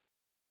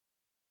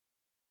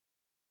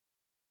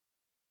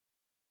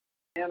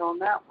 And on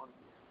that one.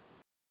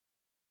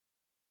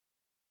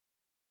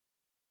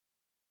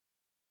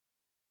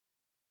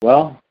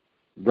 Well,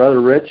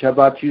 Brother Rich, how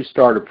about you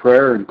start a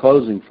prayer and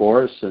closing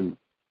for us and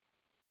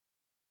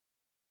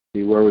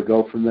see where we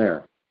go from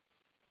there.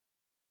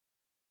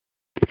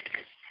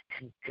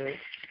 Okay.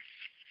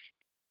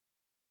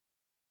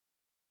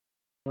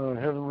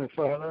 Heavenly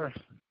Father,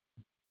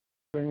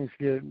 things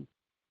get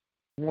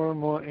more and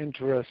more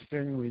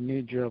interesting. We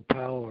need your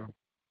power.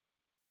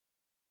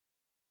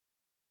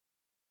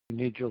 We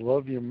need your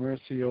love, your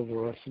mercy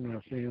over us and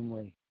our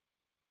family.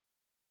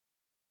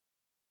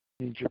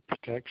 We need your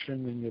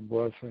protection and your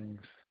blessings,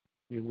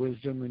 your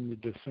wisdom and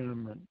your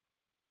discernment.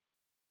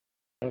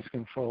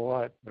 Asking for a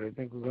lot, but I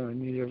think we're going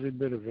to need every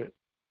bit of it.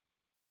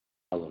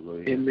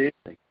 Hallelujah. Amen.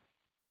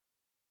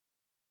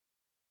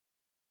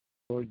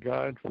 Lord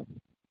God,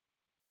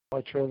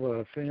 watch over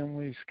our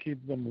families,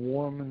 keep them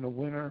warm in the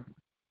winter,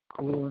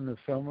 cool in the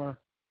summer,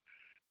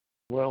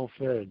 well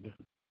fed.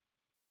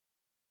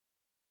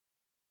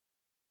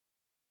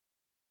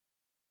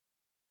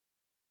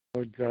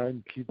 Lord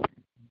God, keep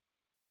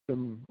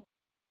them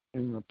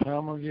in the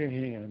palm of your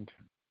hand.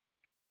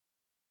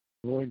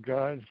 Lord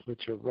God,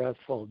 let your wrath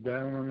fall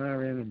down on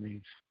our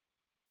enemies.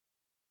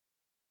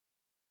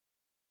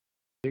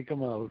 Take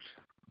them out.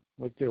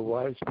 Let their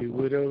wives be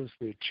widows,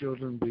 their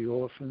children be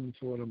orphans.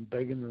 Let them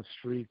beg in the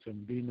streets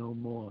and be no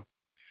more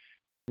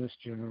in this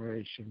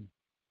generation.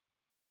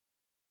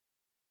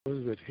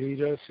 Those that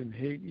hate us and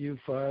hate you,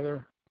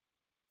 Father,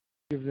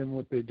 give them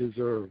what they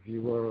deserve.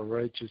 You are a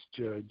righteous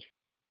judge.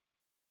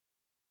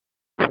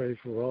 Pray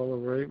for all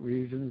the right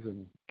reasons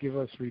and give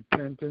us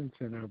repentance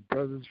and our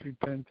brothers'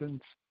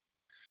 repentance.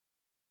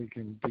 We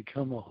can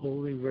become a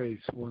holy race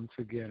once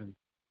again.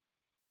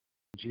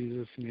 In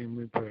Jesus' name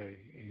we pray.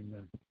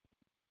 Amen.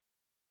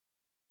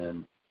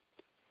 And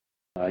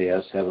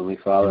yes, Heavenly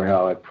Father,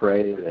 how I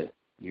pray that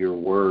your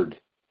word,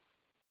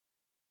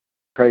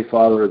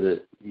 Father,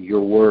 that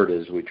your word,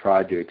 as we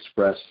tried to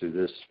express through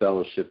this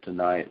fellowship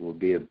tonight, will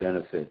be a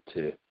benefit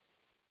to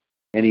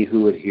any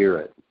who would hear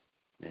it.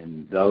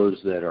 And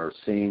those that are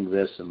seeing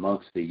this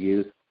amongst the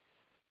youth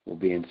will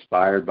be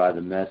inspired by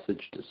the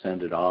message to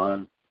send it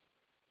on,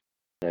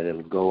 that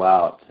it'll go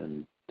out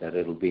and that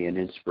it'll be an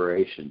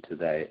inspiration to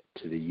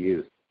the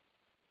youth.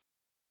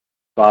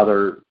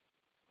 Father,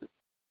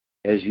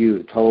 as you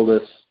have told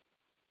us,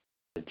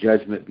 the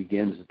judgment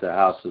begins at the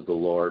house of the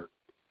Lord.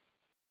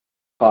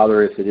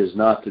 Father, if it is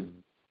not to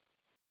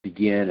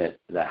begin at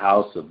the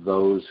house of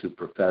those who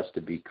profess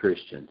to be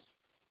Christians,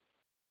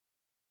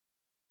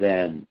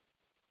 then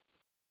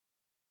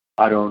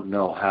I don't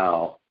know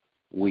how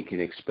we can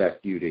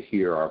expect you to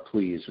hear our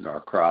pleas and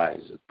our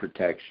cries of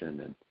protection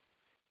and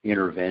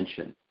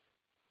intervention.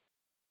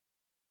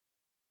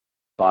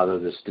 Father,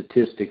 the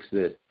statistics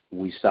that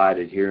we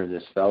cited here in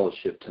this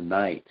fellowship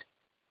tonight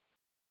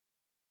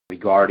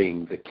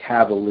regarding the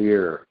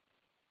cavalier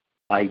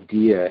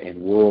idea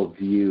and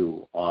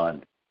worldview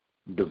on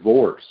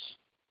divorce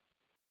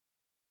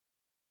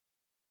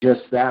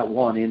just that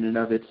one in and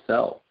of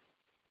itself.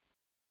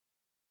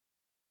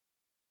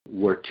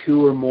 Where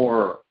two or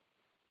more,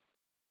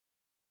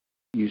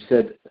 you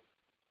said,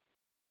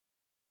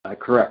 I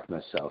correct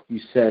myself, you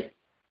said,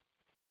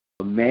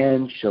 a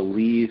man shall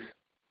leave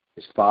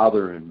his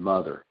father and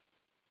mother,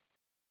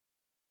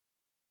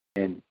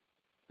 and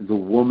the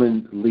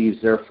woman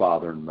leaves their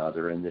father and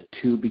mother, and the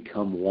two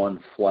become one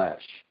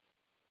flesh,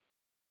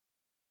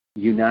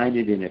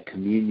 united in a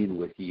communion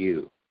with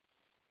you.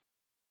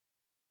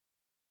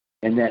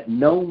 And that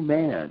no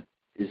man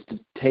is to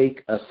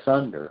take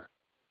asunder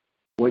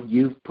what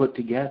you've put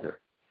together.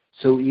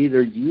 So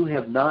either you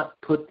have not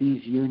put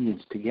these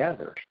unions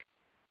together,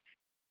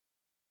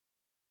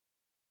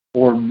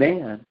 or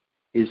man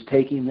is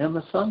taking them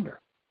asunder.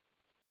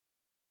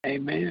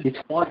 Amen.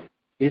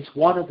 It's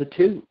one of the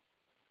two.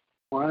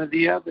 One or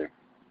the other.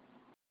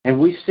 And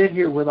we sit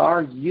here with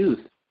our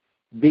youth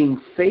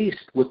being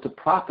faced with the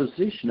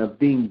proposition of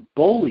being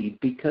bullied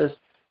because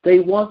they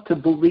want to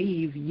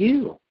believe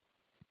you,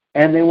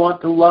 and they want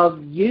to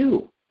love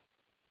you,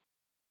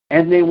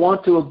 and they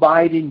want to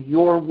abide in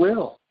your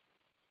will.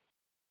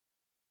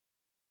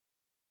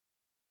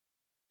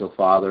 So,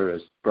 Father,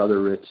 as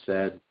Brother Rich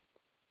said,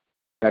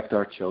 protect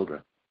our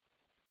children.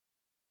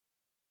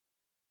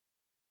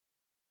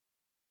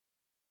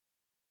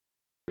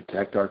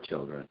 Protect our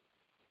children.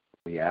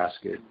 We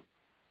ask it.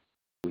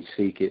 We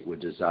seek it. We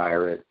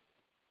desire it.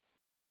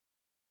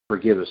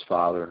 Forgive us,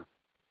 Father,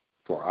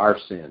 for our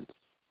sins,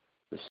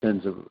 the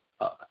sins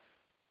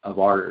of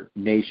our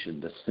nation,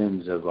 the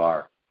sins of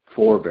our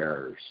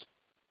forebears,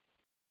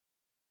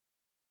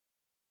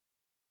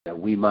 that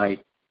we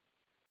might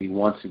be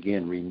once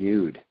again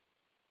renewed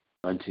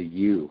unto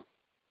you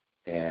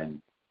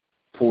and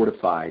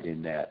fortified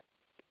in that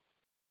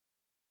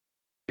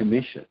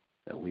commission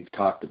that we've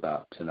talked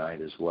about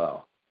tonight as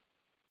well.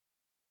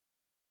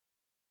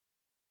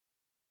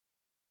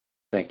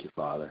 Thank you,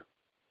 Father,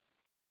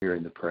 for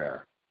hearing the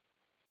prayer,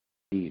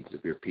 needs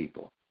of your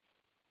people.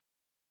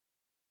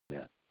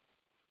 Amen.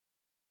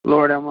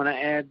 Lord, I want to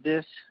add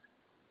this,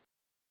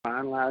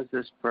 finalize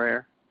this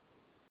prayer.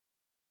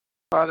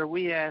 Father,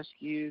 we ask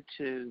you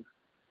to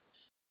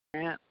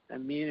grant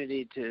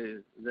immunity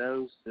to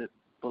those that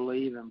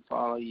believe and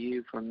follow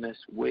you from this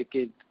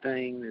wicked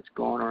thing that's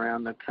going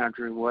around the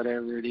country,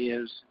 whatever it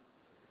is.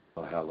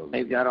 Oh, hallelujah.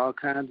 They've got all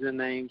kinds of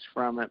names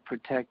from it.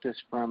 Protect us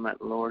from it,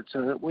 Lord,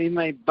 so that we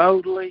may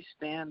boldly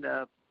stand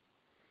up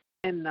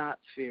and not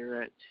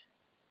fear it.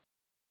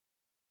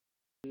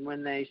 And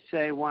when they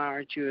say, why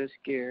aren't you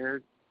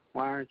scared?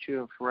 Why aren't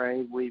you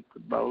afraid? We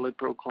boldly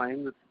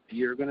proclaim that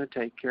you're going to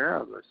take care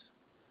of us.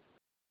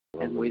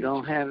 And we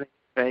don't have any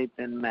faith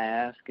in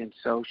mask and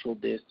social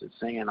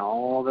distancing and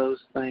all those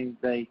things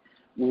they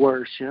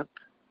worship.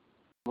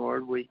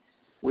 Lord, we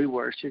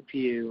worship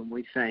you and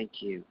we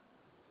thank you.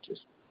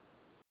 Just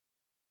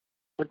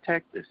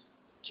protect us,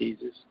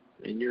 Jesus.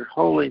 In your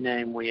holy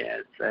name we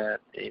ask that.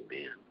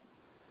 Amen.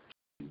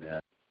 Amen.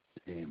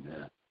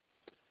 Amen.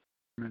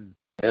 Amen.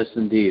 Yes,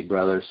 indeed,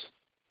 brothers.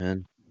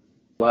 Amen.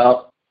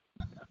 Well,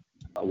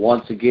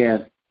 once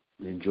again,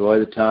 enjoy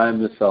the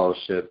time, the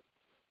fellowship.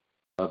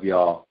 Love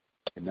y'all.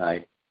 Good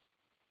night.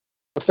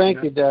 Well,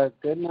 thank you, Doug.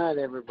 Good night,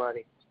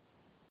 everybody.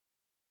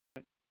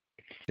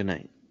 Good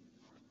night.